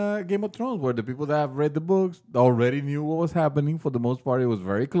than Game of Thrones, where the people that have read the books already knew what was happening. For the most part, it was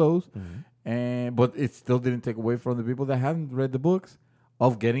very close, but it still didn't take away from the people that hadn't read the books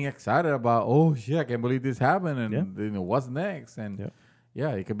of getting excited about. Oh shit! I can't believe this happened, and you know what's next. And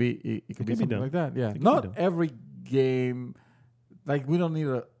it could be it could be something like that. Yeah, not every game. Like we don't need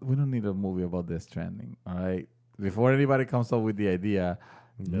a movie about this trending. All right, before anybody comes up with the idea.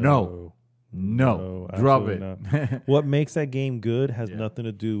 No, drop it. What makes that game good has nothing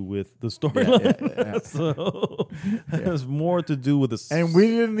to do with the storyline. So it has more to do with the. And we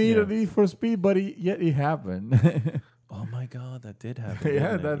didn't need a Need for Speed, but yet it happened. Oh my God, that did happen.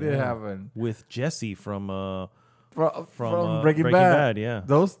 That did happen with Jesse from Breaking Bad. Yeah,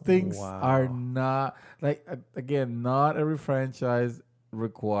 those things are not like again. Not every franchise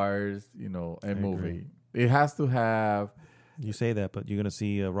requires a movie. It has to have. You say that, but you're going to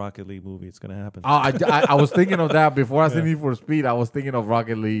see a Rocket League movie. It's going to happen. I was thinking of that before I said Need for Speed. I was thinking of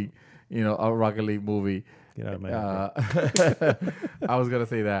Rocket League, a Rocket League movie. Get out of my I was going to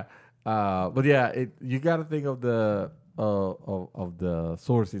say that. But yeah, you got to think of the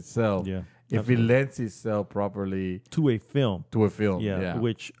source itself. Yeah. If it lends itself properly to a film. Yeah.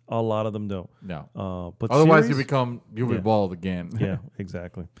 Which a lot of them don't. No. But otherwise you'll be bald again. Yeah,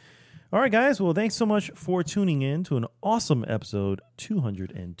 exactly. All right, guys. Well, thanks so much for tuning in to an awesome episode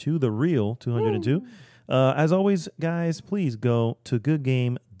 202, the real 202. As always, guys, please go to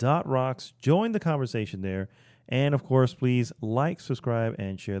goodgame.rocks, join the conversation there, and of course, please like, subscribe,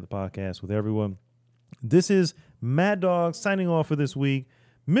 and share the podcast with everyone. This is Mad Dog signing off for this week.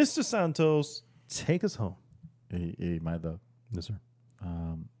 Mr. Santos, take us home. Hey, Mad Dog. Yes, sir.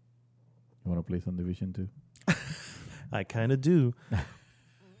 You want to play some Division 2? I kind of do.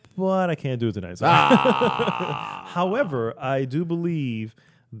 But I can't do it tonight. So. However, I do believe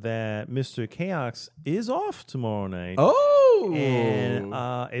that Mr. Chaos is off tomorrow night. Oh! And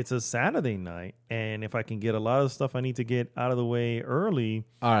it's a Saturday night. And if I can get a lot of stuff I need to get out of the way early.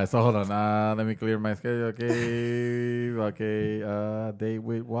 All right, so hold on. Let me clear my schedule. Okay. Date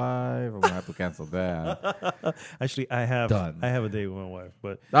with wife. I'm going to have to cancel that. Actually, I have a date with my wife.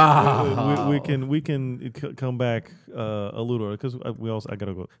 But we can come back a little because I got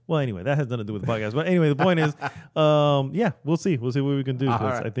to go. Well, anyway, that has nothing to do with the podcast. But anyway, the point is, we'll see. We'll see what we can do.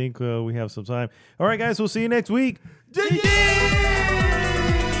 Right. I think we have some time. All right, guys, we'll see you next week.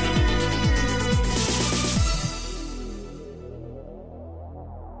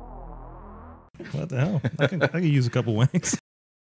 What the hell? I can use a couple wanks.